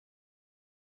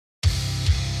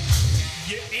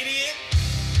You idiot!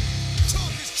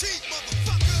 Talk is cheap,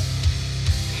 motherfucker!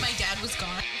 My dad was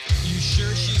gone. You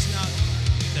sure she's not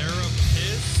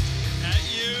therapist at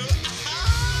you?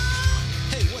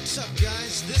 Hey, what's up,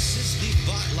 guys? This is the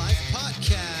Bot Life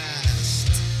Podcast.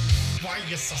 Why are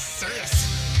you so serious?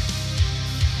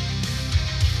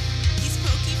 He's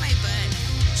poking my butt.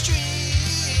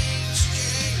 Strings.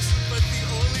 But the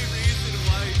only reason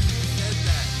why you said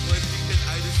that was because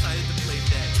I decided to play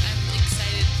dead. I'm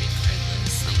excited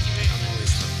regardless. Thank you very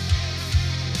much.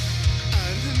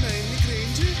 I'm Hermione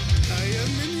Granger. I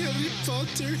am in Harry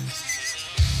Potter.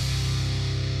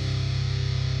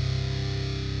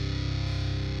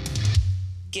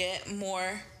 Get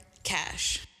more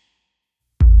cash.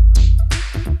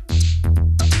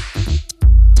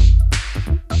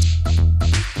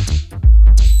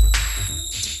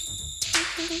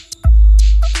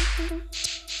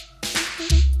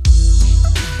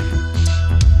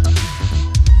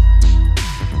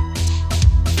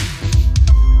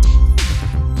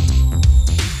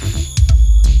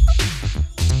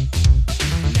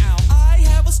 Now I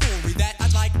have a story that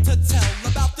I'd like to tell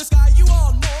about this guy. You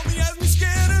all know me as me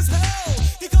scared as hell.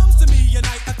 He comes to me at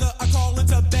night after I crawl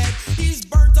into bed. He's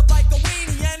burnt up like a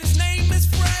weenie and his name is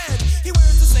Fred. He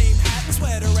wears the same hat and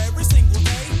sweater every single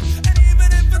day. And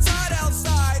even if it's hot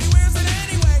outside, he wears it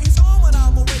anyway. He's home when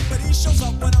I'm awake, but he shows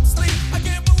up when I'm asleep. I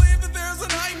can't believe that there's a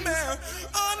nightmare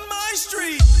on my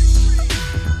street.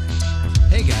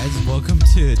 Hey guys, welcome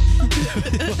to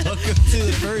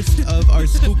the first of our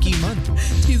spooky month.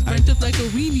 He's burnt up like a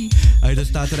weenie. I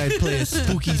just thought that I'd play a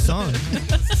spooky song.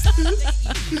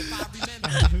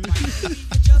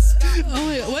 Oh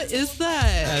my god, what is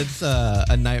that? That's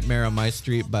A Nightmare on My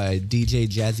Street by DJ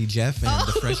Jazzy Jeff and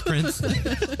the Fresh Prince.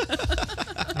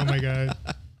 Oh my god.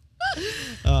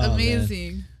 Oh,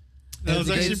 Amazing. That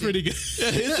was actually pretty good.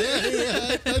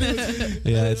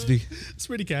 Yeah, It's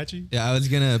pretty catchy. yeah, I was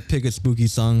gonna pick a spooky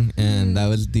song, and that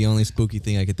was the only spooky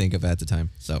thing I could think of at the time.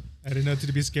 So I didn't know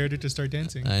to be scared or to start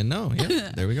dancing. I know.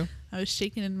 Yeah, there we go. I was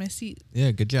shaking in my seat.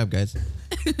 Yeah, good job, guys.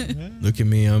 Look at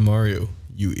me, I'm Mario.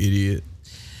 You idiot.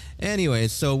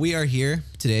 Anyways, so we are here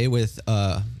today with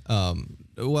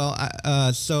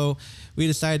so we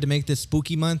decided to make this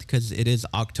spooky month because it is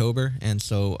October, and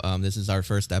so this is our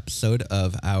first episode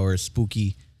of our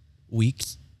spooky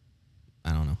weeks.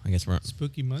 I don't know. I guess we're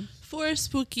Spooky month. 4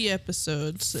 spooky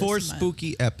episodes. this 4 month.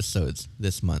 spooky episodes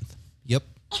this month. Yep.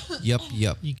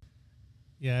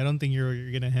 Yeah, I don't think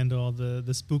you're gonna handle all the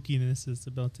spookiness that's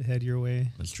about to head your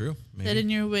way. That's true. Maybe. Head in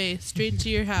your way, straight to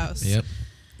your house. Yep.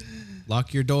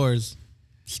 Lock your doors.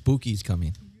 Spooky's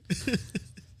coming.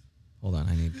 Hold on,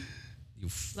 I need you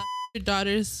Lock up your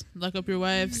daughters, lock up your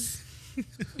wives.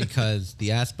 because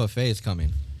the ass buffet is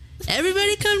coming.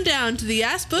 Everybody come down to the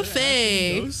ass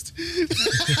buffet. Ghost.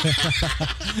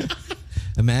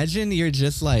 Imagine you're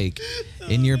just like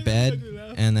in your bed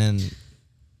and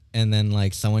then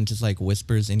like someone just like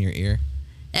whispers in your ear.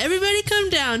 Everybody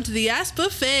come down to the ass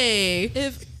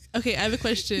buffet. Okay, I have a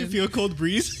question. You feel a cold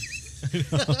breeze.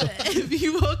 If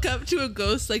you woke up to a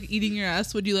ghost like eating your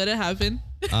ass, would you let it happen?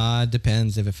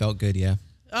 Depends. If it felt good, yeah.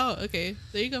 Oh, okay.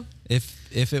 There you go.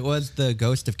 If it was the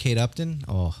ghost of Kate Upton,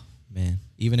 oh man.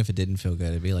 Even if it didn't feel good,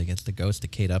 it'd be like it's the ghost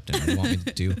of Kate Upton. What do you want me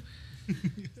to do?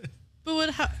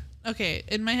 But okay,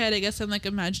 in my head, I guess I'm like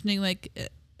imagining like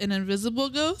an invisible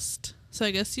ghost. So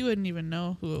I guess you wouldn't even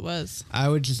know who it was. I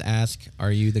would just ask,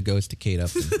 are you the ghost of Kate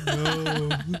Upton? No.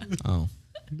 Oh.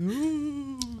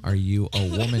 No. Are you a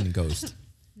woman ghost?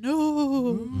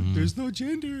 No. There's no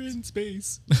gender in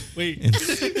space. Wait. In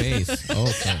space.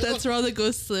 Okay. That's where all the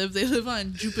ghosts live. They live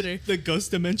on Jupiter. The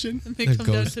ghost dimension? And they The come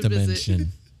down ghost to visit.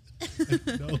 dimension.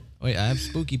 No. Wait, I have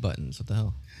spooky buttons. What the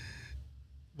hell?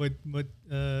 What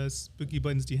spooky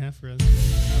buttons do you have for us?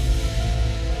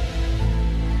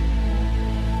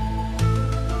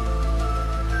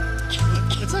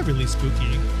 That's not really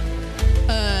spooky.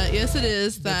 Yes, it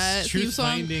is. That That's theme truth song.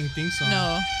 finding theme song.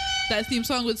 No, that theme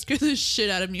song would scare the shit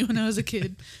out of me when I was a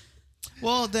kid.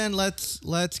 Well, then let's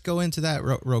go into that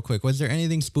real quick. Was there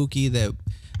anything spooky that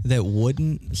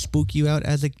wouldn't spook you out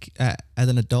as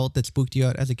an adult that spooked you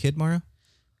out as a kid, Mario?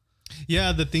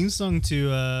 Yeah, the theme song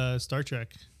to Star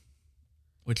Trek.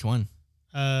 Which one?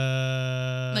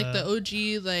 Like the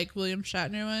OG, like William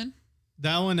Shatner one.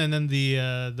 That one, and then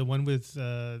the one with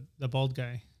the bald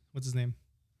guy. What's his name?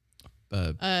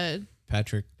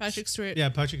 Patrick Stewart. Yeah,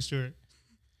 Patrick Stewart.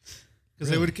 Because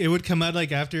it would come out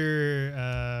like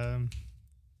after.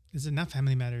 Is it not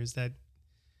Family Matters? That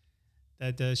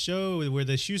show where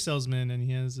the shoe salesman and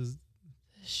he has his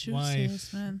Shoe wife.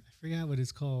 salesman. I forgot what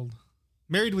it's called.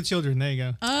 Married with Children. There you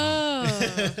go.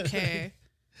 Oh, okay.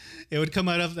 It would come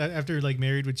out of after like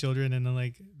Married with Children, and then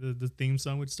like the theme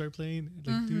song would start playing.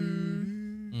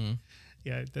 Like,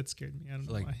 yeah, that scared me. I don't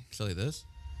know Like why. so like this.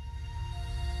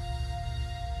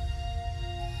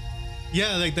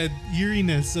 Yeah, like that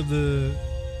eeriness of the.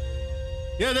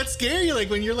 Yeah, that's scary. Like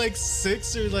when you're like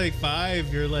 6 or like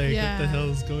 5, you're like, Yeah. what the hell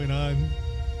is going on?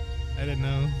 I don't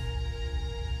know.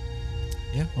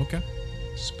 Yeah. Okay.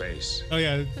 Space, Oh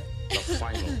yeah, the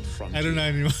final frontier. I don't know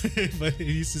anymore, but it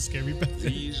used to scare me back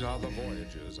then. These are the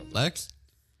voyages of the Lex?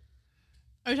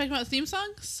 Are we talking about theme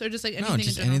songs or just like anything No, in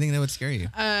just general? anything that would scare you.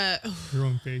 Your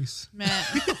own face. Man.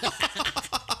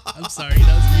 I'm sorry.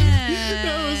 That was me. Man.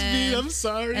 That was me. I'm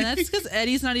sorry. And that's because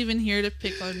Eddie's not even here to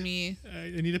pick on me. I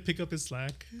need to pick up his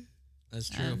slack. That's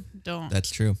true. Don't. That's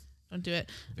true. Don't do it.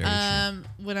 Very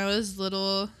true. When I was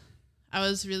little, I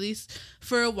was really,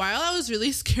 for a while, I was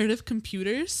really scared of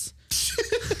computers.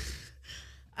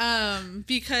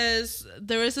 Because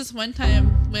there was this one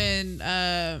time when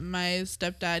my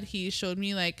stepdad, he showed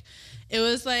me like, it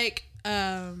was like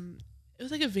a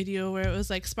video where it was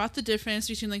like spot the difference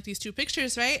between like these two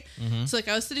pictures, right? So like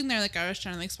I was sitting there, like I was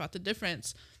trying to like spot the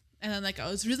difference. And then like I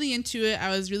was really into it. I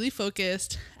was really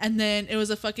focused. And then it was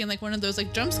a fucking like one of those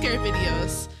like jump scare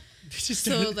videos.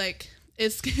 So like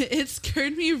it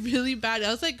scared me really bad. I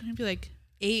was like maybe like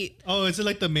 8. Oh, is it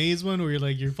like the maze one where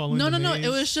you're following? No. the maze? It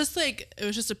was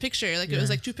just a picture. Like it was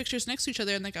like two pictures next to each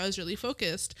other, and like I was really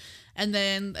focused. And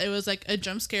then it was like a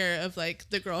jump scare of like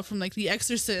the girl from like The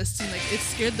Exorcist, and like it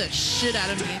scared the shit out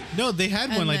of me. No, they had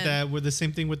one And like then- that where the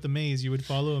same thing with the maze. You would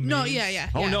follow a maze. No, yeah.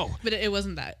 Oh, no. But it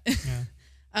wasn't that. Yeah.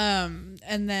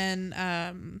 And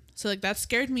then so like that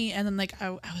scared me, and then like I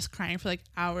was crying for like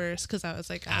hours because I was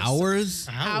like Hours?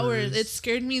 hours. It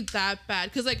scared me that bad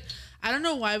because like I don't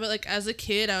know why, but like as a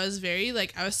kid I was very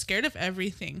like I was scared of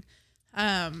everything.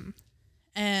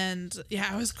 And yeah,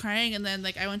 I was crying, and then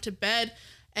like I went to bed,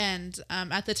 and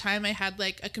at the time I had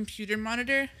like a computer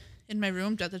monitor in my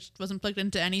room that just wasn't plugged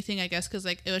into anything, I guess, because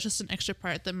like it was just an extra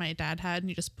part that my dad had, and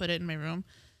you just put it in my room.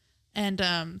 And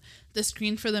the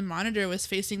screen for the monitor was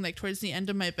facing like towards the end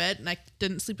of my bed, and I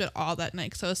didn't sleep at all that night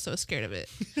because I was so scared of it.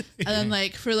 And then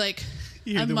like for like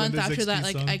You hear a the month Windows after that, XP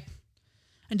like song.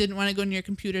 I didn't want to go near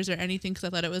computers or anything because I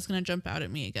thought it was gonna jump out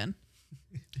at me again.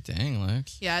 Dang,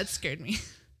 Lex. Yeah, it scared me.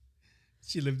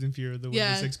 She lived in fear of the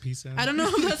Yeah. Windows XP sound. I don't know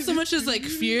if that's so much as like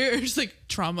fear or just like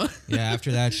trauma. Yeah,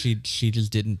 after that, she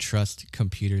just didn't trust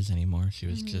computers anymore. She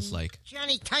was just like,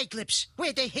 Johnny Tight Lips,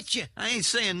 where'd they hit you? I ain't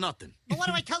saying nothing. Well, what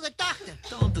do I tell the doctor?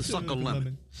 Tell him to suck a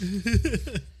lemon.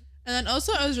 And then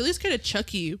also I was really scared of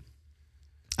Chucky.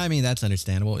 I mean, that's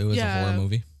understandable. It was a Yeah. horror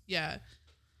movie. Yeah.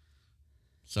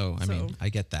 So, I mean, I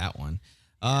get that one.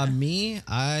 Me,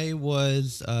 I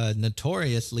was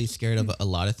notoriously scared of a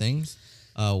lot of things.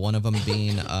 One of them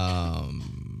being a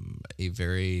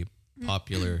very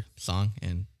popular song.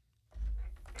 And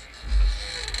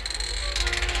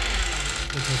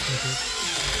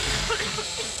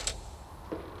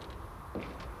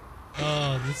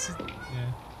Oh, this is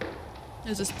yeah. It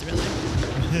was just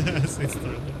thrilling. It's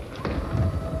thrilling.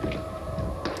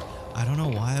 I don't know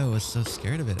why I was so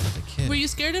scared of it as a kid. Were you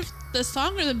scared of the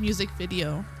song or the music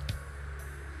video?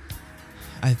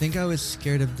 I think I was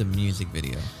scared of the music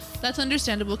video. That's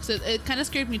understandable because it kind of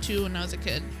scared me too when I was a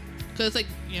kid. Because it's like,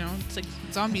 you know, it's like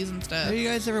zombies and stuff. Have you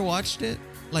guys ever watched it?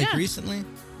 Like Yeah. recently? Like-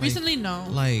 Recently, no.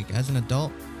 Like as an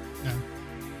adult?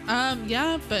 Yeah.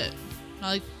 Yeah, but not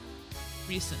like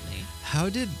recently. How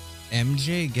did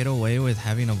MJ get away with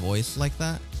having a voice like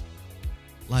that?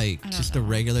 Like I don't just a know.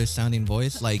 regular sounding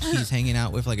voice? Like he's hanging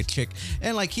out with like a chick.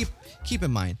 And like keep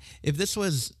in mind, if this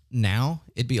was now,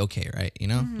 it'd be okay, right? You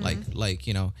know? Mm-hmm. Like,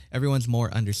 you know, everyone's more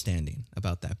understanding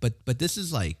about that. But this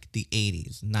is like the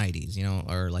 80s, 90s, you know,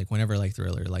 or like whenever like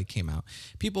Thriller like came out.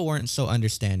 People weren't so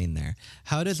understanding there.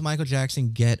 How does Michael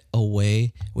Jackson get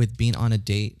away with being on a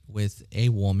date with a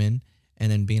woman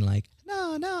and then being like,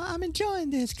 no, I'm enjoying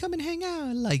this. Come and hang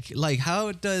out. Like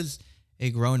how does a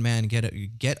grown man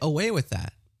get away with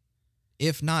that?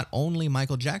 If not only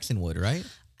Michael Jackson would, right?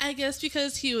 I guess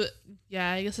because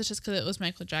I guess it's just because it was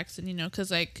Michael Jackson, you know, because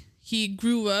like he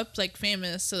grew up like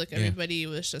famous. So like everybody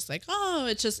was just like, oh,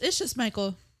 it's just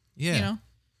Michael. Yeah. You know?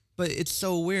 But it's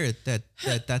so weird that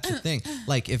that's the thing.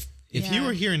 Like if If Yeah. you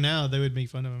were here now, they would make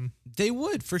fun of him. they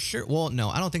would for sure. Well, no,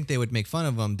 I don't think they would make fun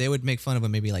of him. They would make fun of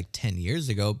him maybe like 10 years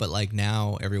ago. But like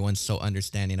now everyone's so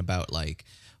understanding about like,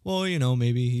 well, you know,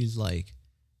 maybe he's like,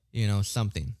 you know,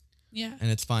 something Yeah. and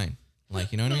it's fine.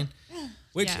 Like, you know what I mean?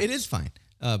 Which Yeah. it is fine.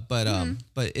 But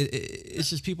it's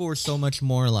just people were so much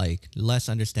more like less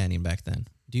understanding back then.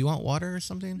 Do you want water or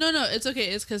something? No, it's okay.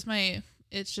 It's because my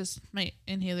It's just my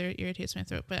inhaler irritates my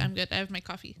throat, but I'm good. I have my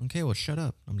coffee. Okay, well, shut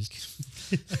up. I'm just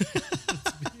kidding.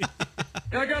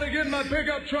 I gotta get in my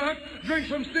pickup truck, drink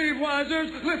some Steve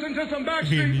Weisers, listen to some We need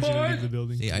Backstreet you to leave Boys. the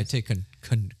building. See, I take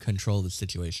control of the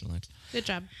situation, Lex. Good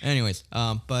job. Anyways,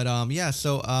 yeah.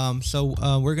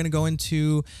 So we're gonna go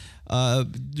into.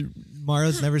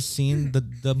 Mara's never seen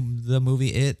the movie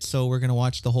It, so we're gonna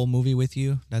watch the whole movie with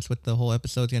you. That's what the whole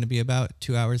episode's gonna be about.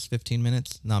 2 hours, 15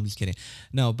 minutes. No, I'm just kidding.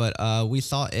 No, but we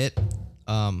saw It.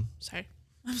 Sorry.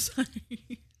 I'm sorry.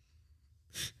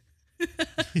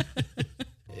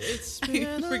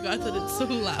 I forgot that it's so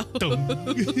loud. Dum.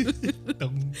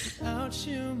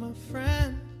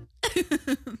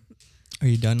 Are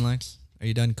you done, Lex? Are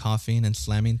you done coughing and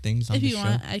slamming things on If the you show?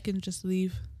 want, I can just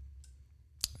leave.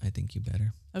 I think you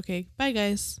better. Okay. Bye,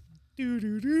 guys.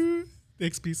 The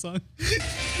XP song.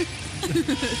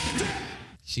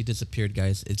 She disappeared,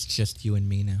 guys. It's just you and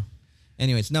me now.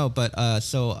 Anyways, no, but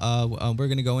we're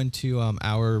gonna go into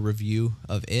our review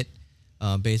of It.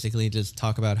 Basically, just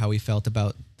talk about how we felt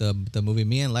about the movie.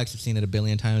 Me and Lex have seen it a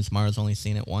billion times. Mara's only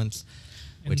seen it once,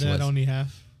 And that only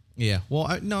half. yeah.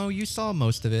 Well, no, you saw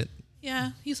most of it.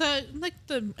 Yeah, he saw like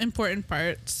the important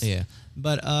parts. Yeah,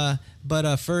 but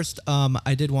first,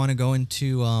 I did want to go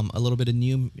into a little bit of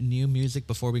new music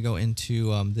before we go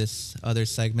into this other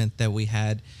segment that we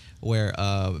had, where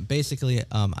basically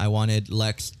I wanted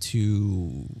Lex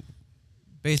to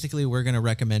we're gonna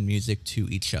recommend music to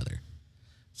each other.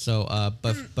 So,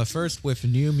 but first with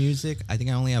new music, I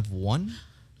think I only have one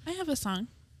I have a song.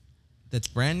 that's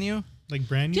brand new. Like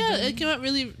brand new? Yeah, it came out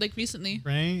really like recently.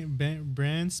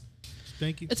 Brands.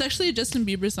 Thank you. It's actually a Justin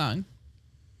Bieber song.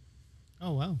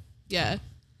 Oh, wow. Yeah.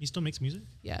 He still makes music?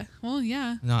 Yeah. Well,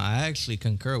 yeah. No, I actually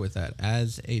concur with that.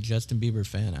 As a Justin Bieber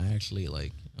fan, I actually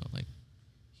like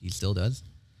he still does.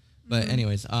 But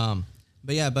anyways,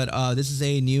 this is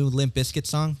a new Limp Bizkit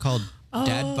song called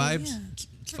Dad Vibes. yeah.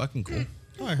 It's fucking cool.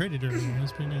 Oh, I heard it earlier. It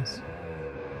was pretty nice.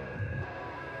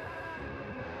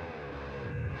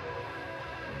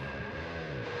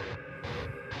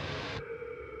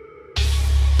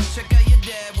 Check out your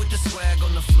dad with the swag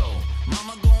on the floor.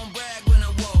 Mama gon' brag when I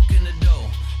walk in the door.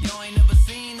 Y'all ain't never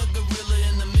seen a gorilla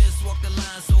in the mist walk the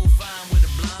line so fine with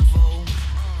a blindfold.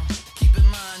 Keep in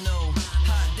mind though,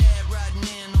 hot dad riding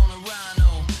in on a rhino.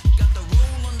 Got the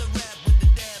roll on the rap with the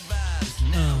dad vibes.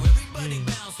 Now everybody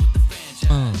bounce with the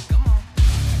franchise. Come on.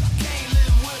 Can't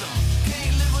live with 'em,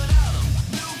 can't live without 'em.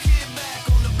 New kid back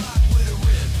on the block with a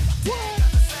rip. Dad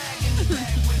got the sag in the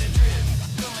back with a drip.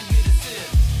 Come and get a sip.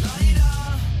 La-di-da.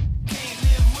 Can't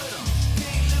live with 'em,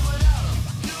 can't live without 'em.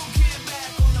 New kid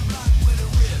back on the block with a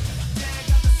rip. Dad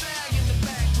got the sag in the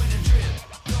back with a drip.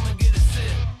 Come and get a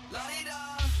sip. La-di-da.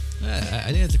 I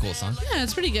think it's a cool song. Yeah,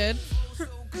 it's pretty good.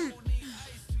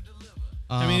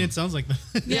 I mean, it sounds like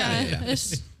that. Yeah,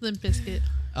 it's Limp Bizkit.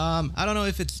 I don't know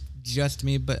if it's just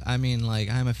me, but I mean, like,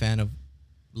 I'm a fan of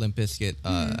Limp Bizkit.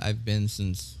 I've been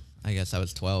since I guess I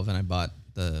was 12, and I bought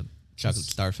the chocolate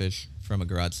starfish from a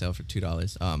garage sale for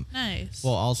 $2. Nice.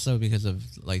 Well, also because of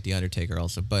like the Undertaker,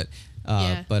 also, but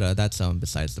Yeah. that's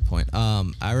besides the point.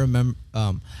 I remember,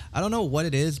 I don't know what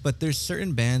it is, but there's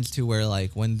certain bands too where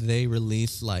like when they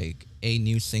release like a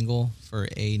new single for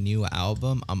a new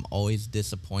album, I'm always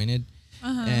disappointed.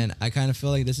 And I kind of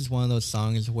feel like this is one of those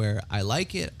songs where I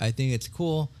like it, I think it's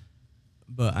cool,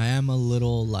 but I am a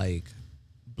little like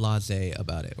blasé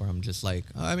about it, where I'm just like,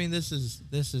 oh, I mean, this is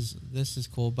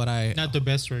cool, but Not the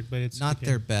best work, but it's not okay.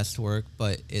 their best work,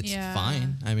 but it's Yeah.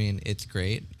 fine. I mean, it's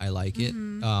great. I like it.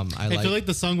 I feel like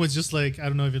the song was just like, I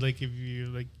don't know if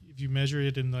you measure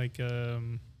it in like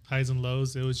highs and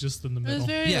lows, it was just in the It middle. was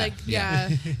very yeah.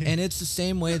 and it's the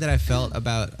same way that I felt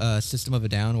about System of a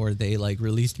Down, where they like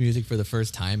released music for the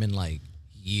first time in like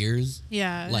years.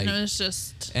 Yeah, Like- and it was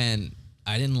just And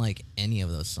I didn't like any of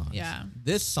those songs. Yeah.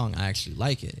 This song, I actually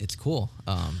like it. It's cool.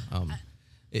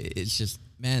 It's just,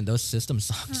 man, those System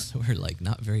songs were like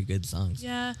not very good songs.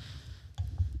 yeah.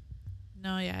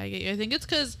 No, yeah, I get you. I think it's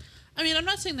because, I mean, I'm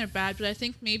not saying they're bad, but I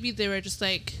think maybe they were just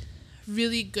like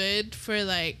really good for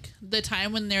like the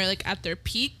time when they're like at their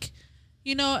peak,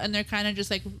 you know, and they're kind of just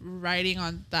like riding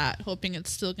on that, hoping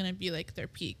it's still gonna be like their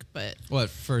peak. But What,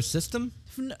 for System?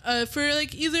 for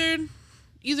like either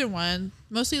one,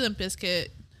 mostly Limp Bizkit.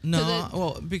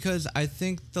 No, because I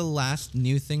think the last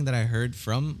new thing that I heard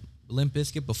from Limp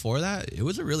Bizkit before that, it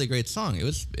was a really great song. It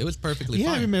was perfectly Yeah,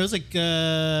 I fine. remember it was like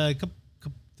a couple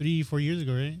 3-4 years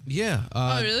ago, right? Yeah.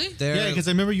 Oh, really? Yeah, because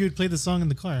I remember you would play the song in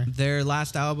the car. Their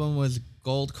last album was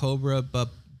Gold Cobra, but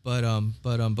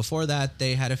before that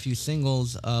they had a few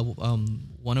singles.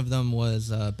 One of them was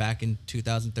back in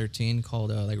 2013 called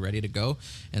like Ready to Go,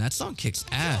 and that song kicks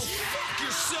ass. Fuck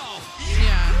yourself.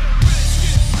 Yeah.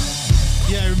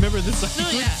 Yeah, I remember this song. No,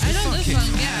 yeah, I know this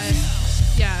song.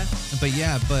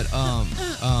 Yeah. But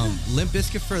Limp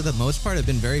Bizkit for the most part have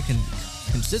been very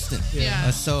consistent.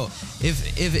 Yeah. So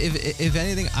if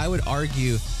anything, I would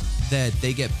argue that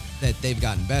they've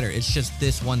gotten better. It's just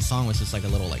this one song was just like a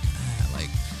little like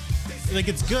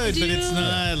it's good, but it's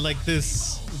not like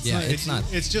this. It's not.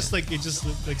 It's just like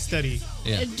steady.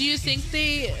 Yeah. Do you think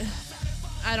they?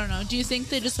 I don't know. Do you think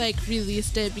they just like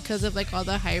released it because of like all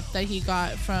the hype that he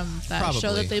got from that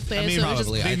show that they played? I mean, so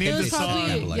probably. it was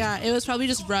probably it was probably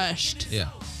just rushed. Yeah.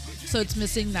 So it's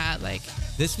missing that like.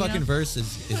 This fucking verse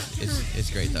is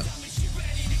great though.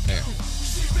 There.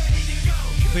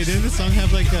 Wait, didn't the song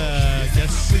have like a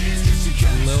guest singing?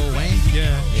 Lil Wayne?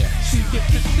 Yeah.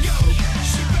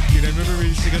 Dude, I remember we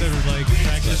used to go to like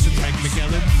practice in Mike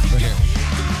McKellen. Right here.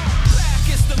 Black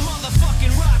is the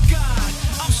motherfucking rock god.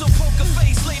 I'm so poker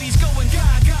face, ladies going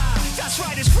gaga. That's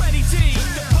right, it's Freddie T,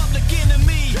 the public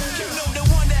enemy. You know the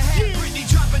one that had Britney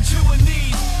dropping to her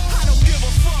knees. I don't give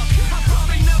a fuck, I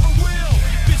probably never will.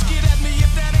 Bitch, get at me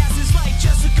if that ass is like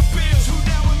Jessica Biel. Who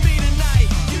down with me tonight?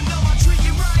 You know I treat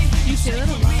you right. You say that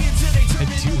a lot. I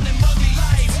do.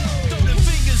 Throw them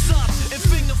fingers up and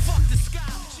finger fuck the sky.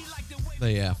 She like the way.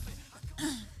 But yeah.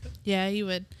 Yeah, you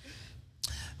would.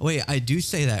 Wait, I do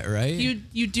say that, right?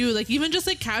 You do like even just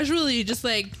like casually, just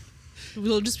like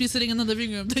we'll just be sitting in the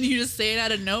living room, then you just say it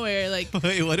out of nowhere, like.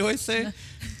 Wait, what do I say?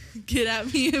 Get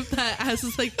at me if that ass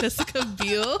is like Jessica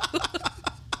Biel.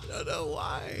 I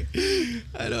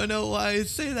don't know why I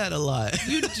say that a lot.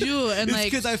 You do, and it's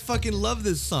like because I fucking love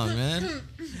this song, man.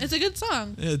 it's a good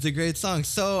song. It's a great song.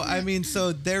 So I mean,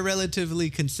 so they're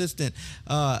relatively consistent.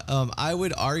 I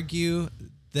would argue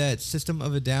that System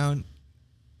of a Down,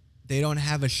 they don't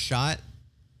have a shot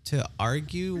to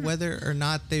argue whether or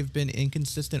not they've been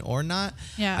inconsistent or not.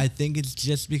 Yeah. I think it's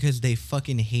just because they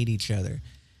fucking hate each other.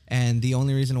 And the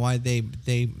only reason why they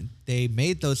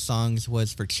made those songs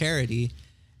was for charity.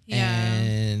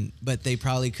 Yeah. But they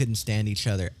probably couldn't stand each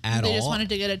other at all. They just wanted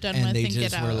to get it done and with they and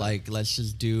just get were out. like, let's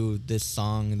just do this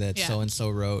song that so and so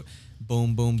wrote.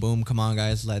 Boom, boom, boom. Come on,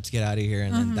 guys, let's get out of here,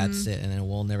 and then that's it. And then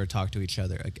we'll never talk to each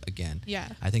other again. Yeah.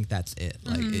 I think that's it.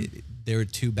 Like, they were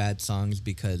two bad songs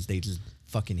because they just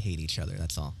fucking hate each other.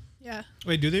 That's all. Yeah.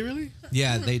 Wait, do they really?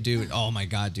 Yeah, they do. Oh my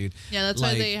god, dude. Yeah, that's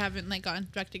why they haven't like gotten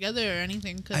back together or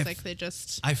anything, because like they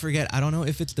just. I forget. I don't know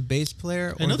if it's the bass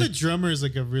player or I know the drummer is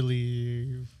like a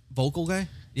really vocal guy.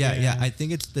 Yeah. I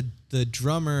think it's the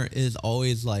drummer is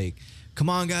always like, come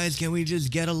on guys, can we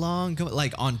just get along?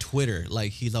 Like on Twitter,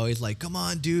 like he's always like, come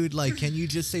on dude, like can you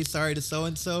just say sorry to so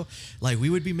and so? Like we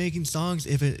would be making songs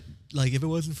if it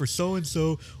wasn't for so and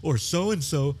so or so and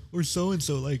so or so and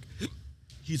so. Like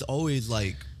he's always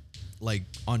like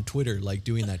on Twitter like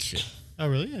doing that shit. Oh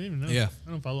really? I didn't even know. Yeah.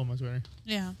 I don't follow him on Twitter.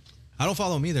 Yeah. I don't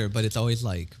follow him either, but it's always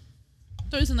like.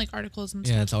 It's always in like articles and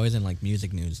stuff. Yeah, it's always in like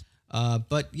music news.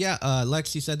 But yeah,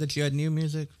 Lex, you said that you had new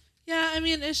music. Yeah, I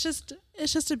mean, it's just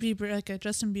a Bieber, like a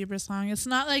Justin Bieber song. It's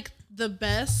not like the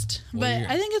best, but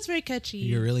I think it's very catchy.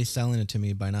 You're really selling it to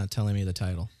me by not telling me the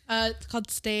title. It's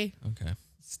called Stay. Okay.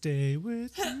 Stay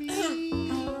with me.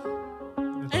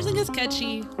 I just think it's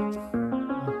catchy. It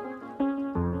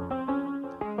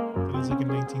was like a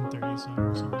 1930s song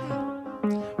or something.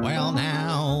 Well,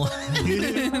 now.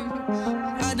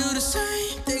 I do the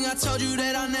same thing I told you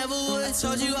that I never would. I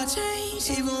told you I changed,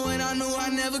 even when I knew I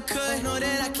never could. Know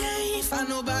that I can't find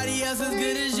nobody else as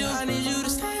good as you. I need you to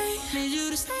stay, need you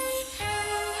to stay.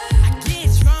 I get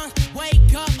drunk,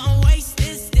 wake up, I'm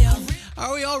wasted still.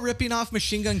 Are we all ripping off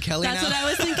Machine Gun Kelly That's now? what I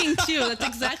was thinking too. That's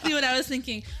exactly what I was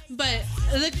thinking. But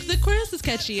the chorus is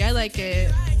catchy. I like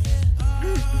it. I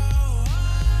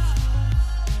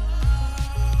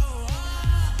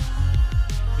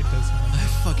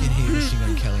fucking hate Machine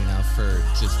Gun Kelly now for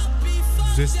just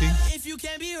existing. If you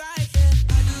can't be right, I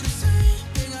do the same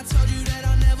thing I told you that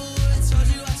I never would. I told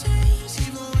you I changed,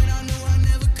 even when I knew I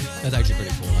never could. That's actually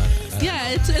pretty cool.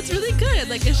 Yeah, it's really good.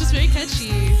 Like it's just very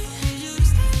catchy.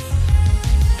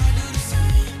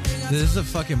 This is a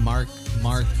fucking Mark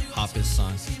Hoppus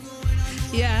song.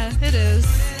 Yeah, it is.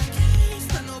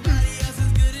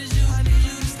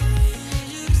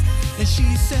 And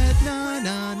she said, nah,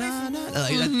 nah, nah, nah.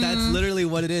 Like, that's literally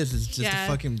what it is. It's just a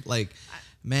fucking, like,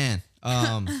 man.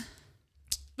 But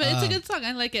it's a good song.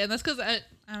 I like it. And that's because I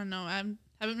don't know. I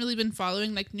haven't really been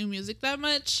following, like, new music that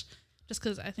much. Just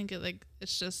because I think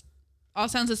it's just all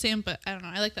sounds the same. But I don't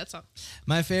know. I like that song.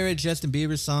 My favorite Justin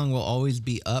Bieber song will always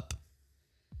be Up.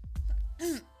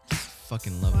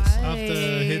 Fucking love this song. Off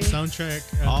the hit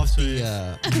soundtrack. Off the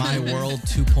My World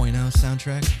 2.0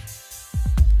 soundtrack.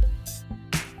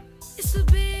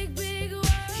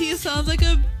 He He sounds like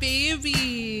a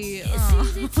baby.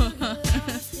 Aw.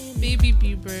 Baby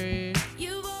Bieber.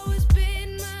 You've always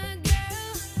been my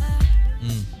girl,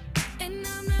 and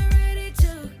I'm not ready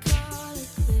to call it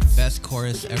quits. Best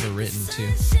chorus ever written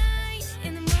too. Sunshine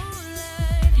in the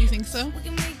moonlight. You think so? We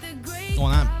can make the great Well,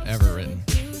 not ever written.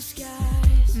 blue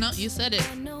skies. No, you said it.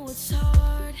 I know it's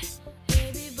hard,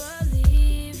 baby,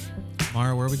 believe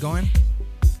Mara, where are we going?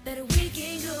 that we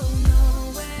can go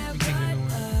nowhere We can't go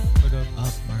but nowhere. But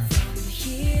Up, Mara. from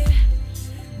here.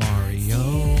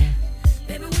 Mario.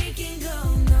 Baby, we can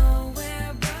go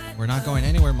nowhere but We're not going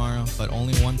anywhere, Mario, but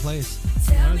only one place.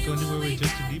 I'm not going anywhere with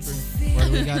Justin Bieber. Where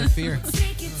do we gotta fear?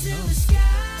 take it to the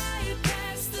sky,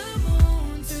 past the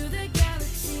moon, to the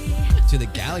galaxy. To the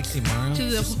galaxy, Mario. To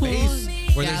the space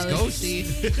whole where there's ghosts.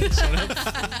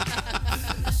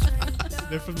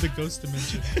 They're from the ghost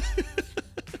dimension.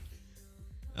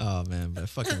 Oh man, but I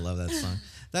fucking love that song.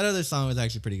 That other song was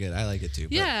actually pretty good. I like it too.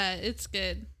 But, Yeah, it's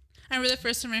good. I remember the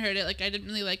first time I heard it, like I didn't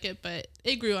really like it, but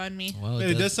it grew on me. well,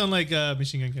 It does sound like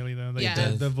Machine Gun Kelly though. Like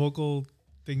Yeah. the vocal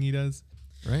thing he does.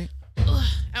 right? Ugh,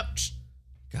 ouch.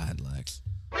 God, Lex,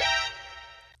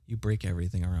 you break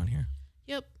everything around here.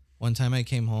 Yep. One time I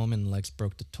came home and Lex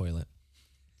broke the toilet.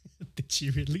 Did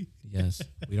she really? Yes,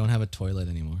 we don't have a toilet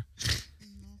anymore.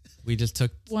 We just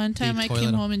took One time the I toilet came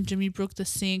off- home and Jimmy broke the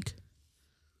sink.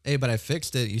 Hey, but I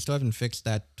fixed it. You still haven't fixed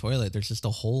that toilet. There's just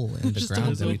a hole in the Just a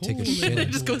ground that hole. we take a Hole. shit It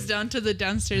in. just goes down to the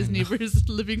downstairs neighbor's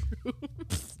living room.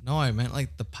 No, I meant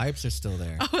like the pipes are still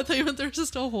there. Oh, I thought you meant there was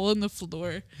just a hole in the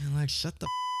floor. And like, shut the.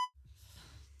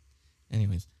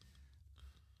 Anyways,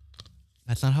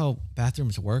 that's not how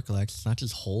bathrooms work, Lex. It's not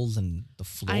just holes in the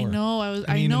floor. I know.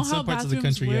 I mean, know in how some parts of the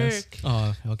bathrooms country, yes. work.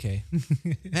 Oh, okay.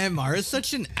 Man, Mara's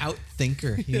such an out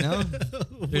thinker, you know?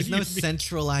 There's do no you mean?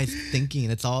 centralized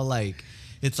thinking. It's all like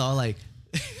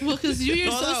Well, because you're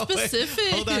Hold so on, wait.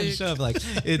 specific. Hold on, shut up. Like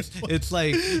it's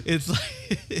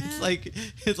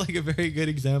like a very good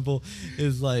example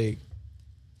is like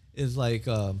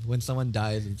when someone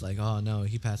dies, it's like, oh no,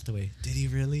 he passed away. Did he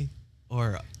really?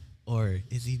 Or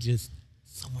is he just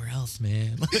somewhere else,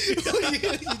 man? You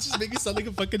just make me sound like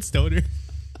a fucking stoner.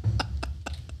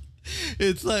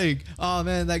 It's like, oh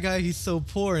man, that guy, he's so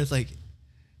poor. It's like,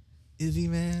 is he,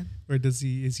 man? Or is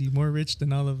he more rich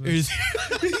than all of Or us? is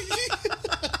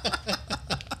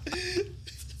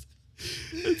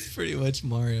It's pretty much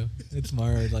Mario. It's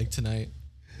Mario like tonight.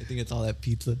 I think it's all that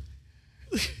pizza.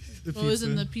 The What was in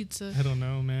pizza. the pizza? I don't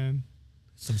know, man.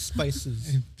 Some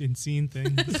spices. Insane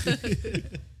things.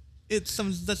 It's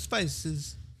the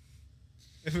spices.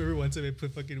 I remember one time I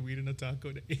put fucking weed in a taco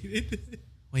and I ate it.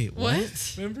 Wait, what?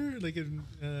 What? Remember? Like in,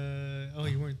 oh,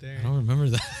 you weren't there. I don't remember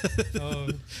that. Oh,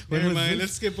 When never was mind. this?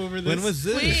 Let's skip over this. When was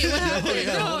this? Wait, what happened?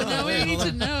 yeah, hold on, no, wait, we need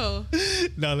hold to know.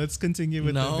 No, let's continue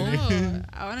with No. the No,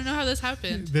 I want to know how this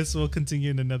happened. This will continue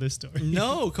in another story.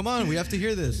 No, come on. We have to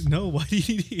hear this. No, why do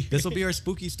you need This will be our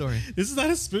spooky story. This is not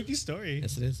a spooky story.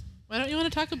 Yes, it is. Why don't you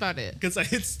want to talk about it? Because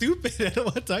it's stupid. I don't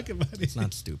want to talk about it. It's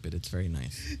not stupid. It's very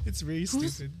nice. It's very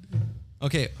stupid.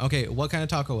 Okay. What kind of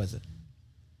taco was it?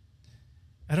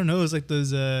 I don't know. It was like those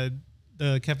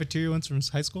the cafeteria ones from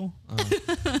high school.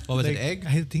 What was Like, it? Egg?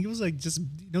 I think it was like just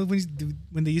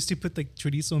when they used to put like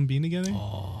chorizo and bean together.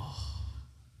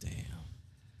 Damn.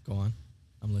 Go on.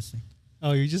 I'm listening.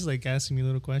 Oh, you're just like asking me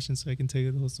little questions so I can tell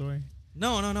you the whole story.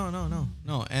 No.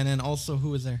 And then also,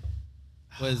 who was there?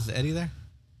 Was Eddie there?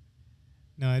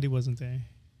 No, Eddie wasn't there.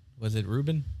 I Was it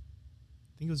Ruben?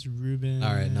 think it was Ruben.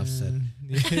 All right, enough said.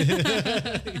 Yeah.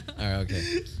 All right, okay.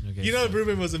 You know,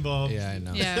 Ruben was involved. Yeah, I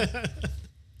know. Yeah.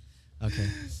 Okay,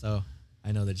 so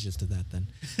I know the gist of that then.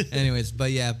 Anyways,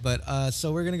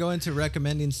 so we're gonna go into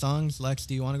recommending songs. Lex,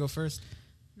 do you want to go first?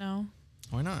 No.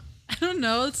 Why not? I don't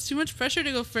know. It's too much pressure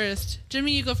to go first.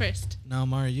 Jimmy, you go first. No,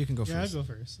 Mario, you can go Yeah, I'll first. go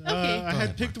first. Okay. I Go had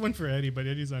ahead, picked one for Eddie, but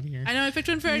Eddie's not here. I know I picked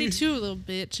one for Eddie too, little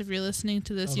bitch. If you're listening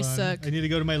to this, Hold you on. suck. I need to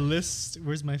go to my list.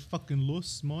 Where's my fucking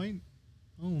list? Mine?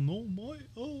 Oh, no, mine.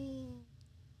 Oh.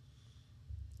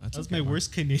 That's okay, my Mario.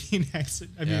 worst Canadian accent.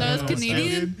 I mean, That was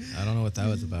Australian. Canadian? I don't know what that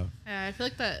was about. Yeah, I feel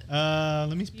like that.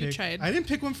 Let me You pick. tried. I didn't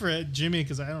pick one for Jimmy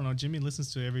because I don't know. Jimmy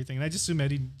listens to everything, and I just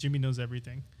assume Jimmy knows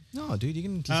everything. No, dude, you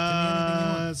can just give me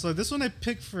anything you want. So this one I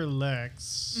picked for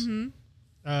Lex. Mm-hmm.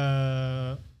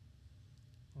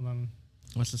 Hold on.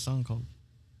 What's the song called?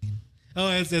 Oh,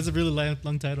 it's a really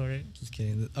long title, right? Just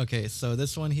kidding. Okay, so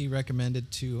this one he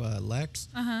recommended to Lex.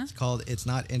 Uh-huh. It's called "It's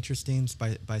Not Interesting"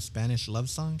 by Spanish Love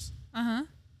Songs. Uh-huh.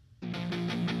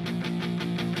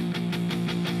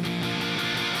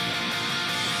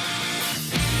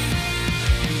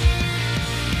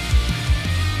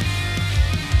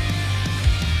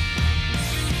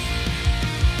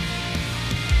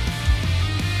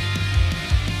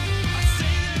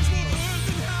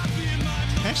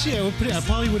 I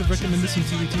probably would have recommended this one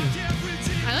to you too.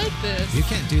 I like this. You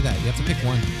can't do that. You have to pick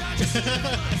one.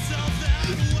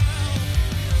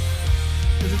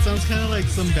 Because it sounds kind of like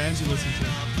some bands you listen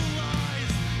to.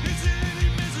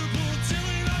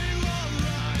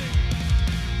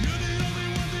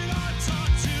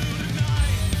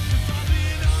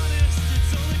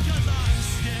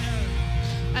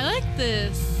 I like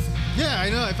this. Yeah, I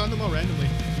know. I found them all randomly.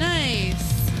 Nice.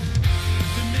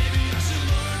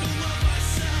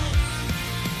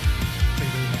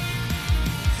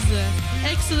 This is an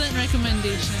excellent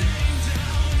recommendation.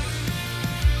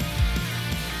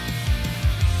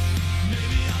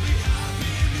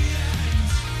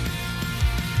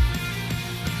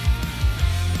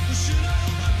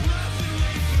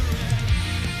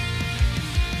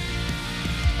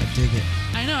 I dig it.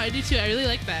 I know, I do too. I really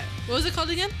like that. What was it called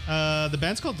again? The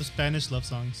band's called the Spanish Love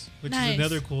Songs, which Nice. is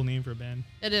another cool name for a band.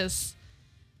 It is.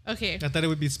 Okay. I thought it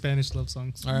would be Spanish Love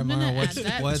Songs. All right, I'm gonna Mara, add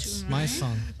that what's to my my-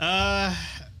 song? I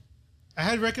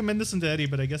had recommended this one to Eddie,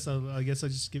 but I guess I'll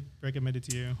just recommend it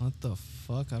to you. What the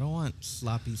fuck? I don't want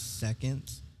sloppy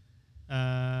seconds.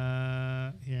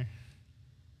 Here.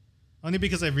 Only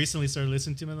because I've recently started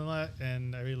listening to him a lot,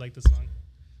 and I really like this song.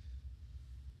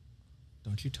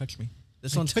 Don't you touch me.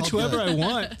 This I one's touch called whoever I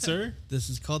want, sir. This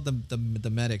is called the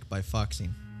Medic by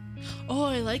Foxing. Oh,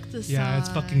 I like this song. Yeah, it's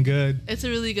fucking good. It's a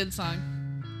really good song.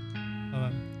 Hold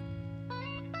on.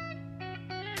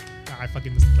 I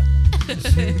fucking missed that.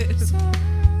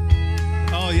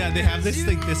 Oh yeah, they have this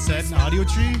like this set in audio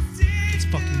tree. It's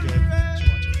fucking good. You should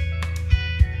watch it.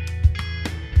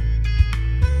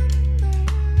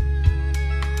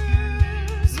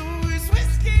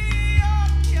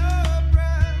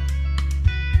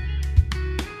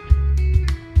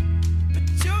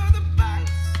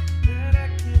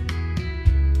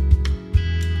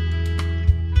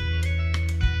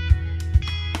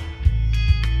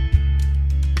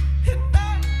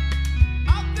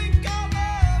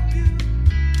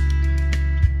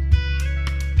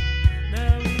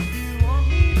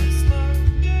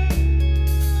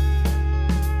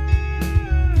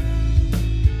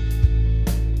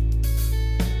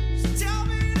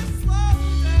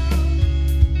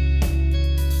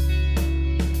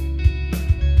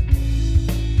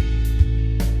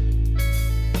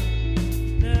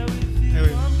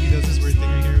 Anyway, he does this weird thing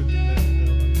right here. Hold on.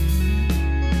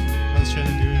 I was trying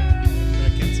to do it, but I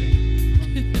can't sing.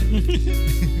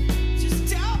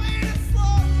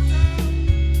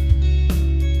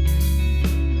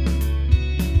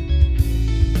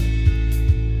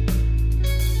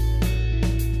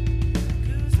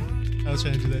 I was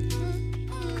trying to do that. I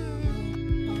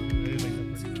didn't like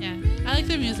that part. Yeah. I like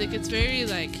their music. It's very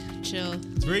like chill.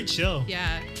 It's very chill.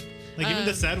 Yeah. Like even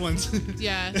the sad ones.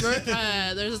 Yeah.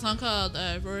 There's a song called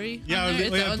Rory. Yeah, on there.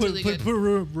 That one's really good. put the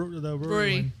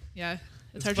Rory. one. Yeah.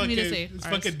 It's hard for me to say. It's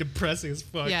Ours. fucking depressing as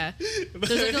fuck. Yeah.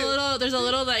 There's a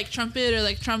little like trumpet or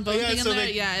like trombone thing in there.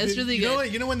 like, Yeah, it's really you good. know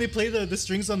what? You know when they play the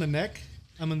strings on the neck?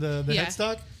 I'm on the Yeah.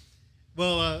 headstock.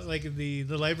 Well, like the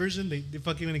live version, they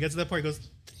fucking when it gets to that part, it goes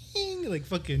ting, like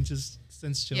fucking just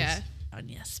sends chills. Yeah. On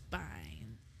your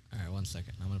spine. All right, 1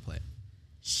 second. I'm gonna play it.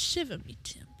 Shiver me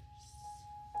timbers.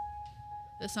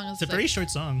 This song is It's a like, very short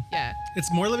song. Yeah. It's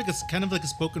more like it's kind of like a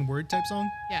spoken word type song.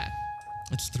 Yeah.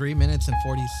 It's 3 minutes and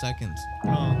 40 seconds.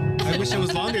 Oh, I wish it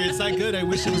was longer. It's that good. I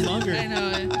wish it was longer. I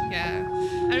know. Yeah.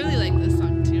 I really like this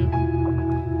song too.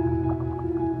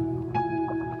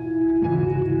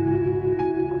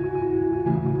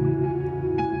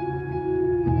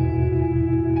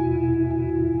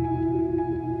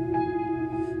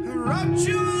 Wrote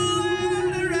you a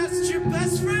letter, asked your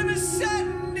best friend to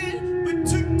send it, but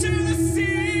took to the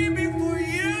sea before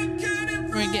you could have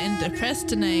We're getting depressed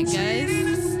tonight, guys. I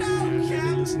listened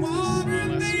to this last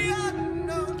week.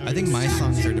 I think my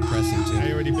songs are depressing I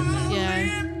too. already been there.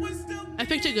 Yeah. I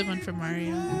picked a good one for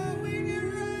Mario.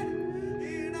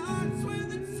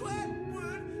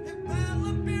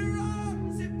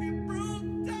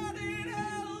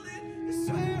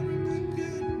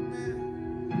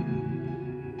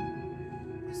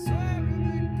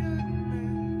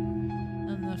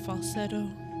 And the falsetto.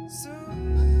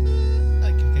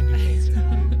 I can't do it.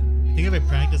 I think if I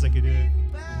practice, I could do it.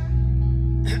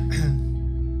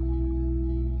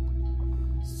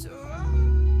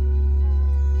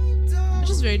 It's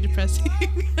just very depressing.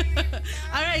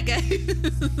 All right, guys.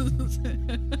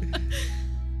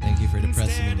 Thank you for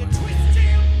depressing me, Mario.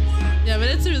 Yeah, but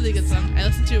it's a really good song. I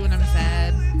listen to it when I'm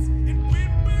sad.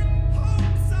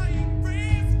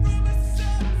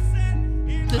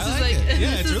 This I is like like it. Yeah,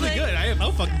 this it's is really like- good. I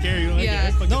don't fucking care. You don't like Yeah. it.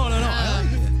 I fucking- No, I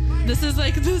like it. This is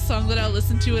like the song that I'll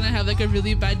listen to when I have like a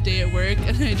really bad day at work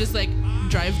and I just like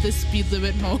drive the speed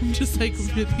limit home, just like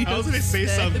really. I was gonna say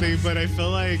upset. something, but I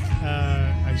feel like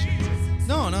I shouldn't say.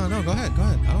 No. Go ahead.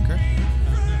 I don't care.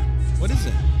 What is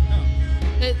it?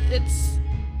 It's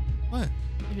What?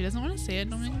 if he doesn't want to say it,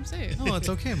 don't make him say it. No, it's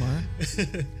okay, Mara.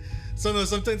 So no,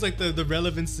 sometimes like the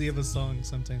relevancy of a song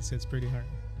sometimes hits pretty hard.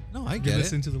 No, I You get it.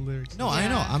 listen to the lyrics. No, I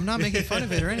know. I'm not making fun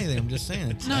of it or anything. I'm just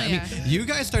saying it. No, I mean, you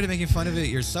guys started making fun of it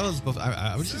yourselves, but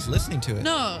I was just listening to it.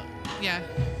 No, yeah.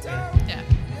 Yeah,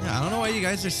 I don't know why you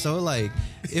guys are so like.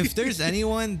 If there's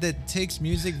anyone that takes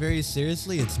music very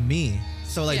seriously, it's me.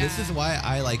 So like, this Yeah. is why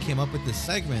I like came up with this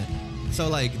segment. So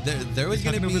like, there was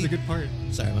gonna Talking be over the good part.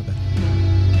 Sorry, my bad.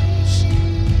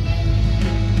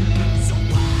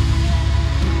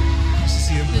 Just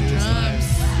see him play The this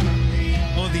drums.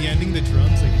 live. Oh, the ending, the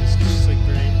drums, like just like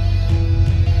great.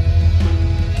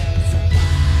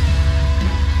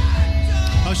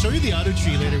 I'll show you the auto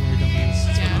tree later when we're done with this.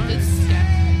 It's Yeah, fucking it's, great.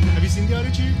 yeah. Have you seen the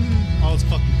auto tree? Oh, it's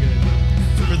fucking good.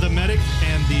 For the medic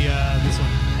and the this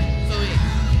one. Oh wait.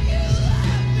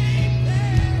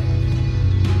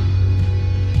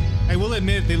 I will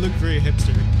admit they look very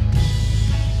hipster.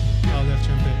 Oh, that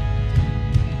trumpet.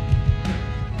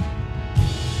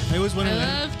 I always wanted.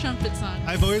 I love trumpet songs.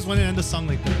 I've always wanted to end a song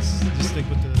like this, just like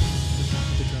with the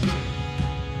drums.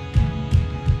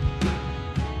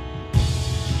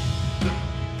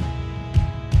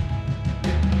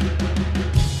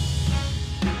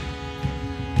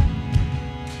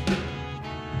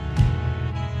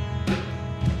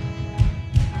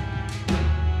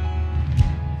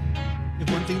 If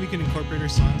one thing we can incorporate our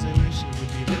songs, I wish it would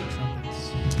be the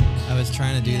trumpets. I was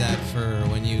trying to do that for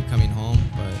when you coming home,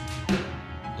 but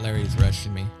Larry's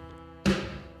rushing me.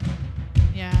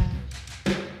 Yeah.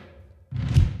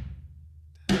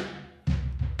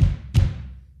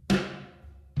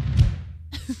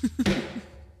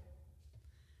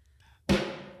 All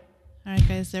right,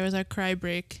 guys. There was our cry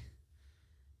break.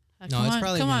 No, come it's on,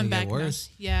 probably come gonna on get back now. worse.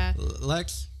 Yeah.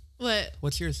 Lex, What?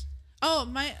 what's yours?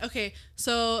 Oh, okay.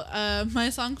 So, my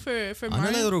song for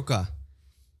Mario. Ándale, Ruca.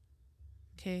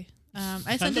 Okay.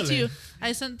 I sent it to you.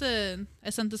 I sent the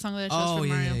song that I chose for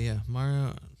Mario. yeah.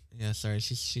 Mario. Yeah, sorry.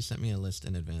 She sent me a list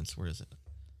in advance. Where is it?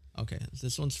 Okay,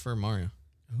 this one's for Mario.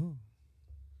 Oh.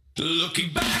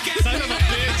 Looking back at Son of a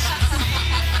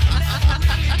bitch.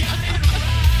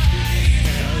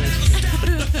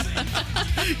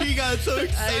 He got so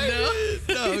excited. I know.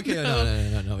 No, okay,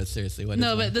 no. It's seriously what?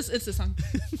 No, is but it's the song.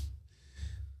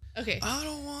 Okay. I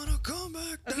don't wanna come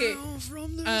back Okay. down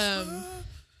from this.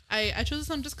 I chose this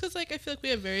song just because like I feel like we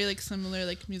have very like similar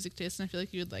like music tastes, and I feel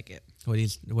like you would like it.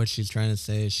 What she's trying to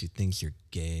say is she thinks you're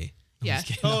gay. I'm Yeah. just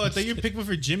kidding. Oh, I thought you picked one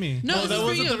for Jimmy. No, oh, this that is for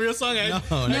wasn't you. the real song. I No.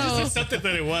 just accepted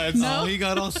that it was. No. Oh, he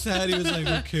got all sad. He was like,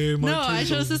 okay, my No, I turn.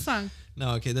 chose this song.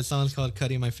 No, okay, this song's called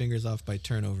 "Cutting My Fingers Off" by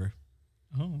Turnover.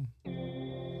 Oh.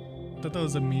 I thought that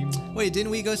was a meme. Wait,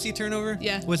 didn't we go see Turnover?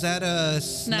 Yeah. Was that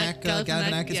Snack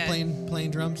Galifianakis yeah.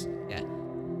 playing drums Yeah.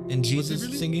 and Jesus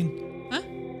really? singing? Huh?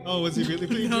 Oh, was he really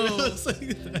playing No. drums?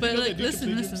 But like,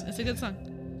 listen. It's a good song.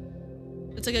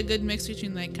 It's like a good mix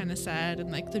between like kind of sad and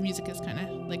like the music is kind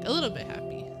of like a little bit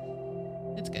happy.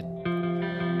 It's good.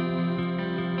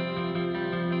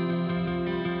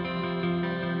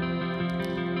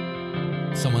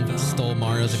 Someone stole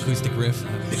Mario's acoustic riff.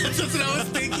 That's what I was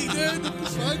thinking, dude. What the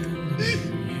fuck?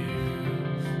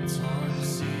 It's hard to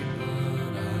see, but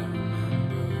I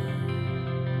remember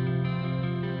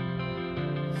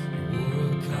you wore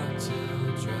a cocktail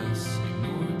dress,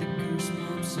 ignored the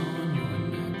goosebumps on your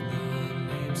neck,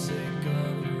 the namesake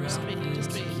of your Just wait, outfit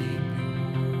just to wait. keep you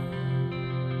warm.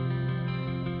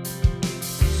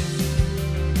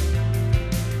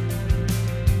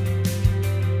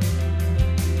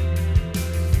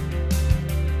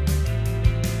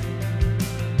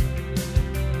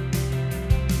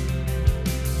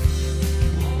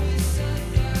 Always said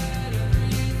that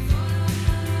every thought I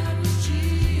had was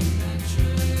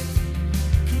geometric.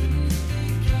 Couldn't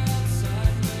think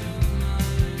outside my own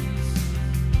lines.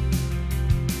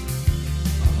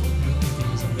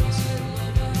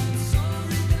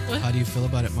 How do you feel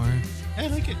about it, Mario? I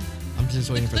like it. I'm just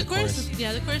waiting for the chorus. Is,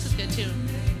 yeah, the chorus is good too.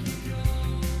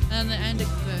 And the end, it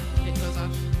goes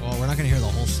off. Oh, we're not gonna hear the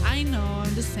whole song. I know.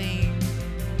 I'm just saying.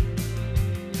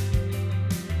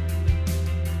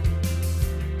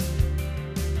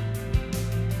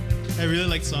 I really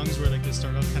like songs where like they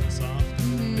start off kind of soft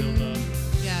and then build up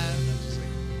Yeah. and then just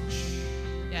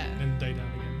like Yeah. and die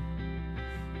down again.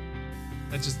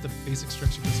 That's just the basic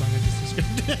structure of the song I just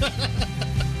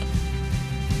described.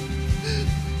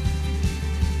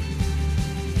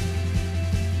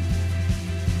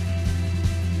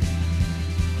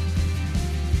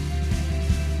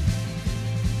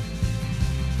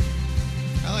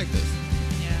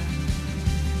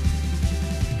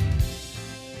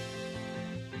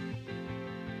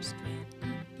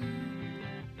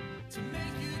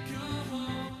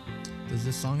 Does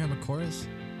this song have a chorus?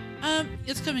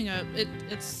 It's coming up.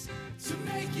 It's To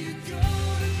make you go,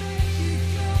 to make you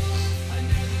go. I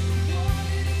never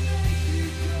wanted to make you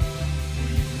go. Well,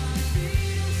 you might be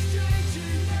a stranger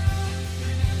now,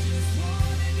 and I just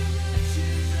wanted to let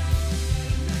you know that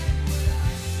I meant what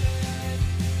I said.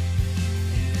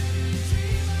 In every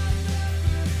dream I've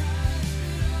ever had,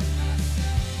 been of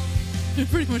myself. we're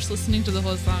pretty much listening to the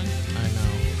whole song. I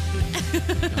know.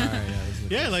 All right,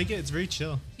 Yeah, I like it. It's very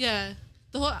chill. Yeah,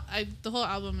 the whole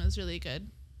album is really good.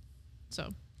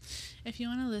 So, if you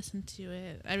want to listen to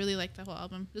it, I really like the whole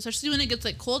album, especially when it gets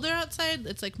like colder outside.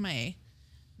 It's like my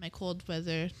cold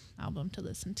weather album to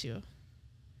listen to.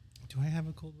 Do I have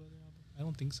a cold weather album? I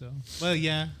don't think so. Well,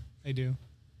 yeah, I do.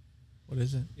 What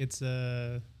is it? It's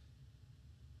a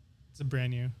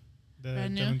brand new. The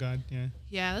Brand new? Devil God, yeah.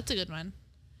 Yeah, that's a good one.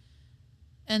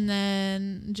 And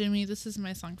then Jimmy, this is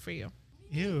my song for you.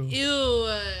 Ew.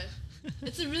 Ew.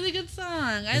 It's a really good song.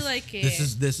 I like it.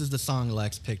 This is the song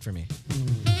Lex picked for me.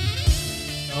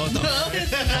 Oh no! No,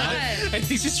 it's not. I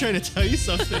think she's trying to tell you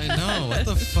something. I know. What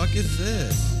the fuck is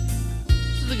this?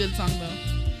 This is a good song though.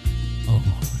 Oh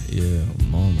yeah,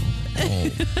 mama. Oh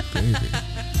baby.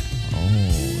 Oh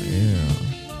yeah.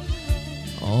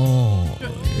 Oh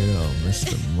yeah,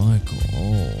 Mr. Michael.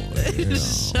 Oh yeah.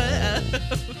 Shut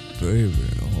up. Baby.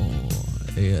 Oh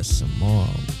ASMR.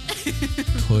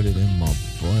 Put it in my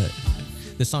butt.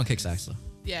 This song kicks ass though.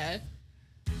 Yeah.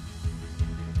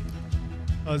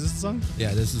 Oh, is this the song?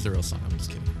 Yeah, this is the real song. I'm just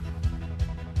kidding.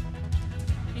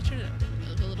 You turn it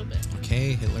up a little bit.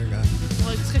 Okay, Hitler got.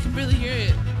 Well, I can barely hear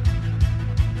it.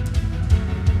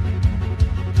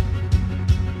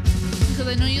 Because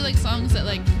I know you like songs that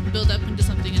like build up into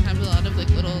something and have a lot of like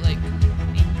little like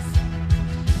things.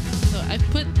 So I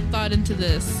put thought into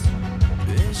this.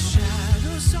 There's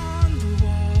shadows on the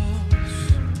walls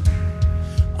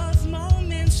of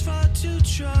moments far too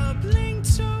troubling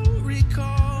to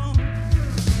recall.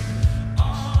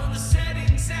 All the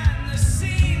settings and the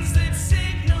scenes that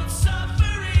signaled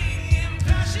suffering,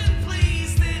 impassioned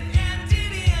pleas that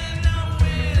ended in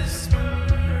a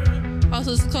whisper.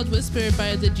 Also, it's called Whisper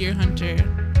by the Deer Hunter.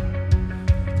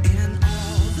 And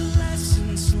all the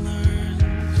lessons learned,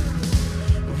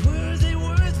 were they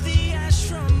worth the ash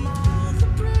from all the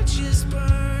bridges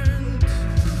burned?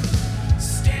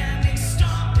 Standing,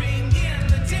 stomping in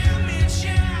the damage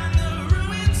and the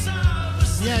ruins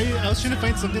of a Yeah, I was trying to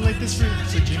find something like this for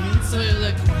Jimmy. So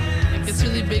look, like it's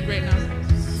really big right now.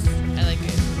 I like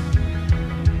it.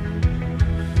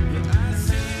 I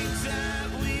think that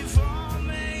we've all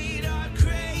made our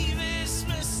gravest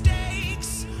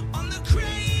mistakes on the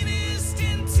greatest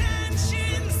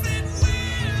intentions that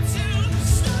we're too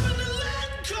stubborn to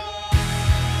let go.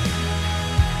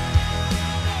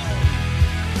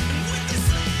 And with this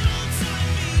little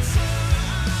time before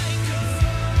I go,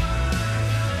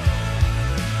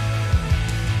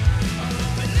 I'll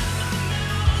open up my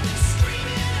mouth and scream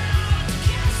it out to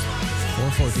cast my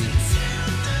 4/4 beat. voice into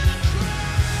the crowd.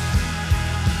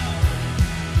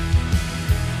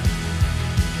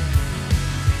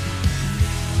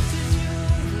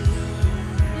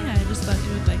 Yeah, I just thought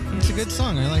you would like it. It's a good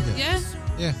song. I like it. Yeah.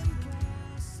 Yeah.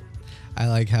 I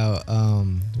like how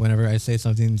whenever I say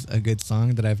something's a good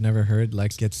song that I've never heard,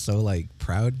 Lex gets so like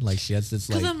proud. Like she has this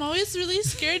Because like. I'm always really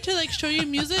scared to like show you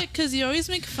music because you always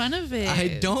make fun of it. I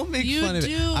don't make You fun of it.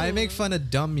 do. I make fun of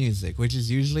dumb music, which is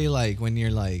usually like when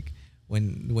you're like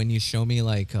when you show me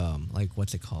like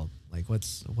what's it called? Like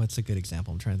what's a good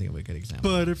example? I'm trying to think of a good example.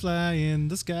 Butterfly in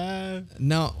the sky.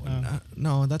 No,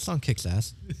 no, that song kicks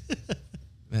ass.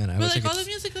 Man, I But wish like I all could. the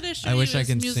music that I show I you wish I is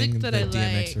could music sing the that I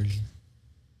DMX like. version.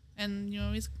 And you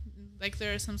always like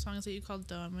there are some songs that you call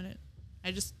dumb and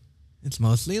I just It's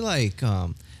mostly like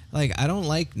I don't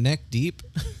like Neck Deep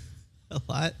a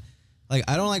lot. Like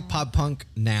I don't like pop punk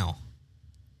now.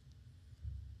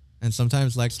 And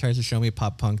sometimes Lex tries to show me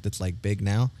pop punk that's like big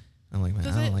now. I'm like, man,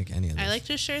 I don't like any of this. I like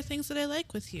to share things that I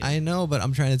like with you. I know, but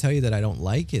I'm trying to tell you that I don't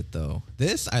like it though.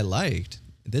 This I liked.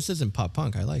 This isn't pop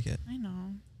punk. I like it. I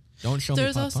know. Don't show There me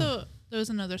was pop also punk. there was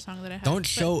another song that I had. Don't but-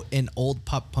 show an old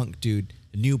pop punk dude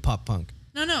new pop punk.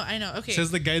 No, I know. Okay. Says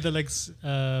the guy that likes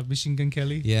Machine Gun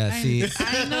Kelly. Yeah, see.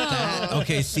 I know.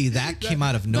 Okay, see that came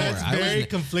out of nowhere. That's very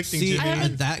conflicting, See, Jimmy.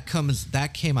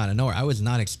 that came out of nowhere. I was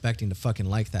not expecting to fucking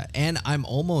like that, and I'm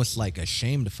almost like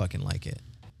ashamed to fucking like it.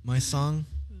 My song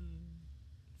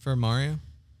for Mario.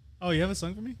 Oh, you have a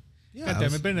song for me? Yeah, God I damn,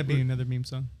 was- it better not be another meme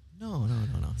song. No.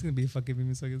 It's gonna be a fucking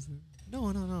meme song, isn't it? No.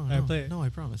 Alright, play it. No, I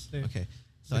promise. Play it. Okay.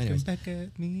 So Looking anyways, back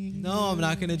at me. no, I'm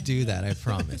not gonna do that. I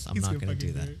promise. I'm He's not gonna gonna do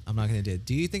fucking that. do it. I'm not gonna do it.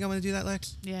 Do you think I'm gonna do that,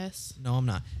 Lex? Yes. No, I'm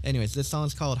not. Anyways, this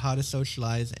song's called "How to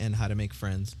Socialize and How to Make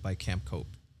Friends" by Camp Cope.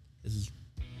 This is.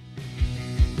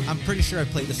 I'm pretty sure I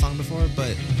played the song before,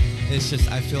 but it's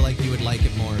just I feel like you would like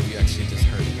it more if you actually just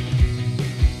heard it.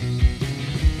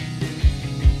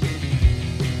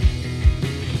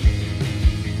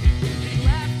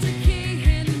 Left a key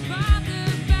hidden by the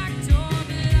back door,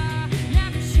 but I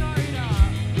never shut it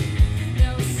off.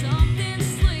 There was something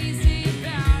sleazy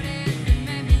about it that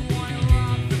made me wanna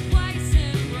rob the place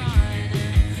and run.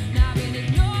 Now I've been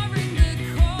ignoring the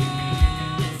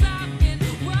calls. I've been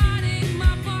riding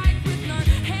my bike with no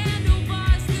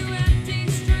handlebars through empty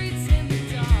streets in the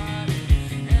dark,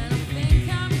 and I think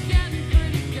I'm getting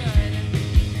pretty good.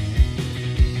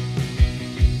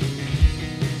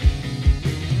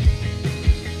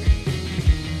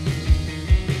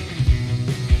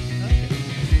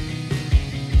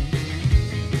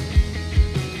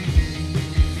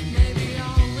 Maybe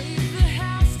I'll leave the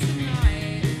house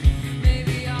tonight.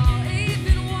 Maybe I'll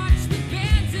even watch the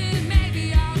bands, and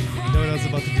maybe I'll cry. You know what I was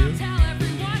about to Maybe I'll do? tell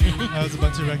everyone I was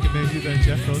about to recommend you that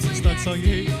Jeff Rosenstock song you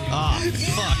hate. Ah,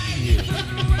 fuck you.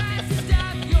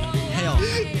 Hell.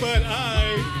 But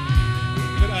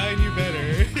I knew better.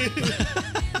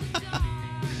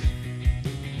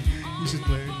 You should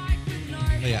play it.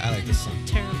 Oh, yeah, I like this song.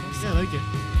 Terrible. Yeah, I like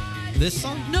it. This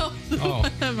song? No. Oh.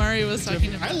 Mario was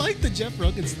talking Jeff, about. I like the Jeff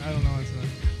Rogens. I don't know. It's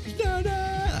not.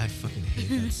 I fucking hate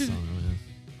that song, man.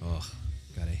 Oh,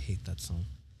 God, I hate that song.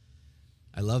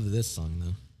 I love this song,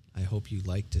 though. I hope you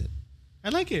liked it. I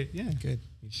like it. Yeah. Good.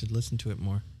 You should listen to it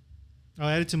more. I'll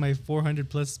add it to my 400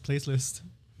 plus playlist.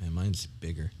 Man, mine's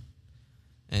bigger.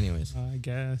 Anyways. I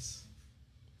guess.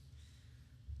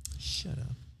 Shut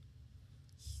up.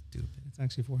 Stupid. It's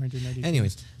actually 490.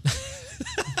 Anyways.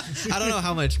 I don't know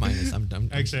how much mine is. I'm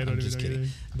Actually, I don't I'm even just know kidding.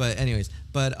 either. But anyways,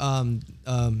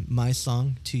 my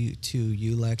song to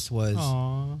you, Lex, was.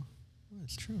 Aww. Well,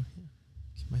 it's true. Yeah.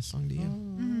 It's my song to you.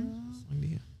 Song to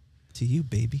you. To you,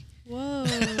 baby. Whoa.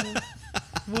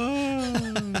 Whoa.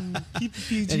 Keep it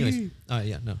PG. Anyways,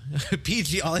 yeah, no.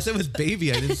 PG. All I said was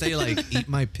baby. I didn't say like eat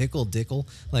my pickle, dickle.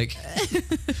 Like.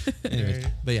 Anyways,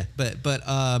 Right. but yeah,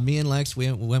 but me and Lex,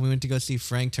 when we went to go see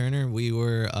Frank Turner, we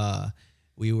were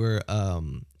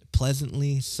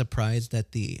pleasantly surprised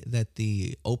that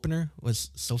the opener was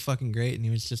so fucking great, and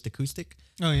he was just acoustic.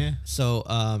 Oh, yeah. So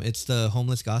it's the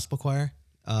Homeless Gospel Choir.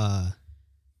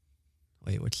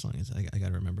 Wait, which song is it? I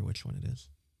gotta remember which one it is.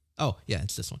 Oh yeah,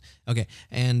 it's this one. Okay,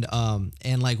 and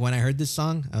like when I heard this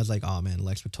song, I was like, oh man,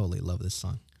 Lex would totally love this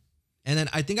song. And then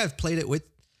I think I've played it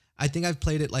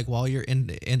like while you're in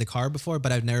the car before,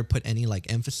 but I've never put any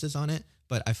like emphasis on it.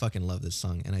 But I fucking love this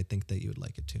song, and I think that you would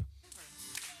like it too.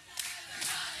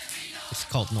 It's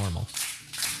called Normal.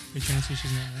 You're trying to say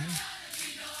she's not right?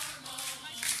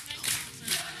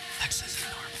 Lex is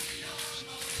normal.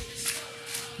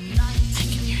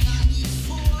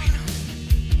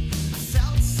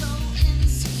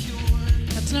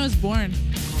 That's when I was born.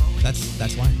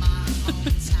 That's why.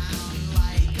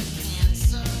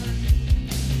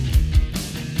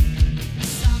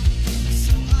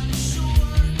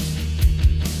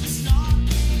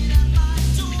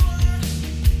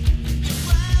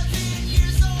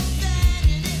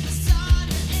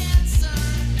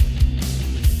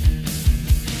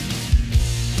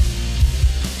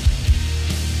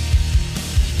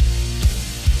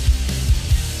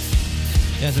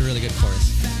 It has a really good chorus.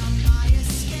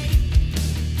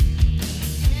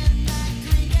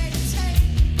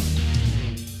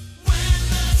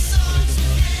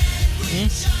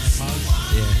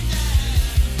 Yeah.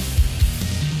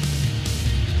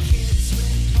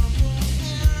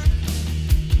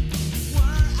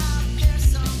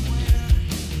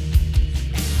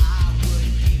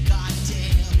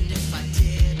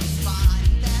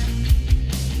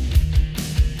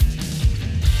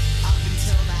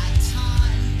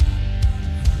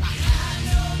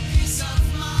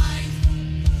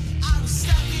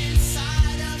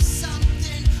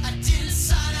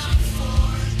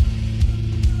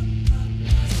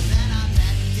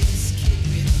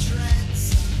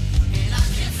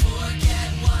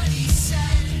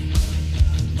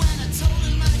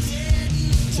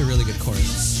 It's a really good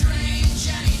chorus.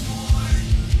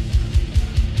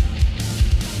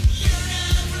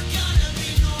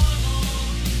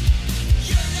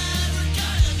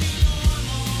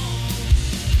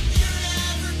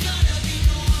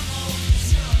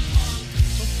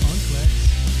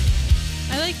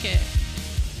 I like it.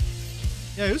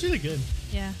 Yeah, it was really good.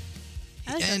 Yeah.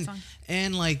 I like that And song.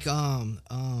 and like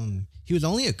he was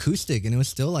only acoustic, and it was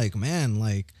still like, man,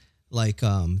 like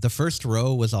the first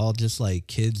row was all just like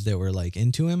kids that were like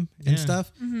into him and Yeah.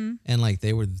 stuff, and like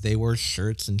they wore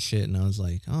shirts and shit, and I was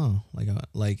like, oh,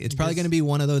 like it's probably guess- gonna be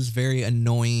one of those very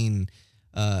annoying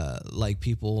like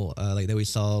people like that we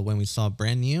saw when we saw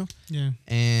Brand New. Yeah.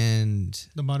 And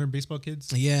The Modern Baseball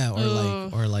Kids. yeah, Oh.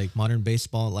 or like Modern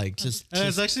Baseball, like just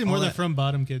It's actually more all the that- From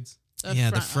Bottom Kids.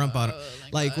 the front bottom,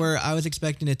 like where I was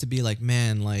expecting it to be like,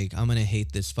 man, like I'm gonna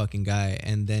hate this fucking guy,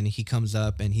 and then he comes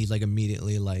up and he's like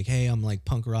immediately like, hey, I'm like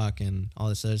punk rock and all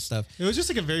this other stuff. It was just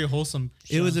like a very wholesome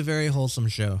show. It was a very wholesome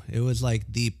show. It was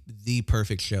like the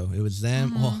perfect show. It was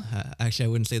them. Well, actually, I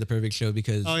wouldn't say the perfect show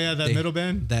because Oh, yeah, that middle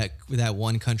band? that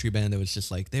one country band that was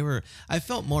just like they were. I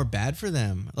felt more bad for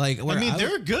them. Like where I mean, they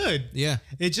were good. Yeah,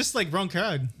 It's just like wrong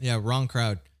crowd. yeah, wrong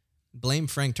crowd. Blame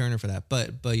Frank Turner for that.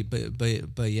 But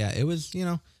yeah, it was, you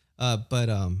know. I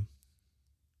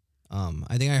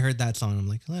think I heard that song. I'm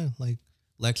like, oh, like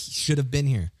Lex should have been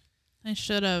here. I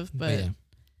should have, but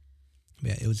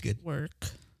Yeah, it was good. work.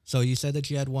 So you said that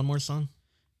you had one more song.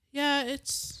 Yeah,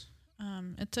 it's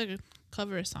a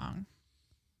cover song.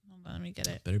 Hold on, let me get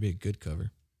it. Better be a good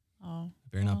cover. Oh,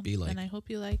 Better not be like. And I hope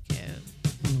you like it.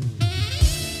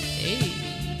 Hey.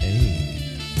 Hey.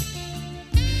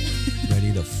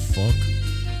 Ready to fuck?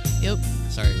 Yep.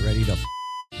 Sorry, ready to.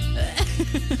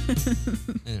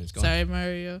 Anyways, go on. Sorry,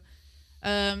 Mario.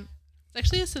 It's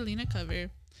actually a Selena cover.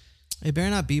 It better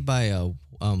not be by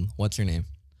what's her name?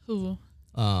 Who?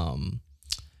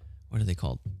 What are they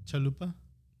called? Chalupa.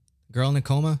 Girl in a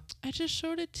Coma? I just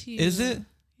showed it to you. Is it?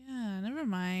 Yeah, never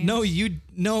mind. No, you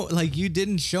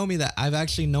didn't show me that. I've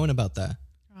actually known about that.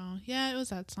 Oh, yeah, it was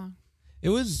that song. It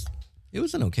was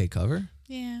an okay cover.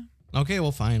 Yeah. Okay,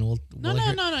 well, fine. No,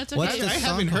 it's okay. What's the I song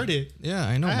haven't called? heard it. Yeah,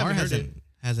 I know. I Mar haven't heard it.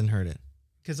 hasn't heard it.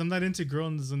 Because I'm not into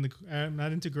girls in the. I'm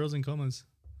not into girls in comas.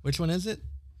 Which one is it?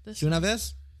 This Una one.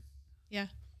 vez? Yeah.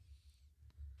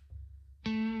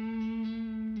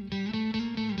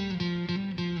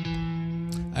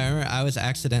 I remember I was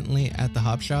accidentally at the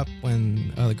hop shop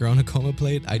when the Girl in a Coma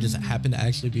played. I just happened to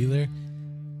actually be there,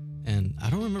 and I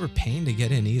don't remember paying to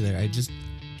get in either.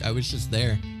 I was just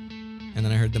there, and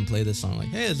then I heard them play this song. Like,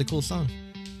 hey, it's a cool song.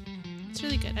 It's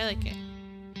really good. I like it.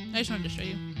 I just wanted to show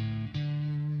you.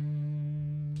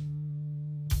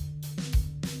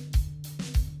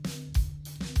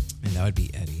 And that would be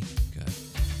Eddie. Good.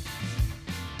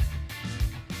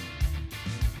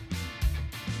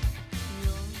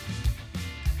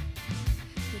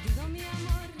 Te digo mi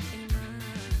amor y más.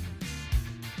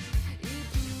 Y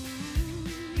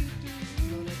tú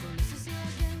no reconoces lo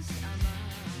que es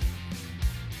amar.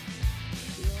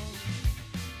 Yo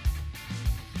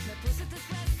me puse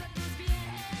después de tus pies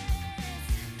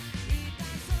y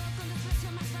tan solo con desprecio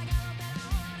me has pagado, pero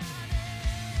ahora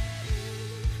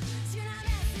si una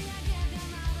vez día que te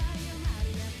amaba yo me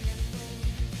arrepiento.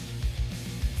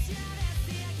 Si una vez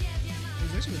día que te amaba.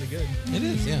 It's actually really good. It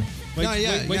is, yeah. Why'd no, you-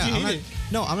 yeah, why'd yeah. you I'm hate not, it?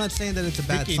 no, I'm not saying that it's a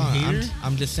bad Freaking song. hater?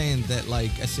 I'm just saying that,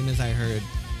 like, as soon as I heard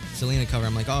Selena cover,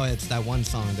 I'm like, oh, it's that one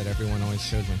song that everyone always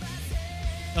shows me.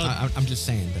 I'm just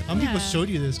saying that. How many people Yeah. showed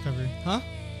you this cover? Huh?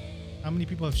 How many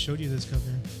people have showed you this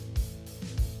cover?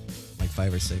 Like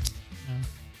 5 or 6.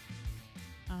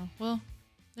 Oh, well,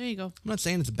 there you go. I'm not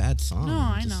saying it's a bad song. No,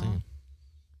 I'm I just know. saying.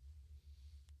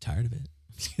 Tired of it.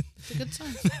 It's a good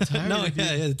song. No,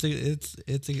 yeah,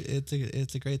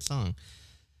 it's a great song.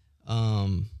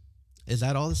 Is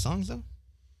that all the songs though?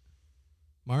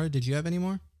 Mara, did you have any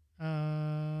more?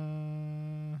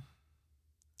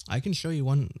 I can show you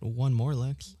one more,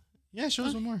 Lex. Yeah, show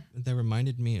us one more. That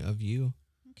reminded me of you.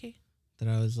 Okay. That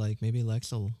I was like, maybe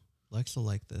Lex will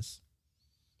like this.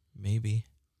 Maybe.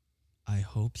 I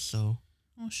hope so.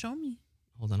 Oh, show me.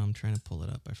 Hold on, I'm trying to pull it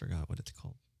up. I forgot what it's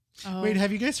called. Oh. Wait,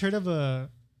 have you guys heard of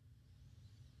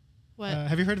What?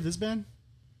 have you heard of this band?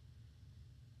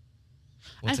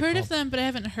 What's I've it heard called? of them, but I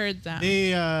haven't heard them.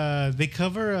 They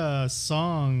cover a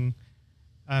song.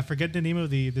 I forget the name of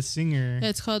the singer.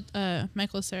 It's called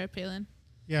Michael Sarah Palin.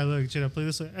 Yeah, look, should I play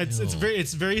this one? It's Ew.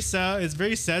 very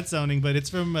sad sounding, but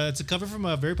it's a cover from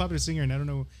a very popular singer, and I don't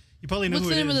know. You probably know What's who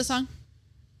the it name of the is. song?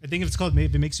 I think it's called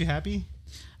 "If It Makes You Happy."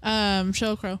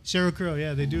 Sheryl Crow. Sheryl Crow,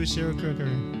 yeah, they do a Sheryl Crow cover.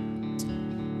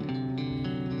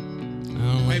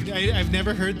 I don't like. I've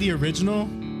never heard the original,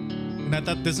 and I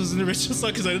thought this was an original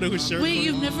song because I don't know who Sheryl. Wait, Crow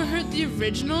you've never heard the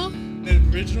original? The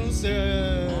original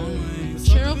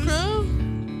Sheryl Crow?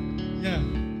 Yeah,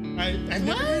 I've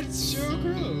never heard Sheryl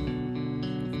Crow.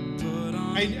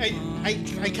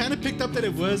 I kind of picked up that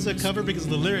it was a cover because of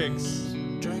the lyrics.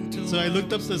 So I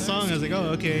looked up the song. I was like, oh,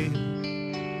 okay.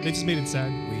 They just made it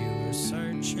sad. We were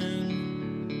searching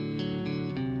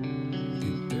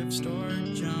through thrift store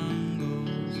jungles.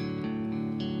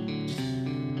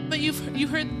 But you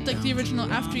heard like the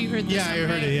original after you heard this Yeah, one, I heard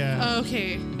right? it, yeah. Oh,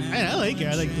 okay. I like it.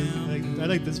 I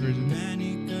like this version.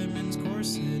 Benny Goodman's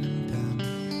corset and pants.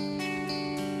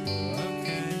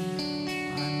 Okay,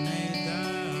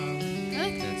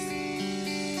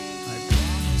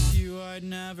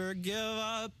 give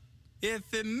up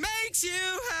if it makes you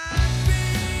happy.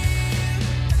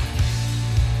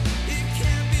 It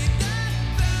can't be that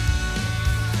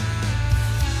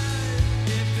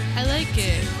bad. I like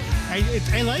it.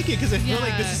 I like it because I feel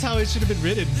like this is how it should have been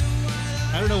written.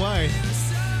 I don't know why.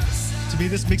 To me,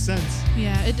 this makes sense.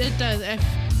 Yeah, it does.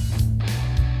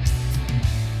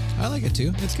 I like it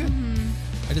too. It's good.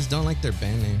 I just don't like their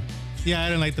band name. Yeah, I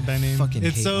don't like the band name. Fucking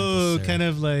it's hate so Michael Cera. kind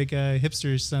of like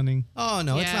hipster sounding. Oh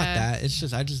no, it's not Yeah. that. It's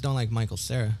just I just don't like Michael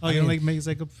Cera. Oh, you don't like Megan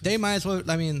Psycho? They might as well.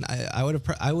 I mean, I would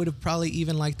have probably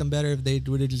even liked them better if they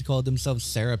would have just called themselves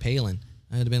Sarah Palin.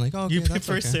 I would have been like, oh, okay, You that's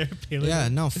prefer okay. Sarah Palin? Yeah,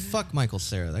 no, fuck Michael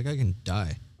Cera. That guy can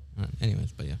die.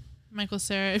 Anyways, but yeah, Michael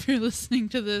Cera, if you're listening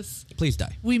to this, please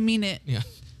die. we mean it. Yeah.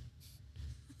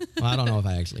 Well, I don't know if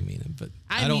I actually mean it, but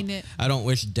I don't. mean it. I don't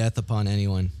wish death upon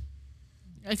anyone.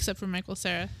 Except for Michael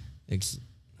Cera. Is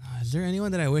there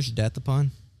anyone that I wish death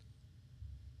upon?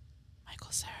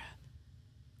 Michael Cera.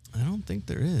 I don't think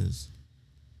there is.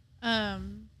 I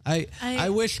I-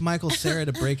 wish Michael Cera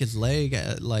to break his leg,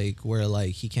 like where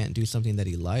like he can't do something that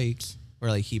he likes, or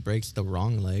like he breaks the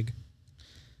wrong leg,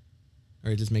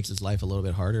 or it just makes his life a little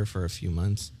bit harder for a few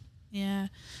months. Yeah.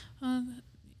 I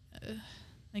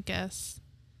guess.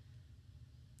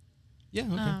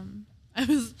 Yeah.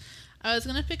 Okay. I was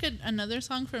gonna pick another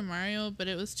song for Mario, but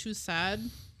it was too sad.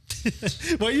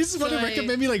 Why you just want to So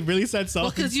recommend me like really sad songs?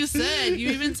 Well, because you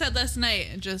even said last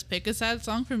night, just pick a sad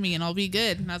song for me and I'll be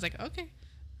good. And I was like, okay.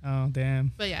 Oh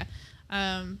damn. But yeah,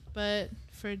 but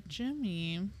for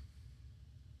Jimmy,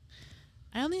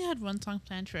 I only had one song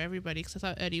planned for everybody because I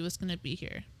thought Eddie was gonna be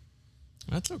here.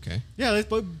 That's okay. Yeah,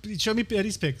 show me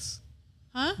Eddie's picks.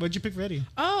 Huh? What'd you pick for Eddie?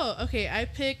 Oh, okay. I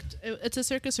picked. It's a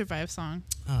Circus Survive song.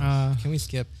 Can we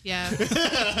skip? Yeah.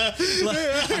 I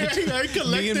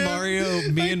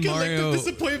collective, me and Mario,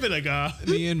 disappointment. Like,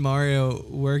 me and Mario,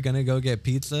 we're gonna go get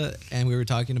pizza, and we were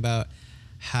talking about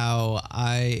how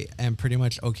I am pretty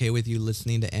much okay with you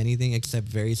listening to anything except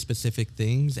very specific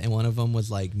things, and one of them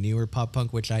was like newer pop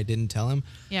punk, which I didn't tell him.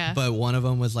 Yeah. But one of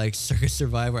them was like Circus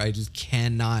Survivor. I just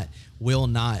will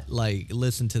not like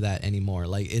listen to that anymore.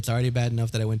 Like it's already bad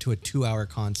enough that I went to a 2-hour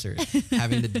concert,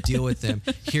 having to deal with them,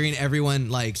 hearing everyone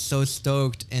like so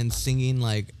stoked and singing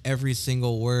like every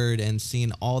single word and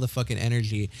seeing all the fucking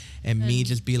energy, and me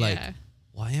just be like,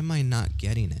 why am I not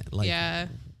getting it? Like,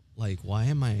 like why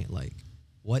am I like,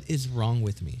 what is wrong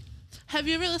with me? Have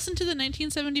you ever listened to the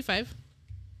 1975?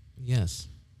 Yes.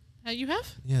 You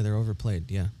have? Yeah, they're overplayed.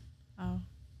 Yeah. Oh.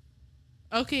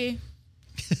 Okay.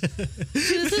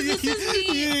 This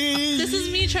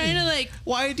is me trying to like.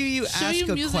 Why do you show ask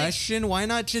you a music. question? Why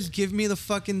not just give me the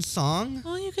fucking song?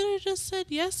 Well, you could have just said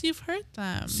yes. You've heard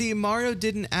them. See, Mario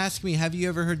didn't ask me, have you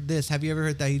ever heard this? Have you ever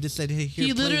heard that? He just said, hey, here,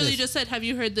 He play literally this. just said, "Have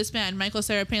you heard this band, Michael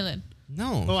Cera Palin?"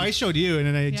 No. Oh, I showed you, and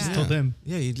then I just told him.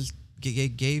 Yeah, you just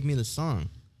gave me the song.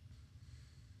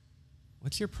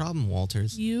 What's your problem,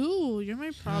 Walters? You're my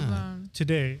problem.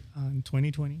 Today on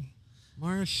 2020.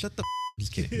 Mario, shut the.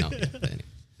 Just kidding. No. Yeah, but anyway.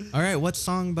 All right, what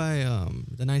song by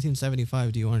the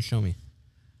 1975 do you want to show me?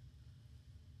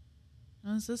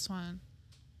 What's this one?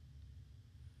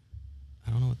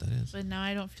 I don't know what that is. But now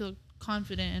I don't feel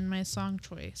confident in my song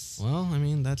choice. Well, I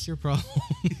mean, that's your problem.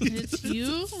 It's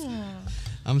you.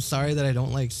 I'm sorry that I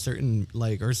don't like certain,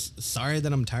 like, or sorry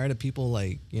that I'm tired of people,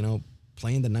 like, you know,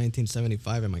 playing the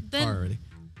 1975 in my Then- car already.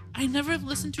 I never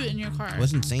listened to it in your car. I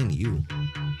wasn't saying you.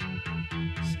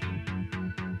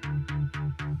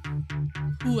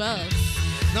 Who else?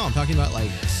 No, I'm talking about,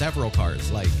 like, several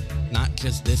cars. Like, not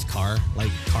just this car. Like,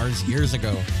 cars years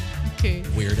ago. Okay.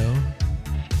 Weirdo.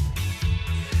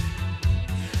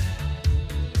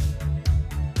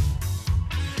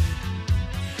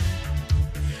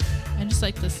 I just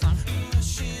like this song.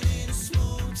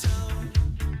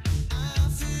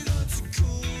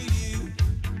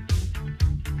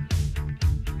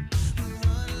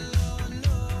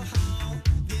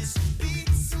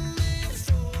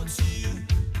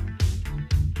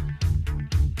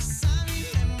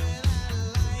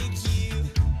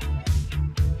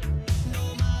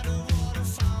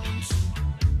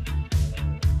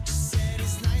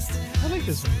 I like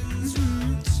this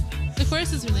one. The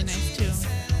chorus is really nice too.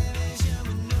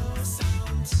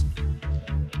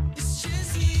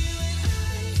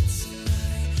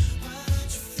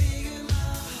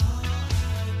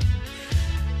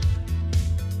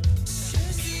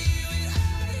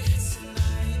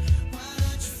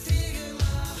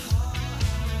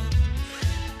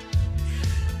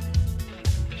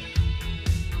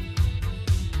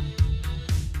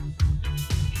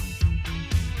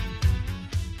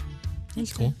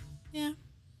 That's cool. Yeah,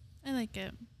 I like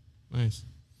it. Nice.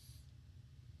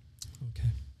 Okay.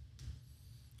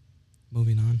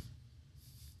 Moving on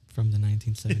from the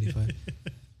 1975.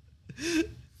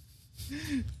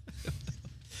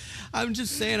 I'm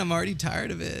just saying, I'm already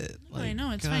tired of it. No, I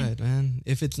know, it's God, fine. man.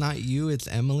 If it's not you, it's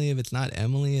Emily. If it's not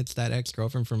Emily, it's that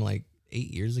ex-girlfriend from like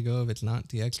 8 years ago. If it's not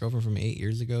the ex-girlfriend from 8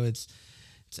 years ago, it's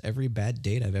every bad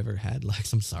date I've ever had.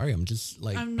 Lex, I'm sorry. I'm just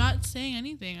like, I'm not saying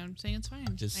anything. I'm saying it's fine.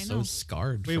 just I so know.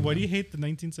 scarred. Wait, why do you hate the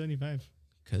 1975?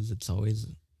 Because it's always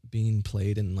being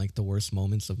played in like the worst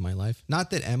moments of my life.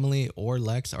 Not that Emily or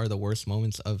Lex are the worst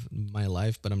moments of my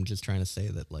life, but I'm just trying to say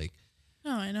that like,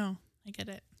 No, I know. I get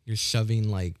it. you're shoving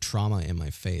like trauma in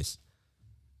my face.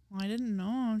 Well, I didn't know.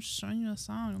 I'm just showing you a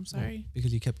song. I'm sorry.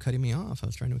 Because you kept cutting me off. I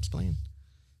was trying to explain.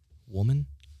 Woman.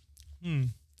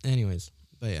 Anyways,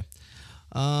 but yeah.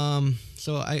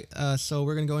 So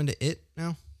we're gonna go into it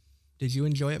now. Did you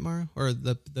enjoy it, Mara, or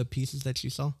the pieces that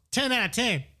you saw? 10 out of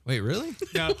 10. Wait, really?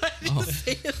 No. Oh.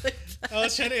 I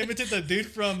was trying to imitate the dude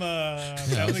from I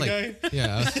Family was like, Guy.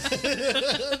 yeah.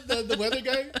 the weather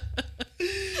guy.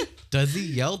 Does he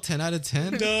yell 10 out of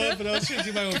 10? No, but I was trying to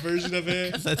do my own version of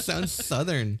it. That sounds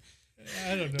southern.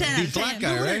 I don't know. 10 out The of black 10.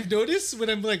 guy, What right? I've noticed when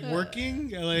I'm like working,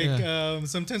 like Yeah.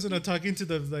 sometimes when I'm talking to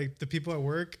the people at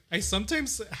work, I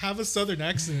sometimes have a southern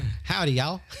accent. Howdy,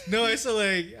 y'all. No, I still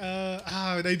like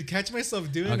and I catch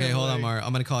myself doing it. Okay, I'm hold on, like, Mara.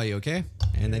 I'm gonna call you, okay?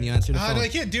 And then you answer the phone. No, I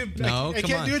can't do it. No, I come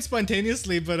can't on. do it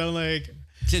spontaneously, but I'm like,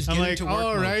 Just I'm get like, into work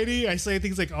mode. alrighty. I say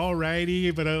things like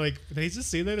alrighty, but I like, did I just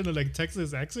say that in a like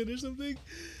Texas accent or something?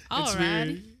 It's Alrighty.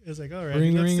 weird. It's like, alright.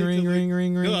 Ring, that's ring, it, ring, like- ring,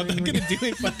 ring, No, ring, I'm not ring, gonna do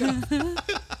it. Fuck off.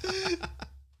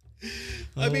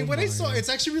 I mean, when I saw it's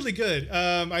actually really good.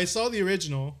 I saw the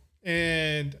original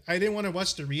and I didn't want to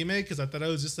watch the remake because I thought it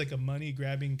was just like a money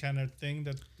grabbing kind of thing.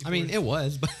 That I mean, it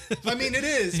was, but I mean, it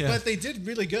is, Yeah. but they did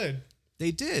really good.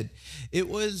 they did. It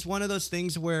was one of those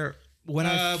things where when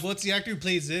What's the actor who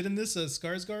plays it in this?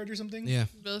 Skarsgård or something? yeah,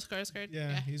 Bill Skarsgård.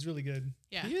 Yeah, he's really good.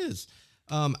 Yeah. he is.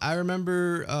 I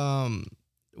remember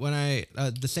when I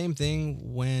the same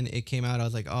thing when it came out. I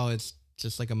was like, oh, it's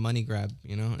just like a money grab,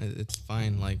 you know. It's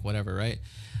fine, like whatever, right?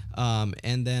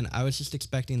 And then I was just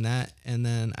expecting that, and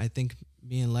then I think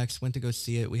me and Lex went to go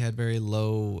see it. We had very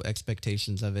low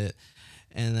expectations of it.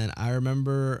 And then I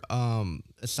remember,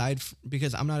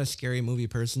 because I'm not a scary movie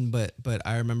person, but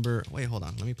I remember. Wait, hold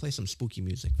on. Let me play some spooky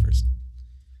music first.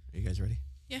 Are you guys ready?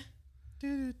 Yeah.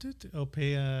 Oh,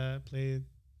 play. Play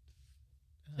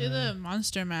the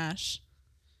Monster Mash.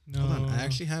 No, Hold on. I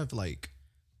actually have like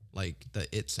the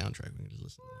It soundtrack. We can just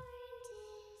listen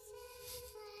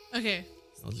to Okay.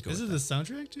 that. I'll just go. This with is that.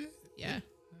 the soundtrack, Jay? Yeah.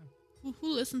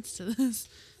 Who listens to this?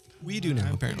 We do now,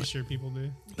 I'm apparently. pretty sure people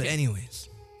do. But anyways,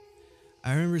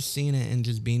 I remember seeing it and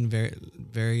just being very,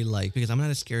 very like, because I'm not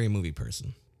a scary movie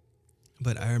person,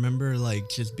 but I remember like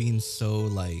just being so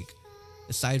like,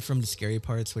 aside from the scary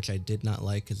parts, which I did not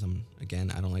like, because I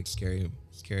don't like scary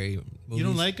movies. You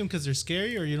don't like them because they're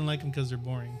scary, or you don't like them because they're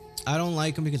boring? I don't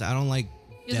like them because I don't like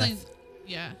He's death. like,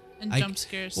 yeah, and I- jump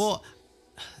scares. Well,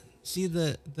 see,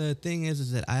 the thing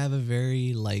is that I have a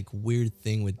very like weird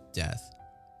thing with death,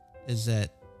 is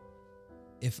that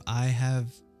if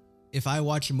I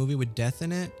watch a movie with death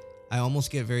in it, I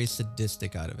almost get very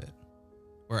sadistic out of it,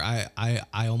 or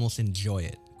I almost enjoy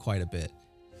it quite a bit,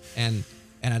 and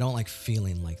I don't like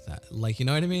feeling like that. Like, you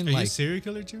know what I mean? Are you a Like, serial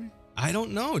killer, Jimmy? I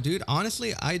don't know, dude.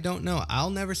 Honestly, I don't know. I'll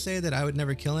never say that I would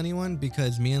never kill anyone,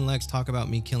 because me and Lex talk about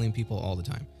me killing people all the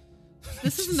time.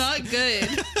 this is not good.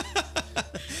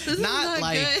 This is not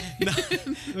like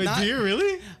good. Wait, Not- do you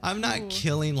really? I'm not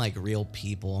killing like real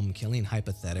people. I'm killing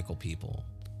hypothetical people.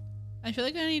 I feel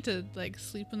like I need to like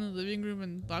sleep in the living room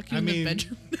and lock you I in mean- the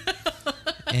bedroom.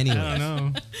 Anyway, I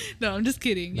don't know. No, I'm just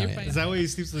kidding. No, You're yeah, fine. Is that why he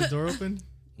sleeps with the door open?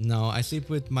 no, I sleep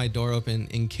with my door open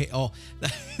in case. Oh,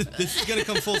 this is gonna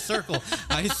come full circle.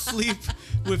 I sleep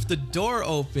with the door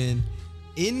open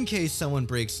in case someone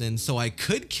breaks in, so I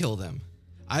could kill them.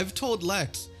 I've told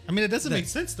Lex. I mean, it doesn't That- make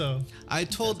sense though. I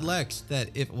told Lex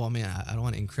that if, well, man, I don't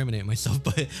want to incriminate myself,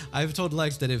 but I've told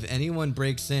Lex that if anyone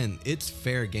breaks in, it's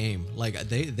fair game. Like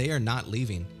they are not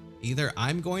leaving. Either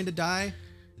I'm going to die,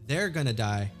 they're gonna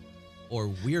die,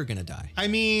 or we're gonna die. I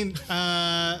mean,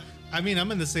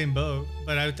 I'm in the same boat,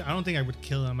 but I don't think I would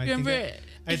kill him. I Remember,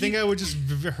 think I would just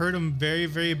hurt him very,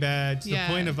 very bad to Yeah.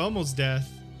 the point of almost death,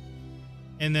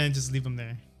 and then just leave him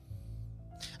there.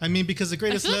 I mean, because the I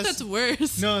greatest feel like that's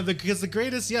worse. No, because the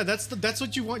greatest, yeah, that's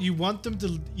what you want. You want them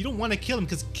to. You don't want to kill them,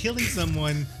 because killing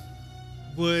someone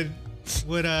would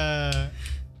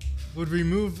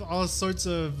remove all sorts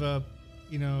of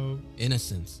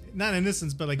Innocence. not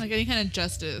innocence, but Like any kind of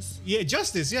justice. yeah,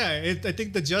 justice. Yeah, I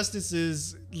think the justice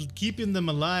is keeping them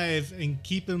alive and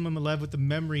keeping them alive with the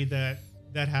memory that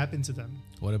happened to them.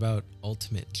 What about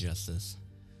ultimate justice?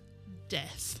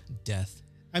 Death.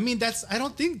 I mean, I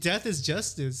don't think death is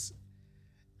justice.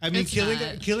 I mean, It's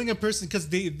killing a person because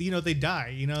they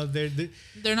die.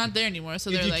 They're not there anymore,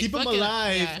 so if they're you like, keep them "Fuck it."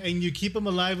 alive Yeah. and you keep them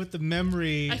alive with the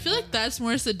memory. I feel like that's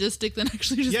more sadistic than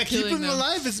actually just killing keeping them them.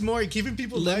 alive is more keeping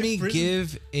people alive. Let me prison.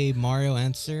 give a Mario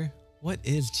answer. What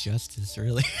is justice,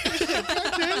 really?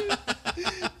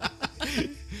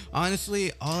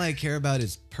 Honestly, all I care about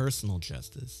is personal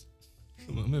justice.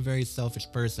 I'm a very selfish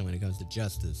person when it comes to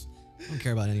justice. I don't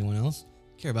care about anyone else.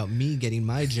 I care about me getting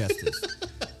my justice.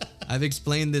 I've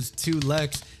explained this to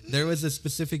Lex. There was a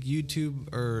specific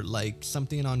YouTube or like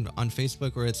something on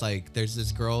Facebook where it's like there's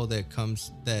this girl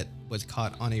that was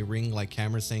caught on a ring like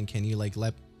camera saying, "Can you like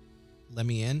let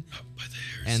me in?"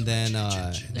 And then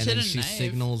she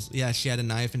signals. Yeah, she had a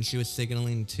knife and she was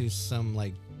signaling to some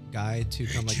like guy to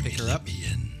come like pick her up.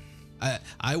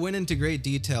 I went into great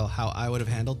detail how I would have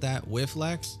handled that with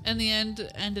Lex. And the end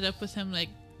ended up with him like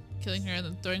killing her and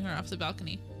then throwing her off the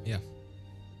balcony. Yeah.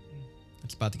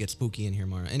 It's about to get spooky in here,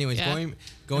 Mara. Anyways, Yeah.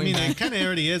 going I mean, back. it kind of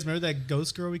already is. Remember that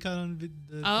ghost girl we caught on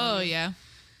Oh yeah.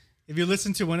 If you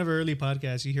listen to one of our early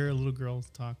podcasts, you hear a little girl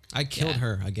talk. I killed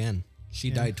her again.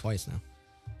 She died twice now.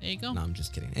 There you go. No, I'm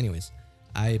just kidding. Anyways,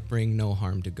 I bring no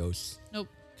harm to ghosts. Nope.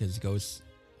 Because ghosts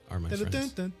are my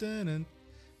friends. Dun, dun, dun.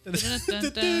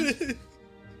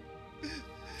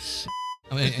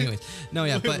 I mean, anyways, no,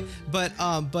 yeah,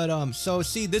 but so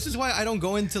see, this is why I don't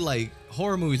go into like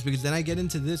horror movies because then I get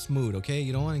into this mood. Okay,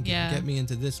 you don't want to get me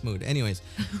into this mood. Anyways,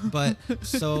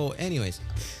 so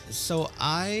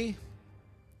I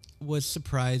was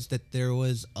surprised that there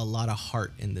was a lot of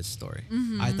heart in this story.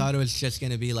 Mhm. I thought it was just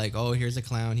gonna be like, oh, here's a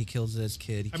clown, he kills this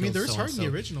kid. He I mean, kills there's heart in the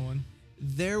so-and-so. original one.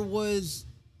 There was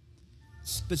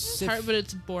It's specific. hard, but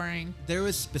it's boring. There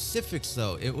was specifics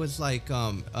though. It was like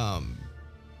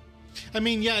I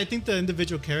mean, yeah, I think the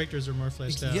individual characters are more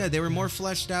fleshed out. yeah, they were more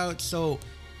fleshed out. So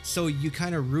you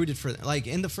kind of rooted for them. Like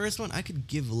in the first one, I could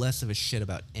give less of a shit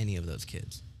about any of those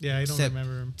kids. Yeah, I don't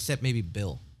remember them. Except maybe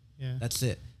Bill. Yeah. That's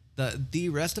it. The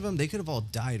rest of them, they could have all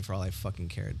died for all I fucking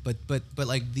cared. But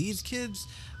like these kids,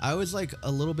 I was like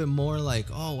a little bit more like,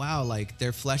 oh wow, like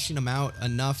they're fleshing them out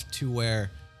enough to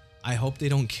where I hope they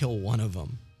don't kill one of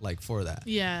them like for that.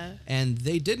 Yeah. And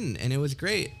they didn't, and it was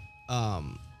great.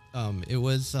 And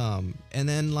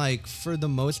then like for the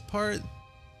most part,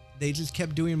 they just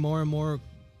kept doing more and more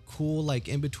cool like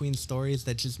in between stories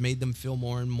that just made them feel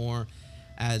more and more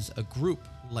as a group.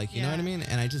 Like you know what I mean?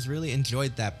 And I just really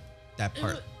enjoyed that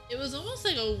part. It was almost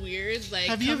like a weird like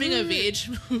Have you coming ever- of age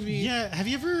movie. Yeah, have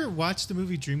you ever watched the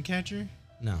movie Dreamcatcher?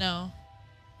 No. No.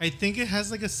 I think it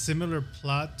has like a similar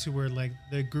plot to where like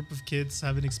the group of kids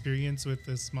have an experience with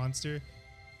this monster.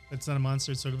 It's not a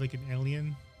monster, it's sort of like an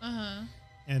alien. Uh-huh.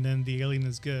 And then the alien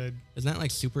is good. Isn't that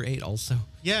like Super 8 also?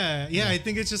 Yeah, I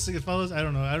think it's just like it follows. I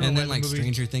don't know. And why then the like movie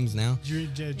Stranger Things now.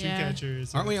 Dreamcatcher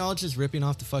is. Aren't we all just ripping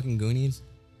off the fucking Goonies?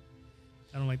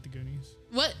 I don't like the Goonies.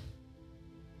 What?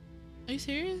 Are you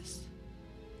serious?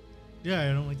 Yeah,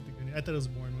 I don't like the Goonies. I thought it was a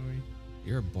boring movie.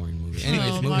 You're a boring movie.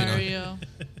 Anyways, moving Mario. on.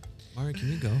 Mario,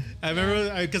 can you go? I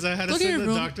remember because I had to Go to sit your in the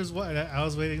room. doctor's. I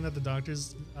was waiting at the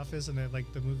doctor's office, and then,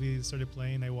 like the movie started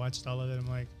playing. I watched all of it. I'm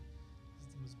like, this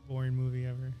is the most boring movie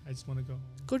ever. I just want to go home.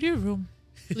 Go to your room.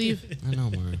 Leave. I know,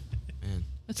 Mario. Man.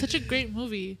 It's such a great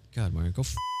movie. God, Mario, go.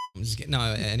 I'm just kidding. No,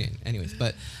 anyways,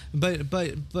 but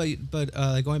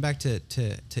going back to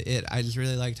it, I just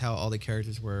really liked how all the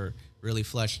characters were really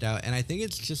fleshed out, and I think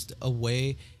it's just a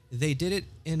way they did it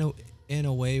in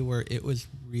a way where it was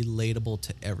relatable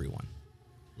to everyone.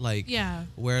 Like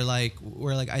where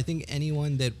I think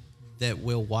anyone that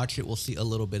will watch it will see a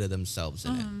little bit of themselves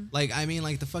in it. Like I mean,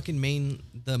 like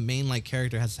the main like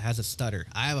character has a stutter.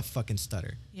 I have a fucking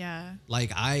stutter. Yeah.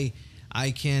 Like I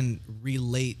can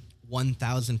relate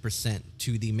 1000%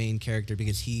 to the main character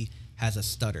because he has a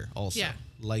stutter also. Yeah.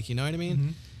 Like, you know what I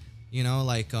mean? You know,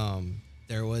 like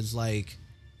there was like,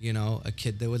 you know, a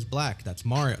kid that was black. That's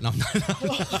Mario. No, I'm not. Oh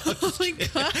my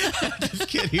god. I'm just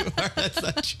kidding. Mario, that's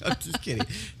not true. I'm just kidding.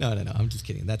 No. I'm just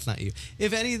kidding. That's not you.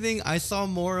 If anything, I saw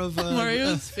more of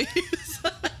Mario's face.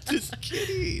 Just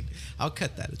kidding. I'll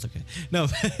cut that. It's okay. No,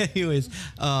 but anyways,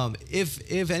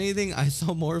 if anything, I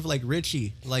saw more of like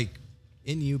Richie, like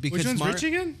in you because Which one's Rich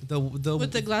again? The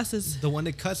with the glasses. the one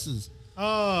that cusses.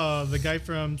 Oh, the guy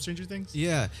from Stranger Things.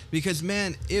 Yeah, because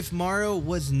man, if Mario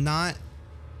was not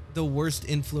the worst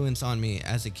influence on me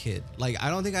as a kid, like I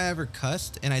don't think I ever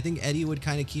cussed, and I think Eddie would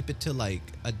kind of keep it to like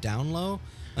a down low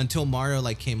until Mario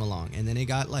like came along, and then it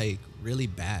got like really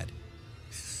bad.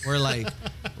 Where like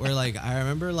I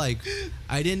remember like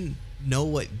I didn't know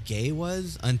what gay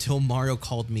was until Mario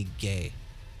called me gay.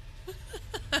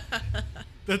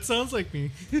 That sounds like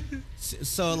me.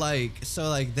 So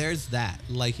like there's that.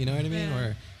 Like, you know what I mean? Yeah.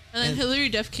 Or And then Hillary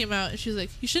Duff came out and she was like,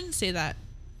 "You shouldn't say that."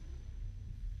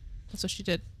 That's what she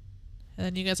did. And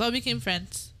then you guys all became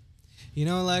friends. you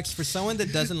know, Lex, for someone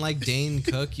that doesn't like Dane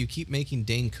Cook, you keep making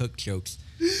Dane Cook jokes.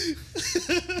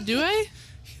 Do I?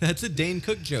 That's a Dane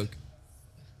Cook joke.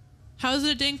 How is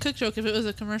it a Dane Cook joke if it was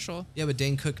a commercial? Yeah, but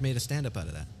Dane Cook made a stand-up out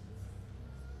of that.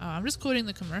 Oh, I'm just quoting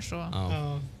the commercial.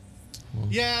 Oh.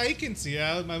 Yeah, I can see.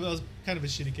 I was kind of a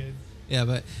shitty kid. Yeah,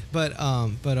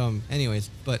 anyways,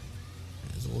 but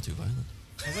it's a little too violent.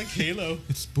 I was like Halo.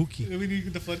 It's spooky.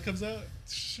 When the flood comes out.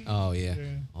 Oh yeah.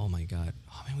 Oh my god.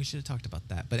 Oh man, we should have talked about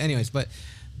that. But anyways, but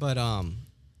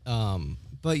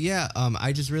yeah,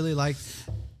 I just really liked.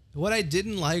 What I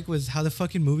didn't like was how the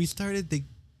fucking movie started. They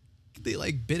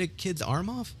like bit a kid's arm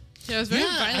off. Yeah, it was very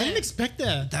violent. I didn't expect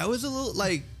that. That was a little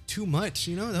like too much,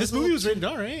 you know. This movie was rated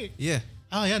R, right? Yeah.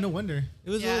 Oh yeah, no wonder. It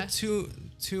was a little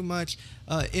too much.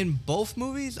 In both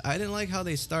movies, I didn't like how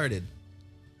they started.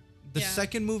 The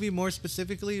second movie, more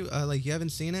specifically, like you haven't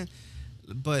seen it,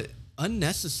 but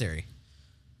unnecessary.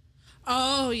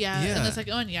 Oh yeah. And the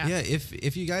second one, Yeah,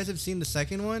 if you guys have seen the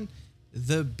second one,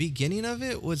 the beginning of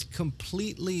it was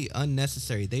completely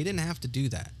unnecessary. They didn't have to do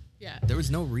that. Yeah. There was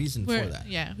no reason for that.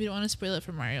 Yeah, we don't want to spoil it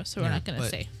for Mario, so we're not gonna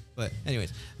say. But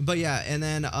anyways, but yeah, and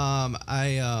then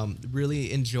I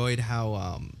really enjoyed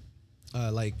how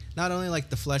like not only like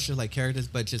the flesh of like characters,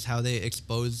 but just how they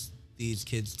expose these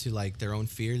kids to like their own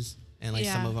fears, and like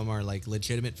some of them are like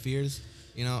legitimate fears,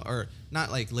 you know, or not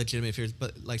like legitimate fears,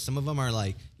 but like some of them are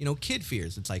like, you know, kid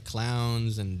fears. It's like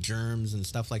clowns and germs and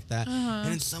stuff like that. And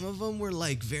then some of them were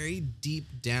like very deep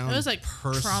down, it was like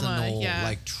personal, trauma,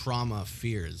 like trauma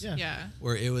fears. Yeah.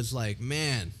 Where it was like,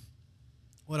 man,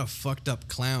 what a fucked up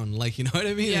clown. Like, you know what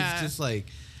I mean? Yeah. It's just like,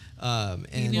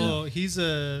 and well, he's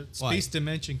a space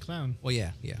dimension clown. Well,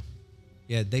 yeah.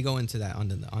 They go into that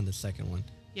on the second one.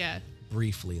 Yeah.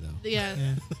 Briefly though. Yeah.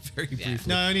 Very briefly.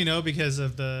 No, I only know because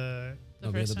of the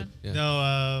first one. Yeah.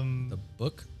 No, the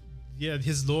book. Yeah,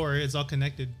 his lore is all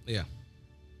connected. Yeah.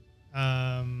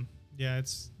 Yeah,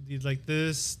 it's like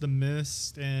this, The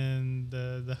Mist, and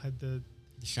the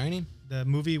Shining. The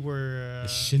movie where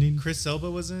Shining. Chris Elba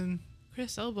was in.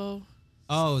 Chris Elbow.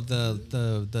 Oh,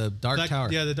 the Dark Tower.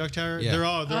 Yeah, the Dark Tower. Yeah. They're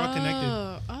all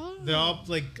connected. Oh. They all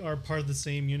like are part of the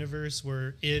same universe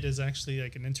where it is actually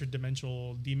like an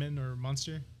interdimensional demon or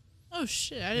monster. Oh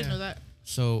shit! I didn't know that.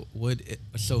 So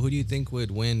who do you think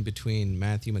would win between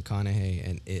Matthew McConaughey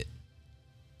and it?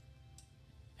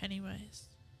 Pennywise.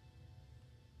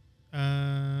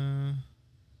 I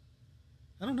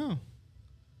don't know.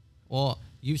 Well,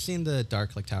 you've seen the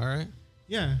Dark Tower, right?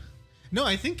 Yeah. No,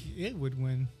 I think it would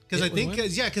win because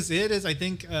because it is. I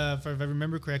think if I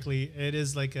remember correctly, it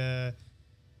is like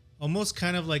almost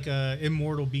kind of like a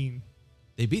immortal being.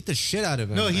 They beat the shit out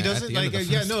of him. No, he doesn't like.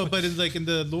 One. But it's like in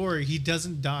the lore, he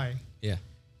doesn't die. Yeah.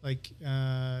 Like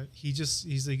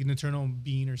he's like an eternal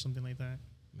being or something like that.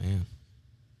 Man.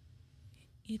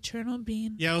 Eternal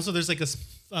being. Yeah. Also, there's like a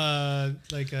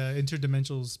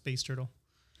interdimensional space turtle.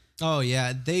 Oh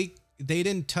yeah, they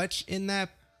didn't touch in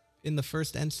the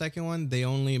first and second one. They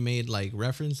only made like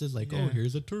references like, oh,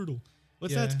 here's a turtle.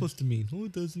 What's that supposed to mean? Oh,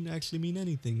 it doesn't actually mean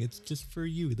anything. It's just for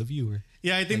you, the viewer.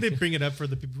 Yeah, I think they bring it up for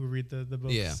the people who read the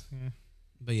books. Yeah.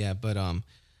 But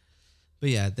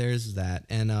yeah, there's that.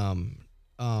 And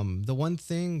the one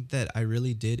thing that I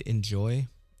really did enjoy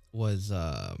was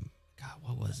God,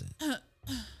 what was it?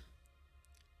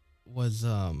 Was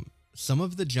some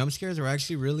of the jump scares were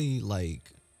actually really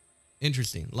like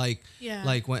interesting, like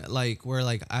where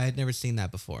I had never seen that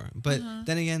before, but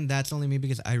then again, that's only me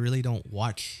because I really don't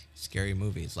watch scary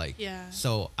movies,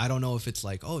 so I don't know if it's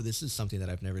like, oh, this is something that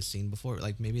I've never seen before,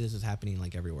 like maybe this is happening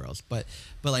like everywhere else, but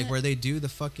like where they do the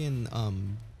fucking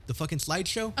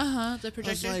slideshow, the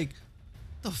projector, I was like,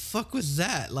 the fuck was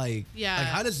that, like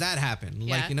how does that happen,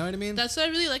 like, you know what I mean? That's what I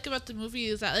really like about the movie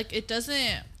is that like it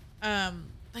doesn't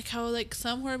like how like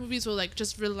some horror movies will like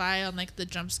just rely on like the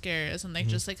jump scares and like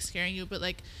just like scaring you, but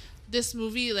like this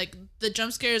movie, like the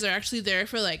jump scares are actually there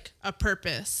for like a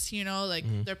purpose, you know, like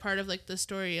they're part of like the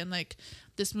story, and like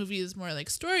this movie is more like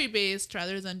story based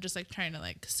rather than just like trying to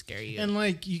like scare you. And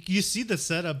like you see the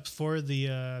setup for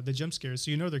the jump scares,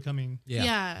 so you know they're coming.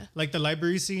 Yeah. Like the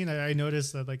library scene, I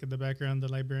noticed that like in the background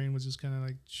the librarian was just kind of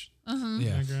like in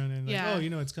the background and like, oh, you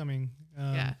know it's coming.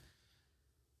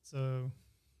 So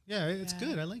yeah, it's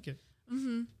good. I like it.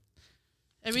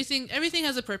 Everything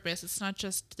has a purpose. It's not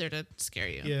just there to scare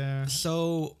you. Yeah.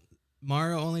 So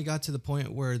Mario only got to the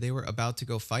point where they were about to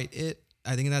go fight it.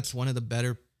 I think that's one of the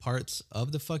better parts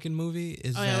of the fucking movie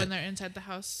is Oh that yeah, when they're inside the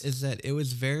house. is that it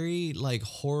was very like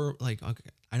horror. Like okay,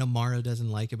 I know Mario doesn't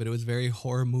like it, but it was very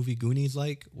horror movie Goonies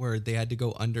like, where they had to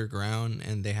go underground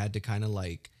and they had to kind of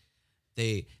like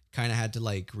they kind of had to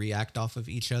like react off of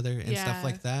each other and stuff Yeah.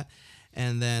 like that.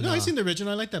 And then No, I seen the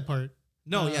original. I like that part.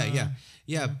 no, yeah.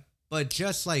 yeah. But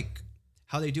just like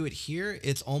how they do it here,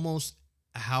 it's almost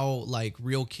how like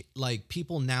real like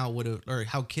people now would have, or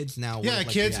how kids now would Yeah, have,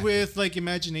 like, kids reacted. with like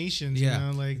imaginations. Yeah,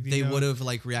 You know, like they would have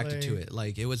like reacted to like- it.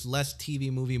 Like it was less TV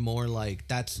movie, more like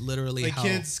that's literally like how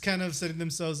kids kind of setting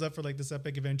themselves up for like this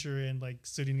epic adventure and like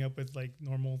suiting up with like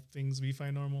normal things we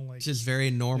find normal, like just very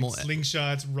normal, like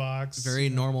slingshots, rocks, very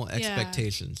normal Yeah.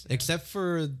 expectations. Except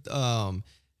for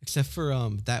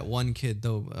that one kid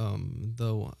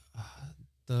though,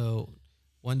 the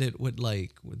one that would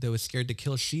like that was scared to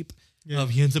kill sheep. Yeah.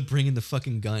 He ends up bringing the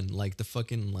fucking gun, like the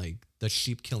fucking like the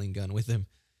sheep killing gun with him.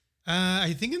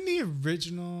 I think in the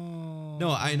original. No,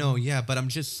 I know, yeah, but I'm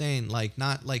just saying, like,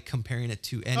 not like comparing it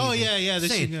to anything. Oh, yeah, the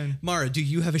saying, sheep gun. Mara, do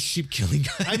you have a sheep killing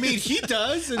gun? I mean, he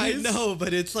does. in I his- know,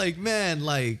 but it's like, man,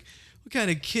 like, what kind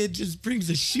of kid just brings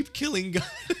a sheep killing gun?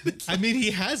 I mean,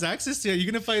 he has access to it.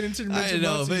 You're gonna fight into I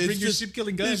know, but bring it's your just, sheep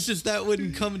killing gun. it's just that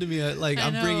wouldn't come to me. Like, I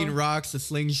I'm bringing know. rocks, a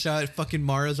slingshot. Fucking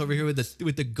Mara's over here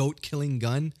with the goat killing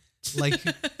gun. Like,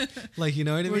 like you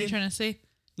know what I What are you mean? trying to say?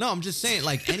 No, I'm just saying,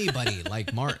 like anybody,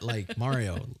 like Mario.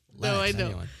 No, I Lex, know.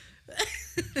 anyone.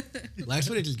 Lex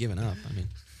would have just given up. I mean,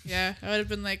 Yeah, I would have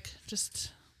been like,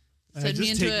 just Uh, send me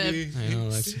just into take a me. I know,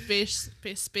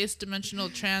 Lex. space dimensional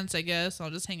trance. I guess I'll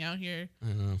just hang out here.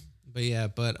 I know, but yeah,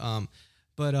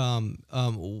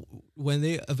 when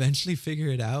they eventually figure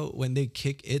it out, when they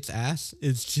kick its ass,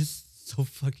 it's just so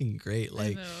fucking great.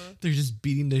 Like know. they're just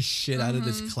beating the shit out of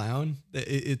this clown.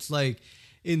 It's like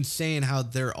insane how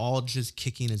they're all just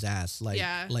kicking his ass, like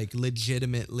Yeah. like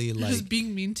legitimately, They're like just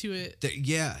being mean to it.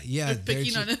 yeah, They're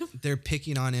picking on him. They're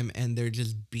picking on him and they're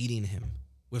just beating him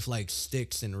with like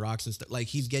sticks and rocks and stuff. Like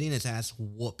he's getting his ass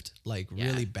whooped, like Yeah.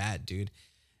 really bad, dude.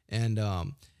 And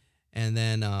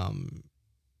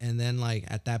then like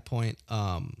at that point,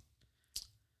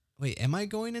 wait, am I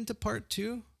going into part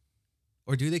 2?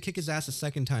 Or do they kick his ass a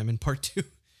second time in part 2?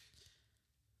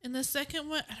 In the second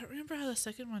one, I don't remember how the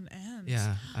second one ends.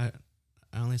 Yeah, I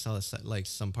only saw like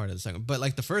some part of the second, but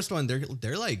like the first one,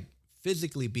 they're like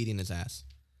physically beating his ass.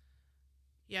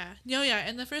 Yeah. No, yeah.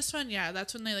 In the first one, yeah,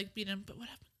 that's when they like beat him. But what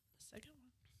happened in the second one?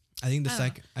 I think I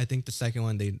don't I think the second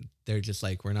one they're just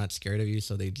like, we're not scared of you,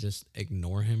 so they just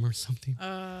ignore him or something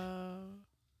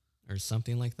or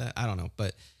something like that. I don't know,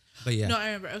 but yeah. No, I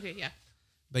remember. Okay, yeah.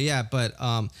 But yeah, but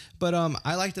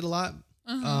I liked it a lot.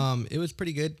 It was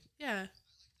pretty good. Yeah.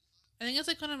 I think it's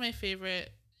like one of my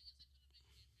favorite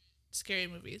scary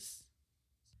movies.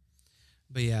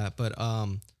 But yeah, but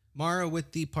Mara,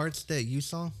 with the parts that you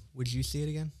saw, would you see it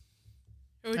again?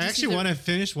 Or would I you see actually the- want to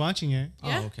finish watching it.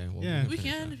 Yeah? Oh, okay. Well, Yeah. We finish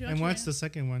can that. if you And want watch to. the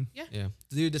second one. Yeah. Yeah,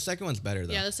 dude, the second one's better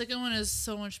though. Yeah, the second one is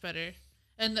so much better.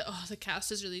 And the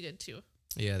cast is really good too.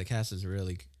 Yeah, the cast is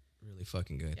really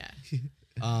fucking good.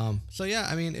 Yeah. So yeah,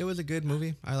 I mean, it was a good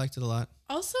movie. I liked it a lot.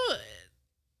 Also,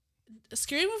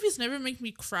 scary movies never make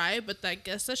me cry, but I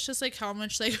guess that's just like how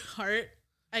much like heart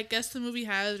I guess the movie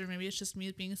has, or maybe it's just me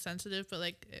being sensitive, but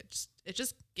like it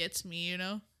just gets me, you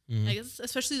know. I guess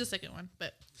especially the second one,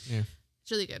 but Yeah.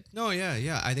 it's really good. No,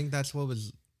 yeah. I think that's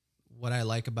what I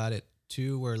like about it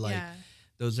too. Where like Yeah.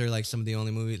 those are like some of the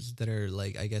only movies that are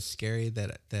like, I guess, scary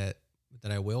that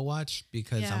I will watch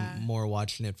because Yeah. I'm more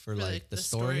watching it for like the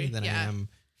story than yeah. I am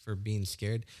for being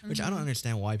scared. Which I don't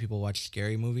understand why people watch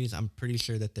scary movies. I'm pretty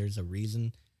sure that there's a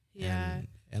reason. Yeah.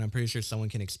 And I'm pretty sure someone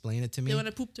can explain it to me. They want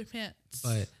to poop their pants.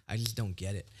 But I just don't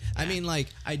get it. I mean, like,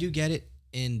 I do get it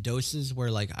in doses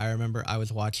where, like, I remember I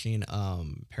was watching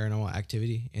Paranormal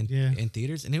Activity in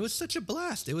theaters, and it was such a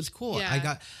blast. It was cool.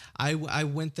 Yeah. I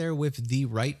went there with the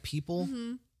right people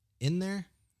in there,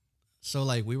 so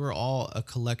like we were all a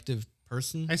collective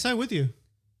person. I saw it with you.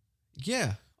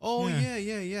 Yeah. Oh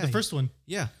yeah. The first one.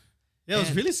 Yeah. Yeah, it was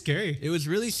And really scary. It was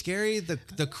really scary.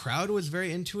 The crowd was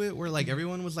very into it, where like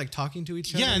everyone was like talking to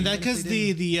each other. Yeah, and that even if because they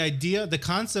didn't- the idea, the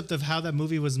concept of how that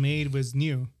movie was made was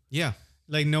new. Yeah.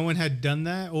 Like no one had done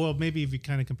that. Well, maybe if you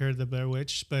kind of compare it to the Blair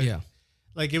Witch, but Yeah.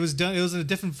 like it was done. It was in a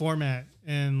different format,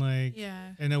 and like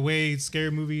Yeah. in a way,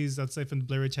 scary movies outside from the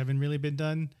Blair Witch haven't really been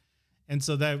done. And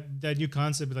so that new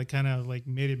concept like kind of like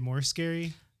made it more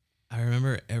scary. I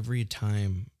remember every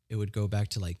time it would go back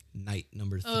to like night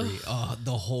number 3. Ugh. Oh,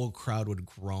 the whole crowd would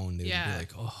groan. They would Yeah. be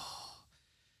like, "Oh,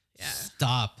 Yeah.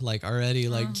 stop!" Like already,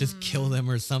 like just kill them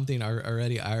or something.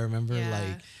 Already, I remember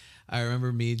Yeah. I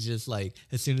remember me just like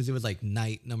as soon as it was like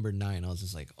night number 9, I was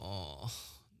just like, "Oh,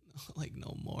 like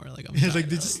no more. Like I'm It's like,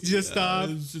 tired just of it. stop.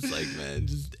 It's just like, man,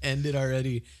 just end it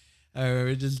already. I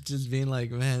remember just being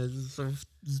like, man, this is so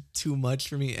too much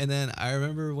for me. And then I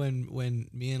remember when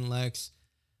me and Lex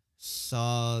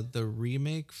saw the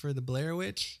remake for the Blair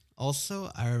Witch.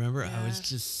 Also, I remember I was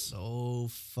just so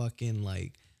fucking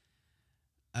like,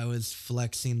 I was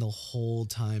flexing the whole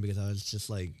time because I was just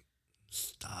like,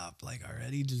 stop, like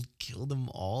already, just kill them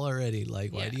all already.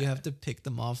 Like, why do you have to pick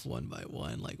them off one by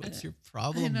one? Like, what's your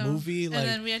problem, movie? Like, and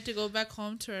then we had to go back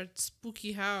home to our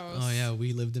spooky house. oh yeah,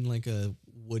 we lived in like a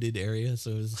wooded area,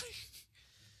 so it was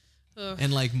like, Ugh.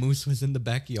 and like Moose was in the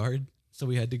backyard, so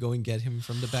we had to go and get him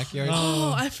from the backyard.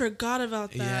 Oh, I forgot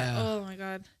about that. Yeah. Oh my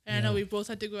god. And I know we both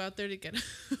had to go out there to get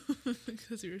him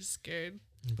because we were scared.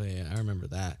 But yeah, I remember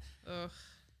that. Ugh.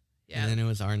 Yeah. And then it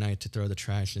was our night to throw the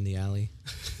trash in the alley.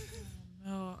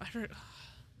 No, I heard.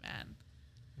 Oh, man.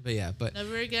 But yeah, but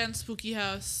Never again, spooky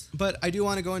house. But I do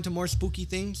want to go into more spooky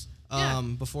things.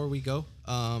 Before we go,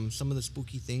 some of the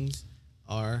spooky things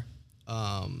are,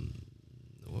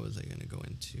 what was I gonna go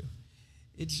into?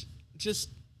 It's just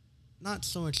not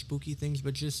so much spooky things,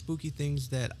 but just spooky things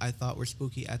that I thought were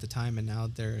spooky at the time, and now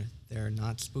they're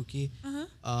not spooky.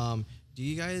 Do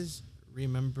you guys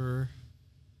remember?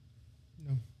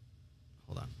 No.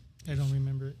 Hold on. I don't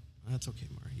remember it. That's okay,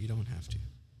 Mara. You don't have to.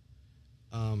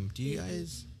 Do you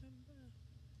guys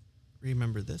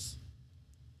remember this?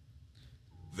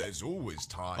 There's always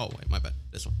time. Oh, wait, my bad.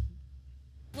 This one.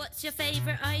 What's your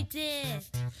favorite idea?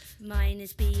 Mine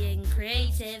is being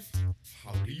creative.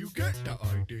 How do you get that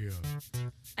idea?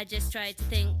 I just try to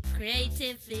think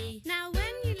creatively. Now when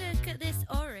you look at this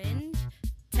orange,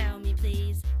 tell me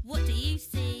please, what do you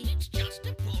see? It's just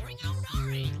a boring old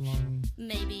orange.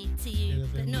 Maybe to you,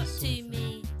 but not to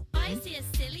me. I see a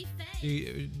silly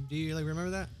face. Do you like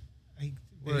remember that?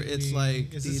 Where it's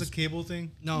like is this a cable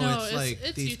thing? No, it's like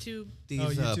it's these, YouTube. These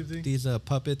YouTube thing? these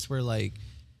puppets were like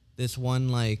this one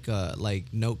like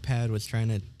Notepad was trying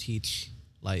to teach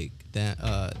like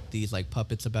that these like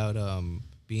puppets about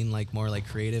being like more like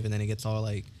creative, and then it gets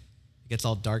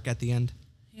all dark at the end.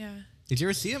 Yeah. Did you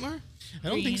ever see it, Mar? I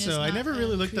don't think so. I never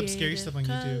really looked up scary stuff on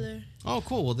YouTube. Oh,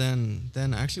 cool. Well, then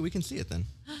actually we can see it then.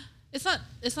 It's not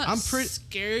I'm pretty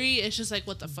scary. It's just like,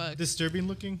 what the fuck? Disturbing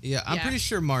looking. Yeah, I'm pretty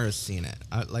sure Mara's seen it.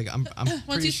 I'm Once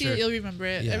pretty you see sure. it, you'll remember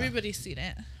it. Yeah. Everybody's seen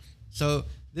it. So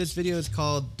this video is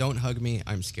called "Don't Hug Me,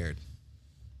 I'm Scared."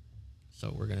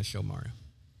 So we're gonna show Mara.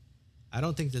 I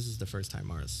don't think this is the first time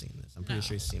Mara's seen this. I'm pretty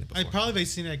sure she's seen it before. If I've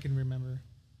seen it, I can remember.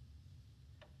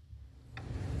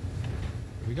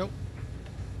 Here we go.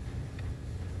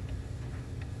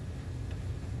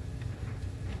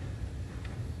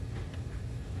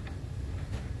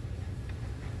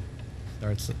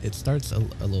 It starts a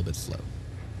little bit slow.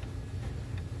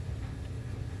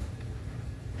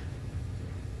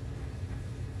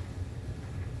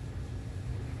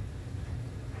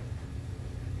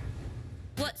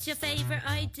 What's your favorite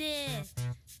idea?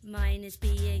 Mine is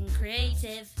being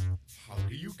creative. How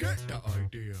do you get that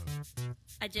idea?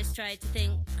 I just try to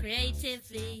think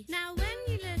creatively. Now when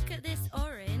you look at this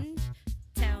orange,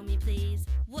 tell me please,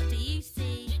 what do you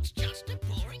see? It's just a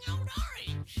boring old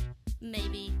orange.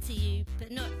 Maybe to you,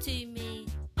 but not to me.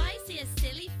 I see a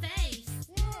silly face.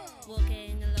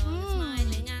 Walking along,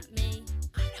 smiling at me.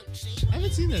 I don't see. I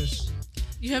haven't seen this.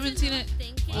 You haven't seen it?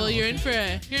 Well, you're in for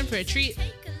a treat.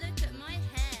 Take a look at my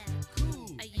hair.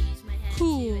 Cool. I use my hair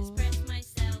Cool. to express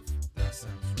myself. That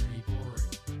sounds really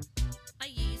boring. I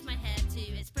use my hair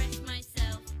to express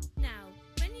myself. Now,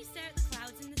 when you stare at the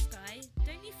clouds in the sky,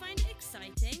 don't you find it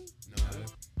exciting? No.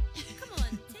 Come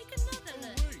on, take another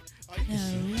look. I can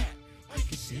see a cat. I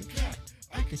can see a cat.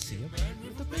 I can see a man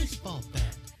with a baseball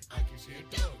bat. I can see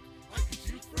a dog. I can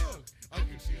see a frog. I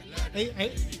can see a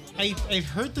ladder. I've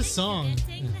heard the song,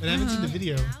 but I haven't seen the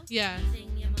video. Yeah.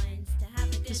 Using your minds to have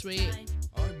a good Just wait. time.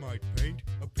 I might paint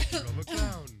a picture of a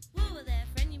clown. Whoa there,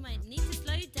 friend, you might need to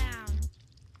slow down.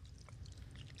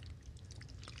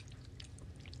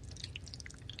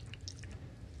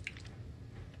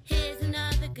 Here's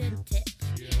another good tip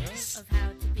of how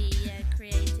to be a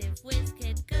creative whiz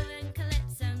kid. Go and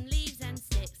collect some leaves and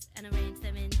sticks and arrange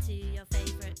them into your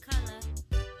favorite color.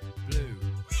 Blue.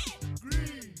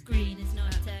 Green. Green is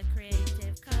not a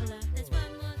creative color. There's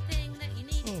one more thing that you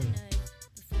need to know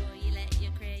before you let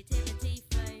your creativity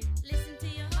flow. Listen to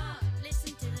your heart,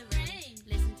 listen to the rain,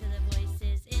 listen to the voices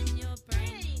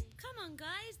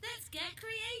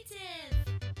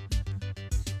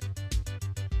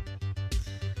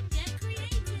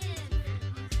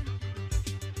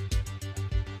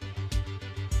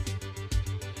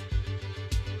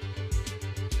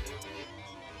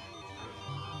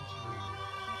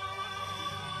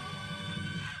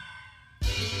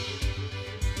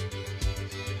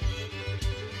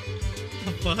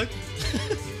the fuck?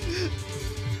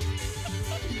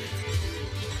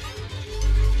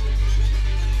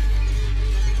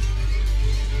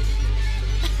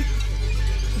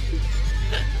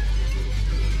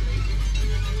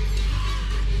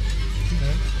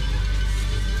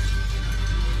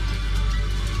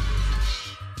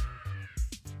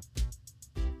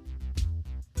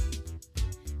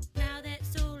 Now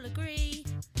let's all agree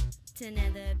to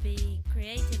never be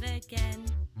creative again.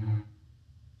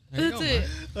 That's it.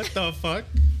 What the fuck?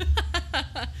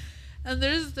 And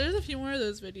there's a few more of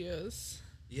those videos.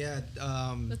 Yeah,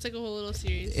 That's like a whole little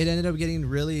series. it ended up getting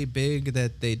really big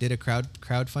that they did a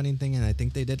crowdfunding thing, and I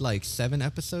think they did like 7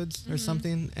 episodes or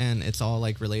something, and it's all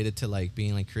like related to like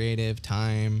being like creative,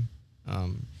 time,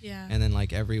 Yeah. and then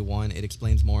like every one it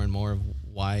explains more and more of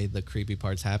why the creepy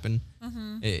parts happen.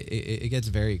 It gets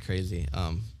very crazy.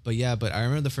 But I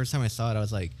remember the first time I saw it, I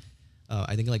was like,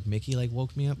 I think like Mickey like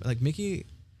woke me up. Like Mickey,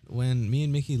 when me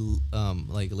and Mickey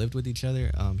like lived with each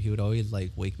other, he would always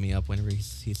like wake me up whenever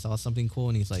he saw something cool,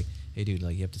 and he's like, "Hey dude,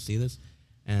 like you have to see this."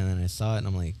 And then I saw it, and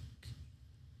I'm like,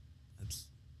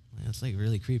 "That's like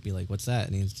really creepy. Like what's that?"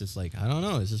 And he's just like, "I don't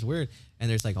know. It's just weird." And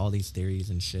there's like all these theories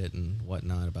and shit and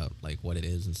whatnot about like what it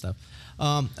is and stuff.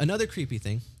 Another creepy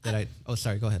thing that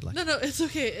sorry, go ahead. Lex. No, it's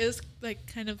okay. It's like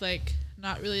kind of like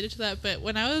not related to that, but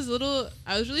when I was little,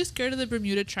 I was really scared of the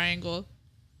Bermuda Triangle.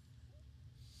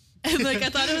 And like I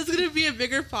thought it was gonna be a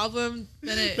bigger problem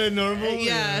than it. The normal.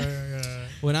 Yeah.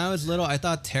 When I was little, I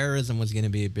thought terrorism was going to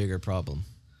be a bigger problem.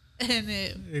 And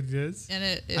it is. And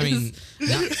it is.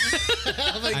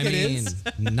 I mean,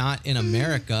 not in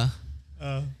America.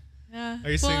 Yeah.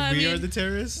 Are you saying we are the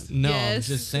terrorists? No, Yes. I'm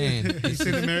just saying. You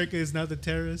said America is not the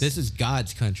terrorist? This is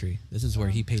God's country. This is where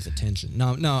He pays attention.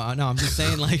 No. I'm just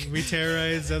saying, like we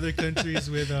terrorize other countries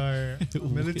with our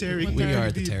military. we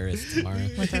are the terrorists, Mara.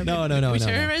 No. We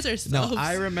terrorize ourselves. No,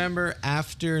 I remember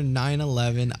after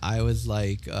 9/11, I was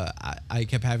like, I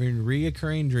kept having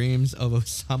reoccurring dreams of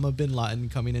Osama bin Laden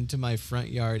coming into my front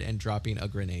yard and dropping a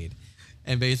grenade.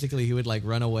 And basically, he would like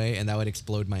run away, and that would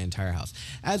explode my entire house.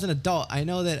 As an adult, I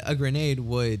know that a grenade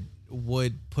would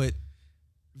put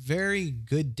very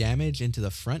good damage into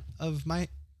the front of my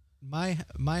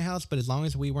house. But as long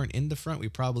as we weren't in the front, we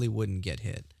probably wouldn't get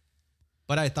hit.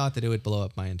 But I thought that it would blow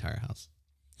up my entire house.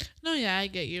 No, yeah, I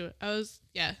get you. I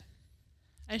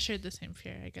shared the same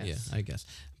fear, I guess. Yeah, I guess.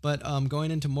 But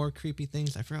going into more creepy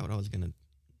things, I forgot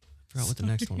what the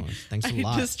next one was. Thanks a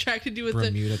lot. I distracted you with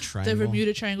Bermuda Triangle. The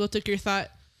Bermuda Triangle took your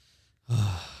thought.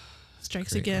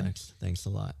 Strikes Great, again. Lex. Thanks a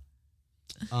lot.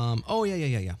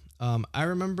 Yeah. I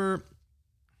remember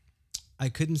I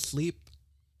couldn't sleep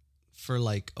for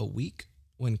like a week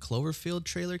when Cloverfield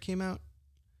trailer came out.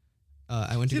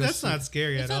 I went to go that's sleep. not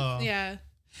scary at all. Yeah.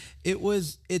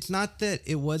 It's not that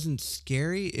it wasn't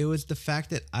scary. It was the fact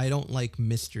that I don't like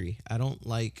mystery. I don't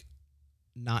like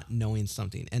not knowing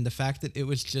something. And the fact that it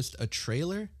was just a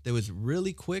trailer that was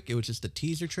really quick. It was just a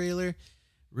teaser trailer,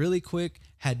 really quick,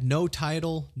 had no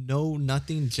title, no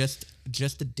nothing, just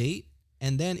a date.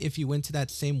 And then if you went to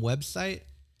that same website,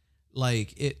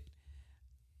 like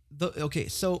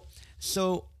so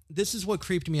this is what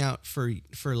creeped me out for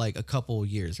like a couple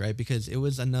years, right? Because it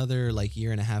was another like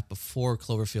year and a half before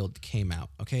Cloverfield came out,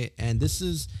 okay? And this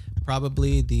is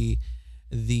probably the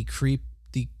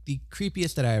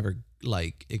creepiest that I ever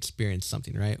like experienced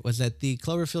something, right? Was that the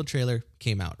Cloverfield trailer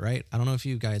came out, right? I don't know if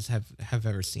you guys have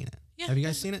ever seen it. Yeah. Have you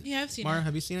guys seen it? Yeah, I've seen Mara, it.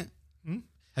 have you seen it? Hmm?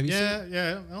 Have you seen Yeah, it?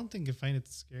 yeah. I don't think I find it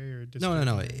scary or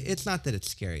No. It's not that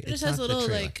it's scary. It It's just has not the little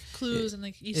trailer. like clues and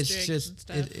like Easter eggs and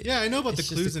stuff. Yeah, I know about the it's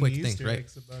just a clues and quick the thing, Easter right?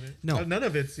 eggs about it. No. None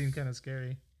of it seemed kind of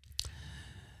scary.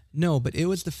 No, but it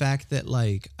was the fact that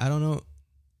like, I don't know,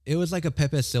 it was like a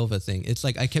Pepe Silva thing. It's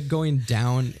like I kept going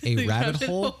down a rabbit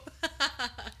hole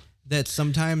that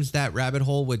sometimes that rabbit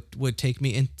hole would take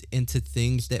me into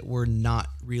things that were not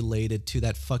related to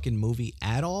that fucking movie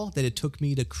at all, that it took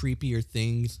me to creepier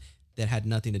things that had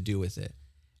nothing to do with it.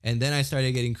 And then I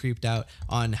started getting creeped out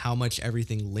on how much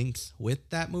everything links with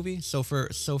that movie. So for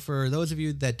those of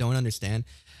you that don't understand,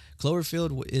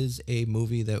 Cloverfield is a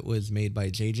movie that was made by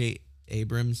J.J.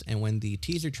 Abrams, and when the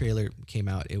teaser trailer came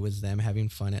out, it was them having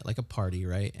fun at like a party,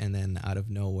 right? And then out of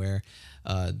nowhere,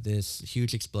 this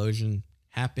huge explosion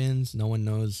happens. No one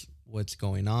knows what's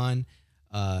going on,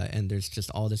 and there's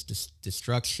just all this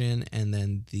destruction. And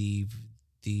then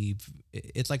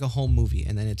it's like a home movie,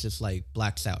 and then it just like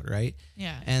blacks out, right?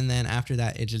 Yeah. And then after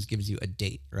that, it just gives you a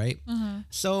date, right?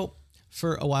 So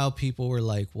for a while, people were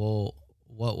like, "Well,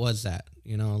 what was that?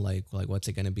 You know, like what's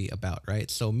it going to be about, right?"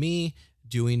 So me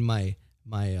doing my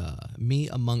me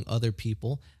among other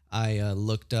people, I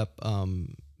looked up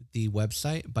the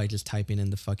website by just typing in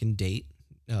the fucking date,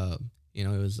 You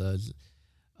know, it was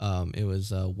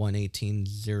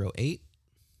 11808.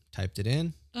 Typed it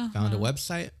in, found a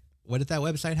website. What did that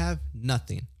website have?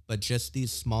 Nothing, but just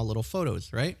these small little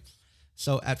photos, right?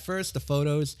 So at first, the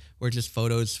photos were just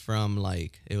photos from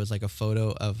like, it was like a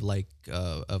photo of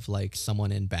like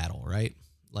someone in battle, right?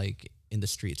 Like in the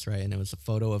streets, right? And it was a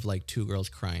photo of like two girls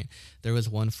crying. There was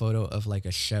one photo of like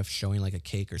a chef showing like a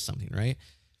cake or something, right?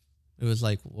 It was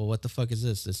like, well, what the fuck is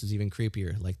this? This is even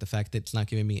creepier. Like the fact that it's not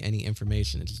giving me any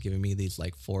information. It's just giving me these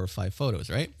like 4 or 5 photos,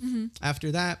 right?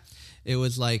 After that, it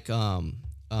was like,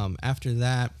 after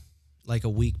that, like a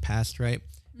week passed, right?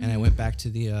 And I went back to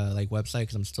the like website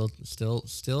because I'm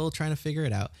still trying to figure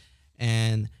it out.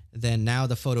 And then now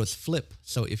the photos flip.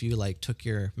 So if you like took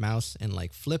your mouse and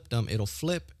like flipped them, it'll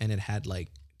flip, and it had like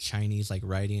Chinese like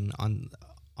writing on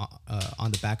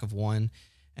the back of one.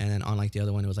 And then on like the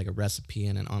other one, it was like a recipe.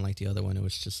 And then on like the other one, it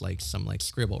was just like some like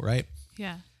scribble, right?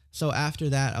 Yeah. So after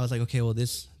that, I was like, okay, well,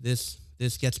 this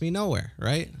gets me nowhere,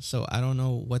 right? So I don't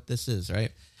know what this is,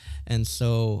 right? And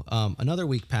so another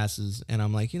week passes, and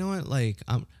I'm like, you know what? Like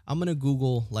I'm gonna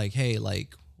Google like, hey,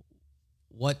 like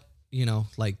what, you know,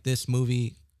 like this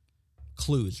movie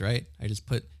clues, right? I just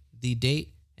put the date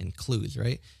and clues,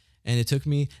 right? And it took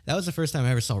me, that was the first time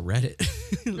I ever saw Reddit.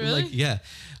 Really? Like, yeah,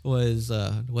 was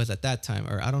at that time,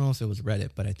 or I don't know if it was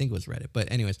Reddit, but I think it was Reddit.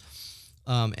 But anyways,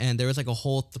 and there was like a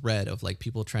whole thread of like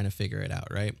people trying to figure it out,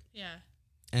 right? Yeah.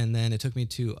 And then it took me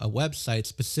to a website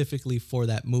specifically for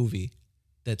that movie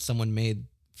that someone made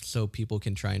so people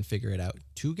can try and figure it out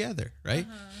together, right?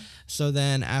 So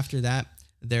then after that,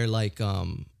 they're like,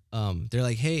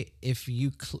 hey, if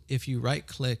you right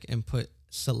click and put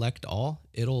select all,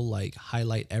 it'll like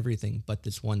highlight everything but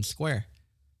this one square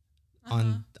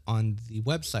on the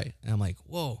website. And I'm like,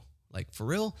 whoa, like for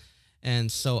real? And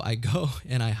so I go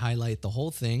and I highlight the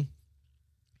whole thing,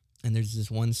 and there's this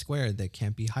one square that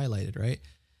can't be highlighted, right?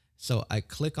 So I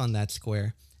click on that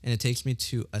square, and it takes me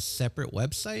to a separate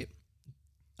website,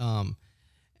 and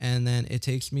then it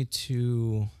takes me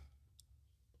to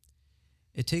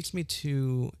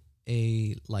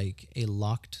a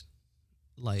locked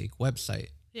like website.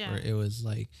 Yeah. Where it was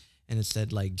like, and it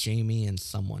said like Jamie and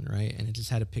someone, right? And it just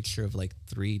had a picture of like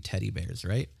 3 teddy bears,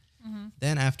 right?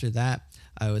 Then after that,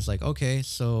 I was like, okay,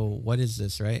 so what is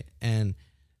this, right? And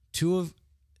two of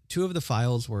the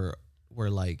files were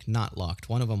like not locked.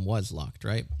 One of them was locked,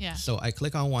 right? Yeah. So So I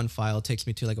click on one file, it takes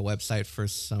me to like a website for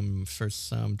some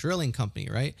drilling company,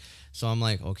 right? So I'm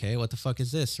like, okay, what the fuck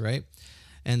is this, right?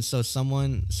 And so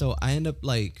I end up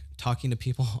like talking to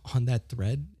people on that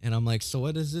thread, and I'm like, so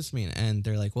what does this mean? And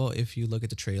they're like, well, if you look at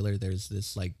the trailer, there's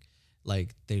this like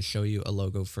they show you a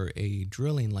logo for a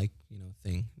drilling like, you know,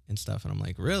 thing and stuff. And I'm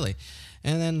like, really?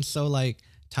 And then so like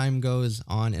time goes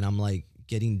on, and I'm like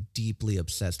getting deeply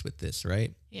obsessed with this,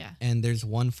 right? Yeah. And there's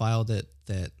one file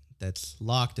that's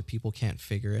locked that people can't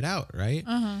figure it out, right?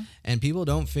 And people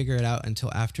don't figure it out until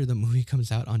after the movie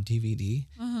comes out on DVD.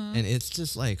 And it's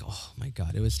just like, oh my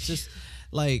God, it was just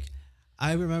like,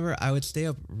 I remember I would stay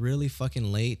up really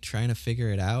fucking late trying to figure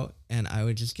it out, and I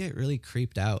would just get really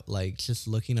creeped out, like just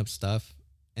looking up stuff.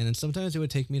 And then sometimes it would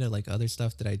take me to like other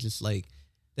stuff that I just like,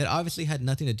 that obviously had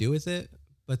nothing to do with it,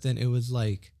 but then it was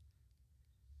like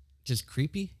just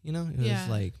creepy, you know? It Yeah. was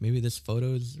like, maybe this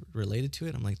photo is related to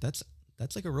it. I'm like, that's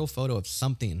like a real photo of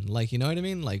something, like, you know what I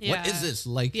mean? Like, what is Yeah. this?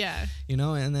 Like, Yeah. you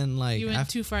know? And then like, You went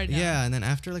too far down. yeah. And then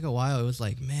after like a while, it was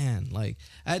like, man, like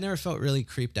I had never felt really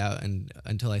creeped out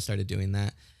until I started doing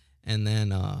that. And then,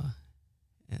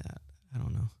 yeah, I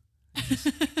don't know.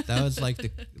 That was like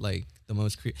the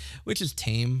most which is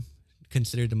tame,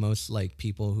 considered the most like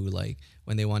people who like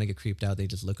when they want to get creeped out, they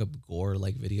just look up gore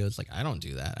like videos. Like I don't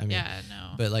do that. I mean, Yeah,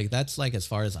 no. But like that's like as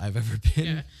far as I've ever been.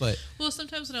 Yeah. But Well,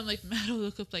 sometimes when I'm like mad, I'll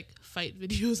look up like fight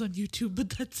videos on YouTube, but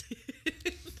that's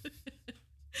it.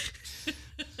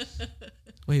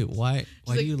 wait, why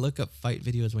do like- you look up fight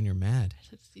videos when you're mad? I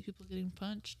like to see people getting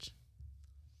punched.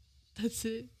 That's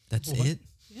it. That's What? it?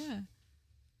 Yeah. I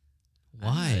don't know,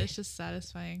 Why? It's just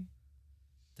satisfying.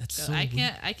 That's So so I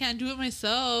weird. can't do it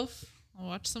myself. I'll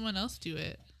watch someone else do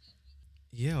it.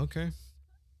 Yeah, okay.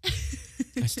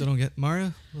 I still don't get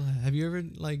Mara. Have you ever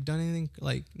like done anything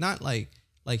like not like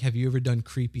have you ever done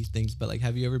creepy things, but like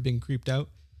have you ever been creeped out?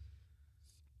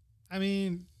 I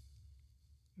mean,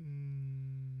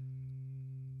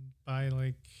 by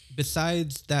like,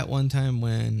 Besides that one time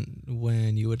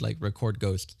when you would like record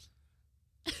ghosts.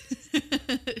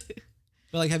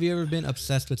 But like have you ever been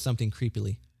obsessed with something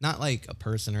creepily? Not like a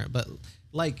person but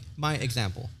like my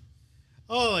example.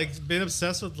 oh, like been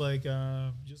obsessed with like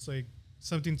just like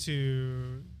something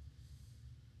to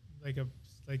like a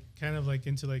like kind of like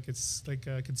into like it's like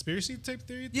a conspiracy type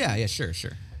theory. Yeah, sure.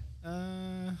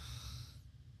 I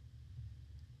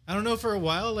don't know. For a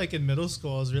while, like in middle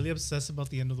school, I was really obsessed about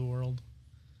the end of the world.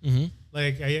 Mm-hmm.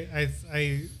 Like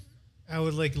I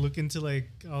would like look into like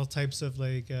all types of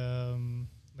like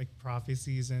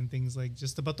prophecies and things like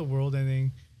just about the world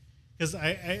ending. Because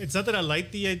it's not that I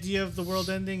like the idea of the world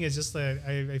ending. It's just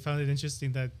that I found it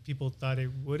interesting that people thought it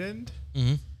would end,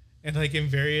 Mm-hmm. and like in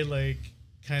very like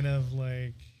kind of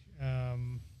like how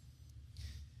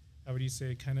would you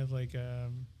say kind of like how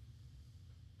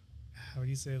would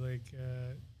you say like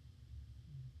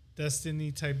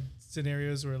destiny type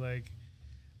scenarios where like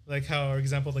how, for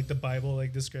example, like the Bible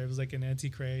like describes like an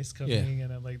antichrist coming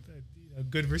and like a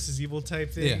good versus evil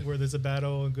type thing where there's a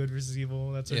battle and good versus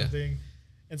evil, that sort of thing.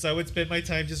 And so I would spend my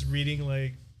time just reading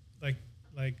like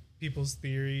people's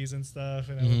theories and stuff,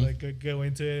 and I would like go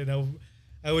into it, and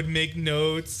I would make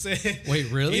notes.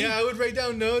 Wait, really? Yeah, I would write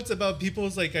down notes about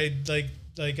people's like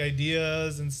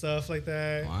ideas and stuff like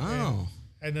that. Wow.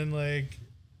 And then like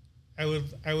I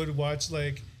would watch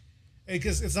like,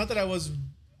 because it's not that I was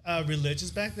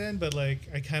religious back then, but like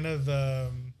I kind of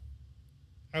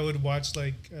I would watch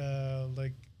like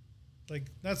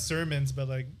not sermons, but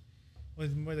like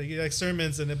more like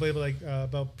sermons, and it'd be like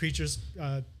about preachers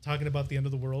talking about the end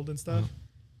of the world and stuff,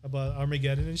 about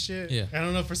Armageddon and shit. Yeah. I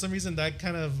don't know, for some reason that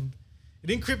kind of, it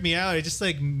didn't creep me out. It just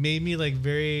like made me like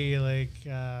very like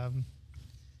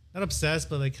not obsessed,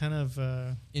 but like kind of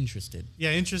Interested.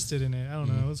 Yeah, interested in it. I don't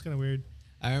know. It was kind of weird.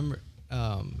 I remember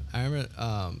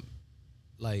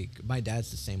like my dad's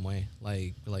the same way.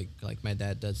 Like my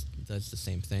dad does the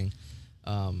same thing.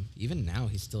 Even now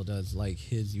he still does, like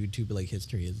his YouTube like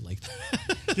history is like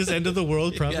just end of the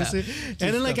world prophecy. Yeah,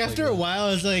 and then like after a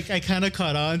while it's like I kind of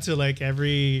caught on to like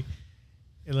every,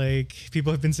 like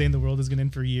people have been saying the world is gonna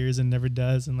end for years and never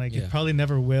does, and like it probably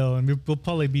never will, and we'll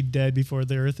probably be dead before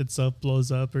the earth itself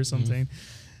blows up or something.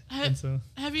 And so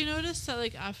Have you noticed that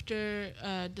like after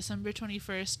December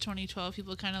 21st, 2012,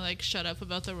 people kind of like shut up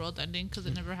about the world ending because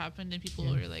it never happened, and people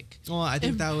were like, well, I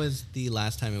think that was the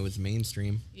last time it was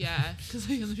mainstream. yeah, because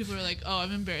like, other people were like, oh,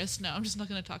 I'm embarrassed now, I'm just not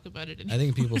going to talk about it anymore. I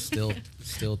think people still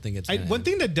think it's one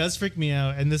thing that does freak me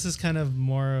out, and this is kind of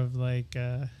more of like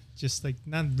just like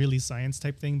not really science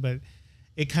type thing, but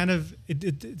it kind of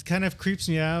it kind of creeps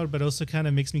me out, but also kind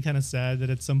of makes me kind of sad that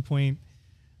at some point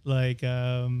like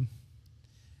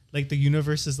the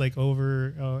universe is like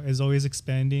is always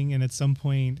expanding, and at some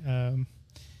point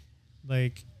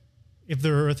like if the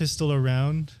earth is still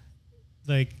around,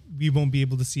 like we won't be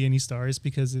able to see any stars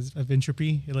because of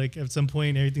entropy. Like at some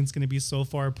point everything's going to be so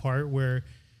far apart where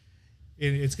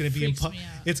it's going to be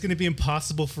it's going to be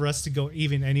impossible for us to go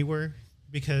even anywhere,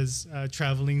 because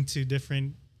traveling to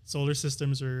different solar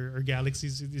systems or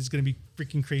galaxies is going to be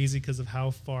freaking crazy because of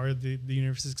how far the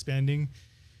universe is expanding.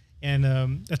 And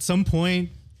at some point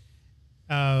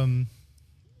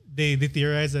they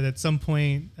theorize that at some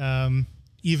point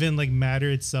even like matter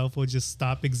itself will just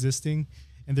stop existing,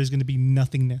 and there's going to be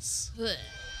nothingness.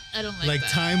 I don't like that.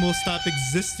 Time will stop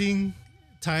existing,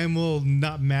 time will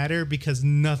not matter because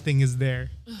nothing is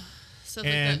there.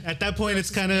 And at that point it's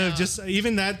kind of just,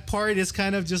 even that part is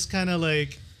kind of just kind of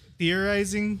like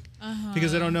theorizing,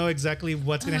 because I don't know exactly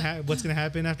what's gonna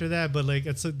happen after that, but like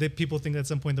people think at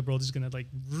some point the world is gonna like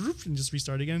and just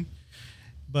restart again.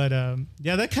 But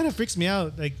yeah, that kind of freaks me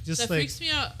out. Like just that like freaks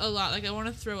me out a lot. Like I want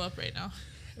to throw up right now.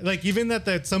 Like even that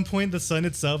at some point the sun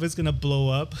itself is gonna blow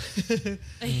up,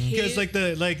 because like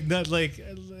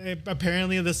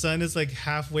apparently the sun is like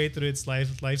halfway through its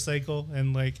life cycle,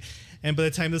 and by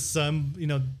the time the sun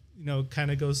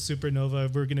kind of goes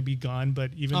supernova, we're gonna be gone.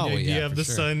 But even the idea of the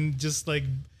sun just like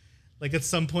at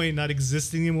some point not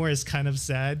existing anymore is kind of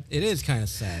sad. It is kind of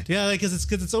sad. Yeah, like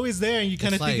because it's always there, and you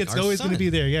kind of think it's always going to be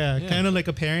there. Yeah, kind of like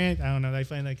a parent. I don't know. I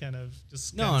find that kind of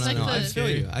just no. I feel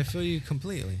you. I feel you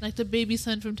completely. Like the baby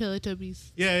sun from Teletubbies.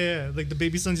 Yeah. Like the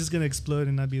baby sun's just gonna explode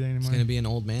and not be there anymore. It's gonna be an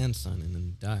old man son and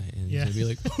then die, and he's gonna be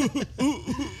like,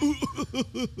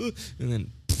 and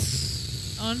then.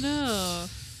 Oh no.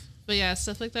 But yeah,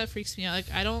 stuff like that freaks me out.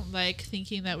 Like I don't like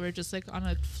thinking that we're just like on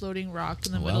a floating rock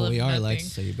in the middle of nothing. Well, we are,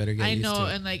 Lex, so you better get used to it. I know,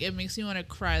 and like it makes me want to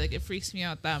cry. Like it freaks me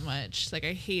out that much. Like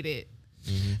I hate it.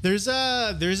 Mm-hmm. There's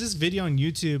this video on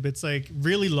YouTube. It's like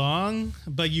really long,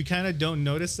 but you kind of don't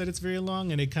notice that it's very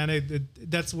long, and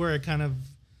that's where I kind of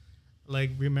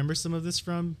like remember some of this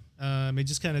from. It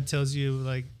just kind of tells you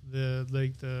like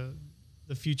the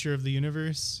future of the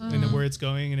universe and where it's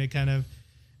going, and it kind of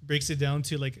breaks it down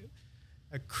to like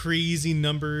a crazy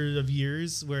number of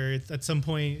years where at some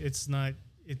point it's not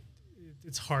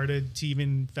it's hard to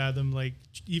even fathom. Like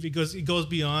even it goes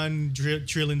beyond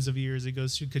trillions of years. It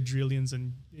goes to quadrillions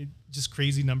and just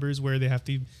crazy numbers where they have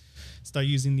to start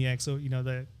using the exo. You know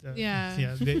that.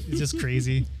 It's just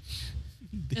crazy.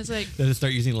 It's like they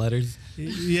start using letters.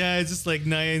 Yeah, it's just like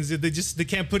nines. They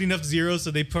can't put enough zeros,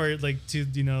 so they part like to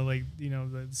the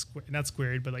not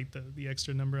squared, but like the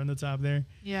extra number on the top there.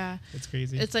 Yeah, it's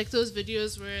crazy. It's like those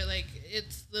videos where like it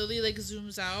slowly like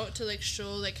zooms out to like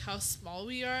show like how small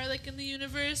we are like in the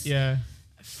universe. Yeah,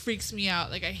 it freaks me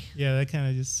out. Like that kind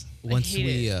of just once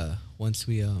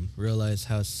we realize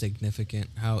how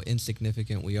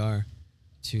insignificant we are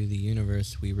to the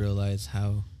universe, we realize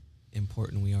how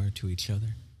important we are to each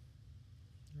other.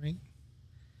 Right?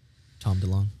 Tom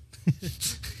DeLonge.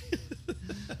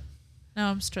 Now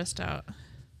I'm stressed out.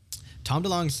 Tom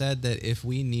DeLonge said that if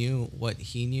we knew what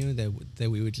he knew,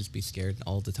 that we would just be scared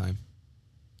all the time.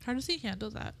 How does he handle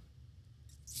that?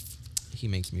 He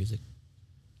makes music.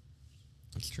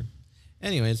 That's true.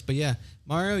 Anyways, but yeah,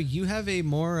 Mario, you have a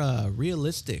more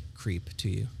realistic creep to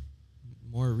you.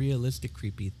 More realistic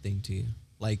creepy thing to you.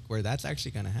 Like where that's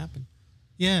actually going to happen.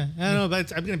 Yeah, I don't know,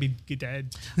 but I'm gonna be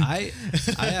dead. I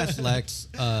asked Lex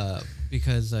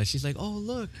because she's like, "Oh,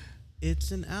 look, it's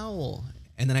an owl,"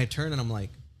 and then I turn and I'm like,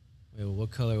 "Wait,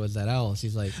 what color was that owl?"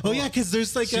 She's like, "Oh yeah, because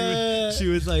there's like she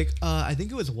was like, I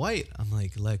think it was white." I'm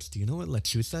like, "Lex, do you know what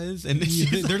lechusa is?" And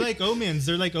they're like omens.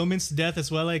 They're like omens to death as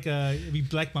well. Like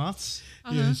black moths.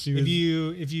 Uh-huh.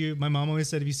 Yeah, if you, my mom always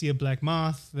said if you see a black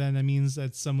moth, then that means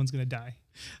that someone's gonna die.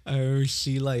 Or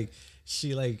she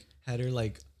had her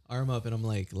like arm up and I'm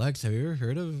like, Lex, have you ever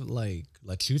heard of like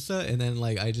lechusa? And then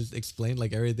like I just explained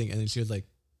like everything and then she was like,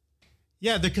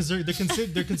 yeah, they're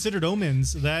considered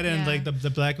omens. That and like the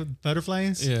black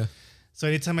butterflies. Yeah. So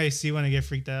anytime I see one, I get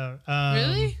freaked out.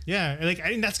 Really? Yeah. Like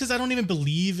that's because I don't even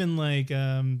believe in like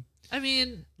I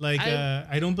mean,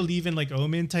 I don't believe in like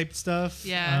omen type stuff.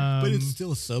 Yeah. But it's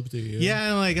still something.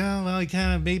 Yeah. I'm like, oh well, I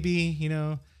kind of maybe, you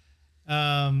know.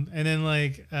 And then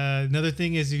like another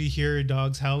thing is if you hear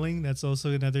dogs howling, that's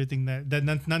also another thing that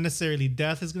not necessarily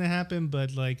death is gonna happen,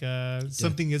 but like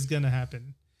something is gonna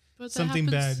happen. But something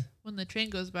bad when the train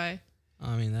goes by.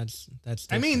 I mean that's.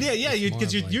 I mean yeah,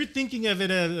 because you're like, thinking of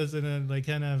it as in a like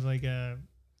kind of like a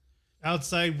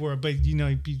outside world, but you know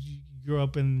you grow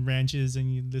up in ranches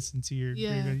and you listen to your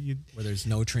where there's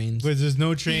no trains. Where there's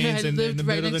no trains and in the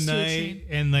right middle of the night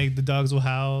and like the dogs will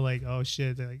howl like oh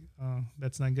shit, they're like oh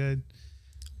that's not good.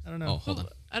 I don't know. Oh, hold on.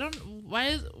 I don't. Why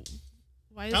is? Oh,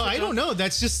 I don't know.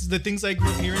 That's just the things I grew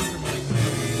up hearing from like.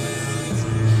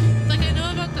 Like I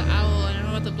know about the owl and I know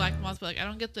about the black moth, but like I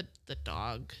don't get the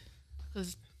dog,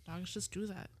 because dogs just do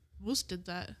that. Moose did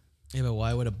that. Yeah, but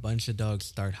why would a bunch of dogs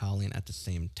start howling at the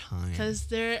same time? Because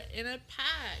they're in a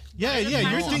pack. Yeah,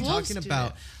 you're talking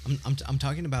about. I'm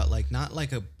talking about like not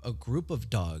like a group of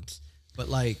dogs. But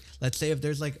like, let's say if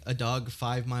there's like a dog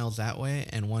 5 miles that way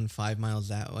and one 5 miles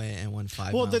that way and one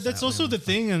 5 miles that's that also way the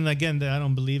thing. And again, I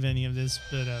don't believe any of this,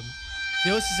 but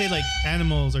they also say like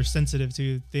animals are sensitive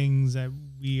to things that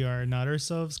we are not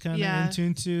ourselves kind of in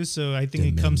tune to. So I think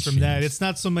it comes from that. It's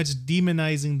not so much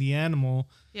demonizing the animal,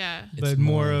 but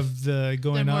more of the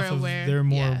going off of they're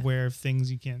more aware of things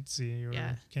you can't see or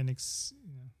can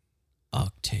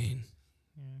Octane.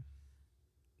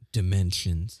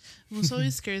 Dimensions. Most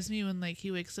always scares me when like he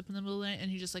wakes up in the middle of the night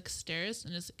and he just like stares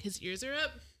and his ears are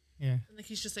up. Yeah. And like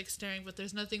he's just like staring, but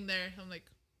there's nothing there. I'm like,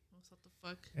 what the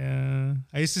fuck? Yeah.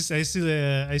 I used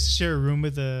to share a room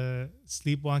with a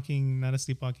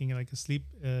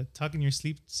talk in your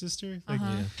sleep sister. Like,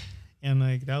 and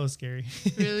like that was scary.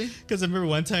 Really? Because I remember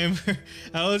one time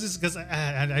I was just because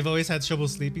I've always had trouble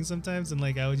sleeping sometimes, and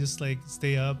like I would just like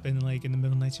stay up and like in the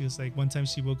middle of the night she was like one time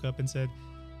she woke up and said,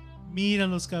 "Mira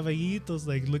los caballitos,"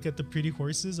 like look at the pretty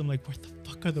horses. I'm like, what the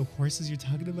fuck are the horses you're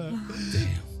talking about?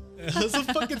 Damn. That was so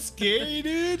fucking scary,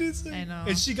 dude. It's like, I know.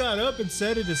 And she got up and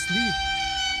said it asleep.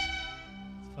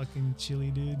 It's fucking chilly,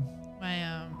 dude.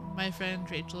 My friend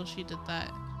Rachel, she did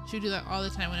that. She would do that all the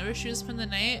time. Whenever she would spend the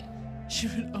night, she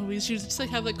would just like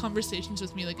have like conversations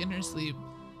with me like in her sleep.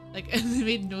 Like, and they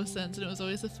made no sense, and it was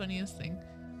always the funniest thing.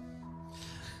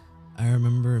 I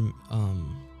remember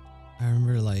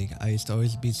like I used to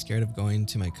always be scared of going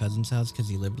to my cousin's house because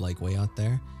he lived like way out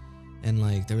there, and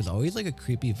like there was always like a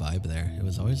creepy vibe there. It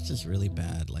was always just really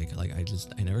bad. Like I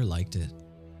never liked it.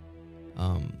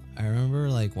 I remember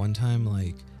like one time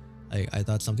like I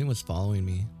thought something was following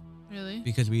me. Really?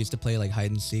 Because we used to play like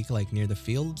hide and seek like near the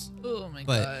fields. Oh my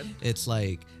god. God. But it's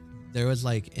like there was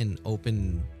like an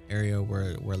open area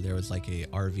where there was like a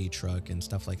RV truck and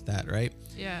stuff like that, right?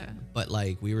 Yeah. But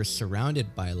like we were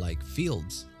surrounded by like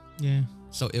fields. Yeah.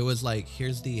 So it was like,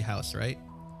 here's the house, right?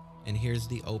 and here's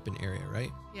the open area,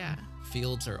 right? Yeah.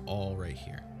 Fields are all right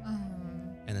here. Uh-huh.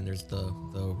 And then there's the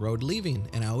road leaving,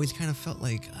 and I always kind of felt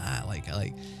like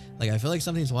I feel like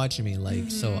something's watching me, like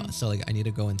so like I need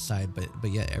to go inside,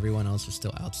 but yet everyone else was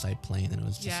still outside playing, and it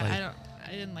was just like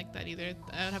I didn't like that either.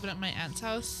 That would happen at my aunt's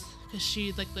house because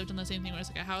she like lived in the same thing where it's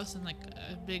like a house and like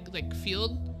a big like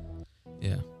field.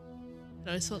 yeah. But it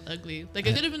always felt ugly. Like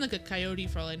it could have been like a coyote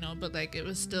for all I know, but like it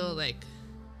was still like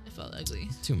it felt ugly.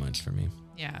 Too much for me.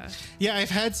 Yeah. Yeah, I've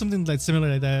had something like similar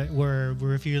like that where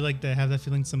if you like to have that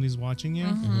feeling somebody's watching you,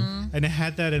 and I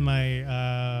had that in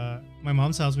my my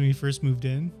mom's house when we first moved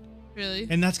in. Really?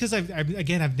 And that's because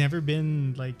I've never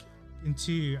been like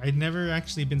I'd never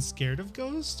actually been scared of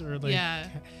ghosts or like,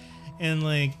 and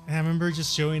like I remember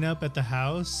just showing up at the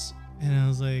house and I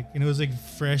was like, and it was like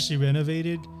freshly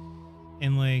renovated,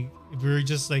 and like we were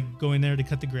just like going there to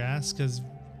cut the grass because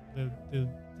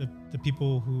the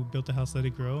people who built the house let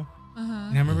it grow.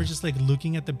 And I remember just like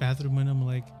looking at the bathroom and I'm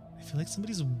like, I feel like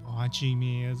somebody's watching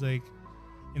me. I was like,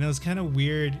 and it was kind of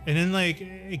weird. And then like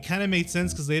it kind of made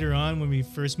sense because later on when we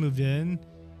first moved in,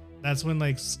 that's when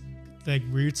like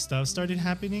weird stuff started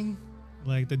happening,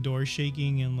 like the door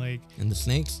shaking and like the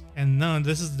snakes. And no,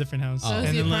 this is a different house. Oh. And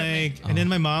The then apartment. and then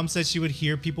my mom said she would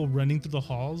hear people running through the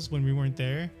halls when we weren't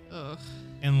there. Ugh.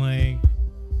 And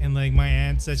like my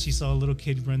aunt said she saw a little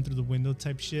kid run through the window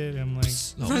type shit. And I'm like,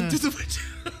 Run through the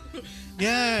window.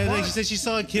 yeah, like she said she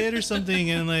saw a kid or something,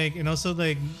 and also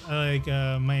like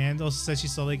my aunt also said she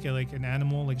saw like an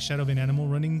animal, like a shadow of an animal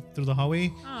running through the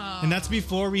hallway. And that's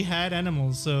before we had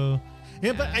animals. So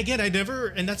yeah, but again, I never,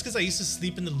 and that's because I used to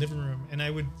sleep in the living room, and I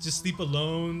would just sleep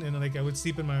alone, and like I would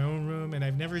sleep in my own room, and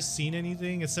I've never seen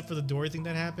anything except for the door thing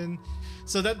that happened.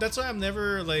 So that's why I'm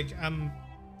never like I'm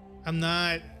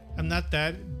not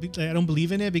that, I don't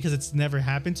believe in it because it's never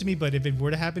happened to me. But if it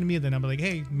were to happen to me, then I'm like,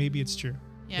 hey, maybe it's true.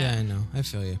 Yeah, I know. I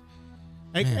feel you.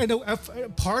 I know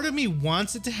part of me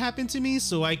wants it to happen to me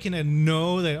so I can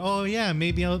know that, oh yeah,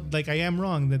 maybe I am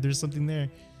wrong, that there's something there.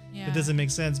 Yeah. It doesn't make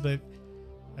sense, but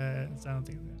I don't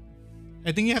think that.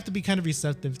 I think you have to be kind of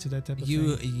receptive to that type of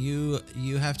thing.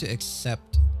 You have to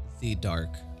accept the dark.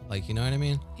 Like, you know what I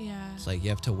mean? Yeah. It's like you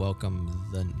have to welcome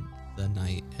the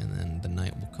night, and then the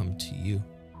night will come to you.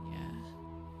 Yeah.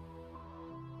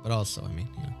 But also, I mean,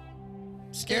 you know,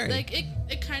 scary.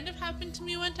 It kind of happened to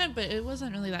me one time, but it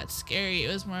wasn't really that scary. It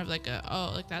was more of like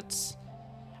that's.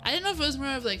 I didn't know if it was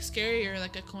more of like scary or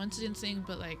like a coincidence thing,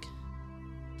 but like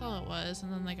that's all it was.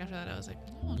 And then like after that, I was like,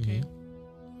 oh, okay,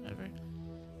 whatever.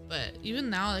 But even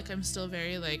now, like I'm still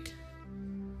very like.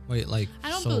 Wait, like I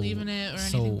don't believe in it or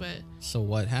anything, but. So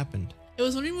what happened? It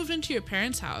was when we moved into your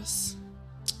parents' house.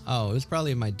 Oh, it was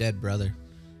probably my dead brother.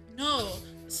 No.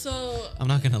 So I'm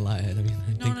not gonna lie. I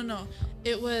mean, no.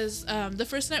 It was the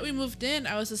first night we moved in.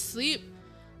 I was asleep.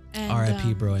 And,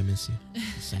 R.I.P. Bro, I miss you.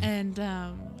 And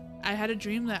I had a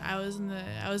dream that I was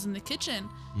in the kitchen,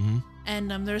 Mm-hmm.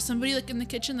 and there was somebody like in the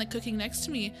kitchen like cooking next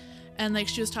to me, and like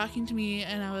she was talking to me,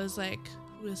 and I was like,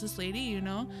 "Who is this lady?" You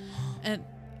know,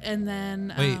 and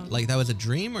then wait, like that was a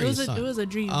dream, or it was a a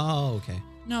dream. Oh, okay.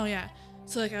 No, yeah.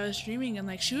 So like I was dreaming, and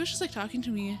like she was just like talking to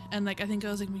me, and like I think I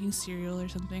was like making cereal or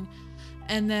something,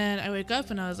 and then I wake up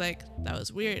and I was like, that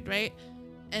was weird, right?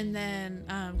 And then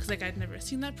because like I'd never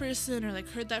seen that person or like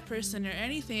heard that person or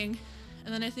anything,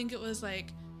 and then I think it was like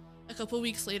a couple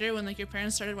weeks later when like your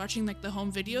parents started watching like the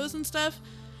home videos and stuff,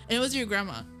 and it was your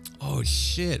grandma. Oh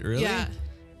shit! Really? Yeah.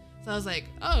 So I was like,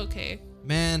 oh, okay.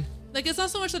 Man. Like it's not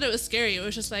so much that it was scary. It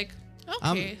was just like,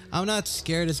 okay. I'm not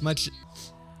scared as much.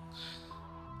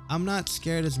 I'm not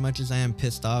scared as much as I am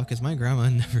pissed off because my grandma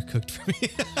never cooked for me.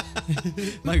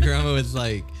 My grandma was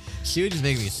like, she would just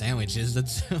make me sandwiches.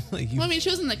 That's like. Well, I mean, she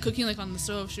wasn't like cooking like on the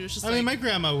stove. She was just. I mean, my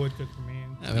grandma would cook for me.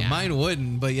 I mean, mine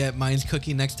wouldn't, but yet mine's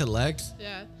cooking next to Lex.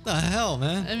 Yeah. The hell,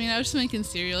 man. I mean, I was just making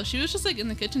cereal. She was just like in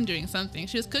the kitchen doing something.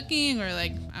 She was cooking or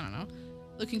like I don't know,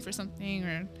 looking for something,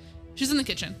 or she's in the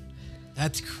kitchen.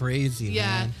 That's crazy,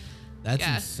 man. That's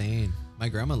insane. My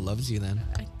grandma loves you then.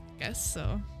 I guess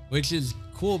so. Which is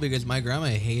cool because my grandma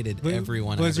hated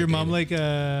everyone. Was your mom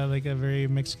dated. like a very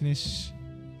Mexicanish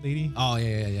lady? Oh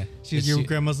yeah. Your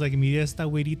grandma's like, mira esta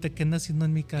güerita que anda haciendo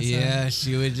en mi casa. Yeah,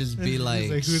 she would just be like,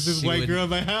 who's this white girl in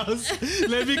my house?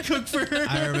 Let me cook for her.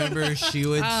 I remember she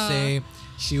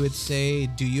would say,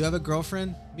 "Do you have a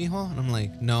girlfriend, mijo?" And I'm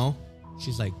like, "No."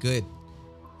 She's like, "Good."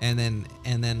 And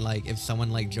then like if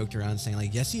someone like joked around saying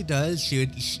like, "Yes, he does," she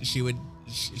would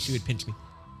pinch me.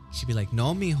 She'd be like,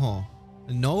 "No, mijo.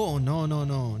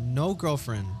 No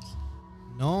girlfriend.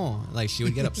 No." Like she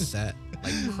would get upset,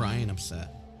 like crying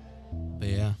upset. But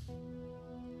yeah.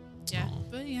 Yeah,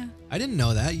 but yeah. I didn't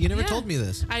know that. You never told me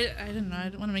this. I didn't know. I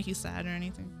didn't want to make you sad or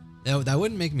anything. That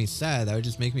wouldn't make me sad. That would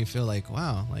just make me feel like,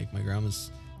 wow, like my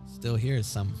grandma's still here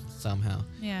somehow.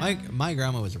 Yeah. My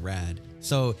grandma was rad.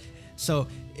 So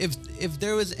if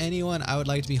there was anyone I would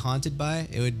like to be haunted by,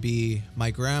 it would be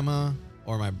my grandma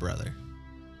or my brother.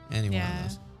 Any one of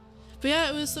those. But yeah,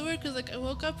 it was so weird because like I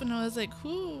woke up and I was like,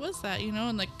 who was that? You know,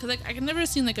 and like, cause like I had never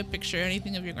seen like a picture or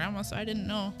anything of your grandma, so I didn't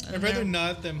know. And I'd rather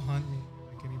not them haunt me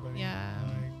like anybody. Yeah.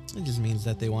 Like, It just means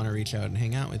that they want to reach out and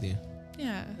hang out with you.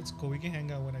 Yeah. That's cool. We can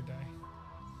hang out when I die.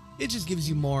 It just gives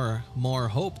you more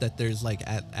hope that there's like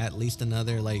at least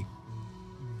another like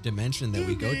dimension that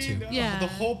we go to. Yeah. The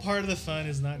whole part of the fun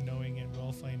is not knowing it. We'll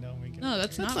all find out when we get No,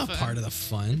 that's not fun. part of the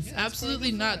fun. It's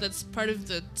absolutely not. That's part of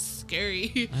the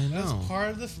scary. I know. That's part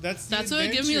of the. That's what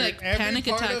would give me like Every panic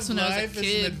part attacks of when I was a life is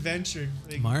kid. an adventure.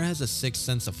 Like, Mara has a sixth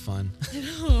sense of fun. I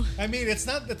know. I mean, it's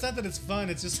not that it's fun.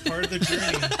 It's just part of the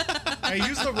journey. I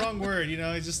used the wrong word. You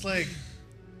know, it's just like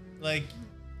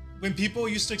when people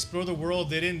used to explore the world,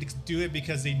 they didn't do it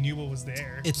because they knew what was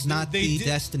there. It's not the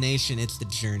destination; it's the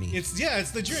journey. It's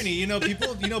the journey. You know,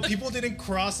 people didn't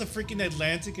cross the freaking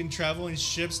Atlantic and travel in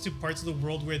ships to parts of the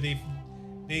world where they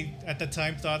at the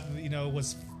time thought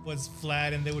was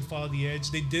flat and they would follow the edge.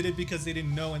 They did it because they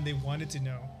didn't know and they wanted to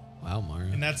know. Wow, Mara.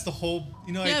 And that's the whole.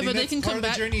 You know, Yeah, I think but they that's can part come of the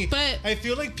back- journey. but- I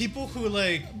feel like people who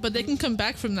like. But they can come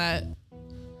back from that.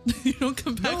 You don't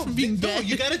come back from being dead.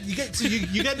 you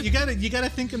gotta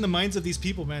think in the minds of these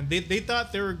people, man. They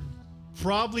thought they were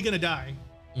probably gonna die.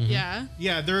 Mm-hmm. Yeah.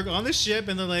 Yeah, they're on the ship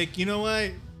and they're like, you know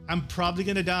what? I'm probably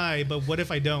gonna die, but what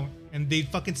if I don't? And they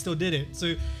fucking still did it.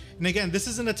 So, and again, this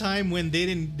isn't a time when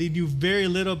they knew very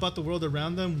little about the world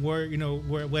around them, where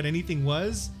what anything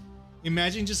was.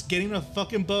 Imagine just getting a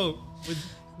fucking boat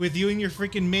with you and your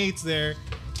freaking mates there,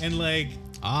 and like,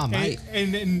 mate,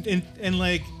 and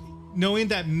like, knowing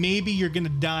that maybe you're gonna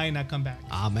die and not come back.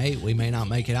 Mate, we may not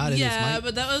make it out of this, Yeah, mate.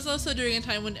 but that was also during a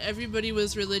time when everybody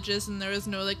was religious and there was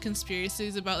no like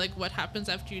conspiracies about like what happens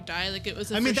after you die. Like it was.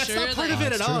 That's sure, not part like, of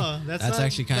it at true. all. That's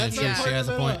actually kind of true. not She part has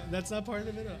of a it at point. all. That's not part of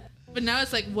it at all. But now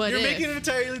it's like, what You're if? making an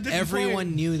entirely different Everyone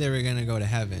point. knew they were gonna go to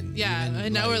heaven. Yeah, even,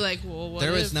 and now we're like, well, what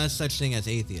there if? was no such thing as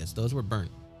atheists. Those were burnt.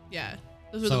 Yeah,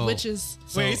 those were the witches.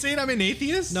 Wait, are you saying I'm an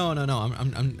atheist? No.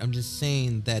 I'm just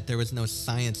saying that there was no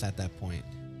science at that point.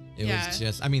 It was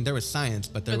just, I mean, there was science,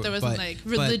 but there wasn't like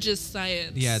religious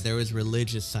science. Yeah, there was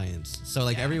religious science. So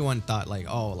like everyone thought like,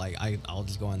 oh, like I'll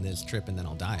just go on this trip and then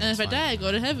I'll die. And It's if I fine. die, I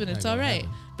go to heaven. It's I go all to right. heaven.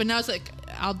 But now it's like,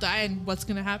 I'll die, and what's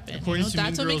gonna happen? According to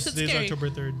That's Mean what Girls, makes it today's scary. October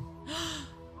 3rd.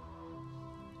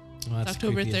 Well, that's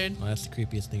October the creepiest- 3rd. Well, that's the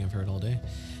creepiest thing I've heard all day.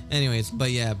 Anyways, but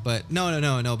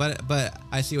no. But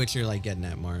I see what you're like getting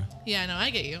at, Mara. Yeah, no, I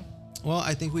get you. Well,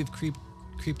 I think we've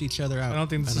creeped each other out. I don't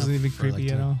think this is enough even for, like,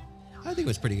 creepy at to- all. I think it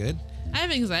was pretty good. I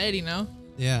have anxiety now.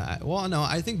 Yeah. No,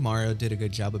 I think Mario did a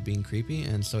good job of being creepy,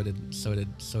 and so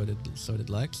did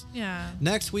Lex. Yeah.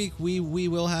 Next week we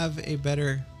will have a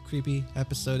better creepy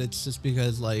episode. It's just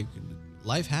because like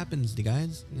life happens, you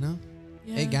guys. You know.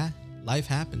 Yeah. Hey, guy. Life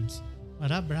happens.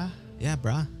 What up, brah? Yeah,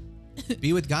 brah.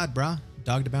 Be with God, brah.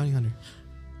 Dog the bounty hunter.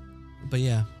 But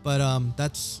yeah,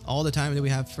 that's all the time that we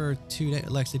have for today.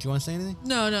 Lex, did you want to say anything?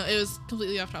 No, it was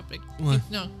completely off topic. What?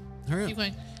 No. Hurry up. Keep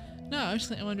going. No, I was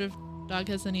just I wonder if Dog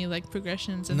has any like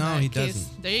progressions in No, that he case.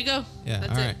 doesn't. There you go. Yeah,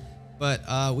 That's all it. right.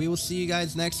 But we will see you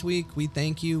guys next week. We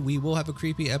thank you. We will have a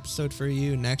creepy episode for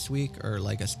you next week, or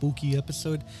like a spooky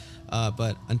episode.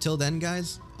 But until then,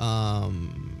 guys,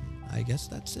 I guess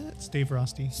that's it. Stay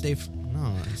frosty. Say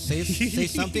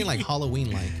something like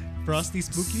Halloween like. Frosty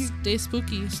spooky? Stay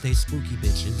spooky. Stay spooky,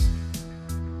 bitches.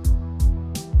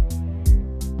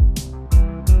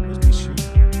 Where's my shoe?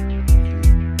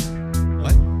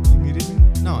 What? You muted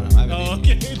me? No, I haven't. Oh,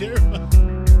 muted okay.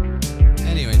 There.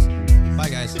 Anyways, bye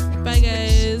guys. Bye,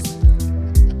 guys.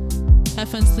 Have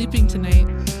fun sleeping tonight.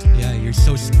 Yeah, you're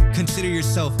so consider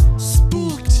yourself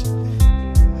spooked.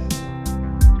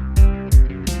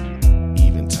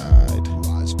 Eventide,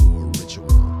 rise for a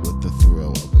ritual with the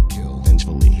thrill of a kill.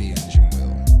 Vengefully, the engine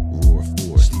will roar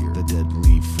forth, the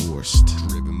deadly forced,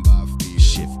 driven by fear.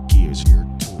 Shift gears here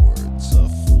towards the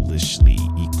foolishly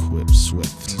equipped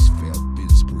swift. These failed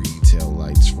biz breed tail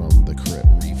lights from the crypt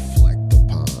reflect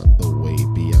upon the way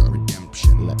beyond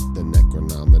redemption. Let the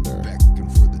necronometer beckon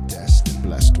for the destined,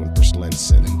 blessed when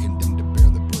perslensen, and condemned to bear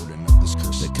the burden of this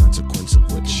curse. The consequence of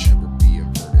which can never be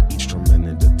averted. Each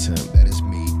tormented attempt that is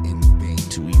made in vain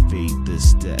to evade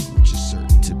this debt, which is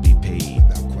certain to be paid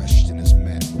without question, is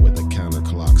met with a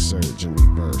counterclock surge in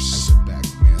reverse. As the back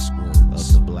mass words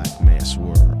of the black mass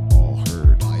were all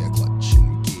heard by a clutch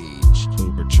engaged.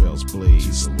 Uber trails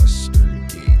blaze to the west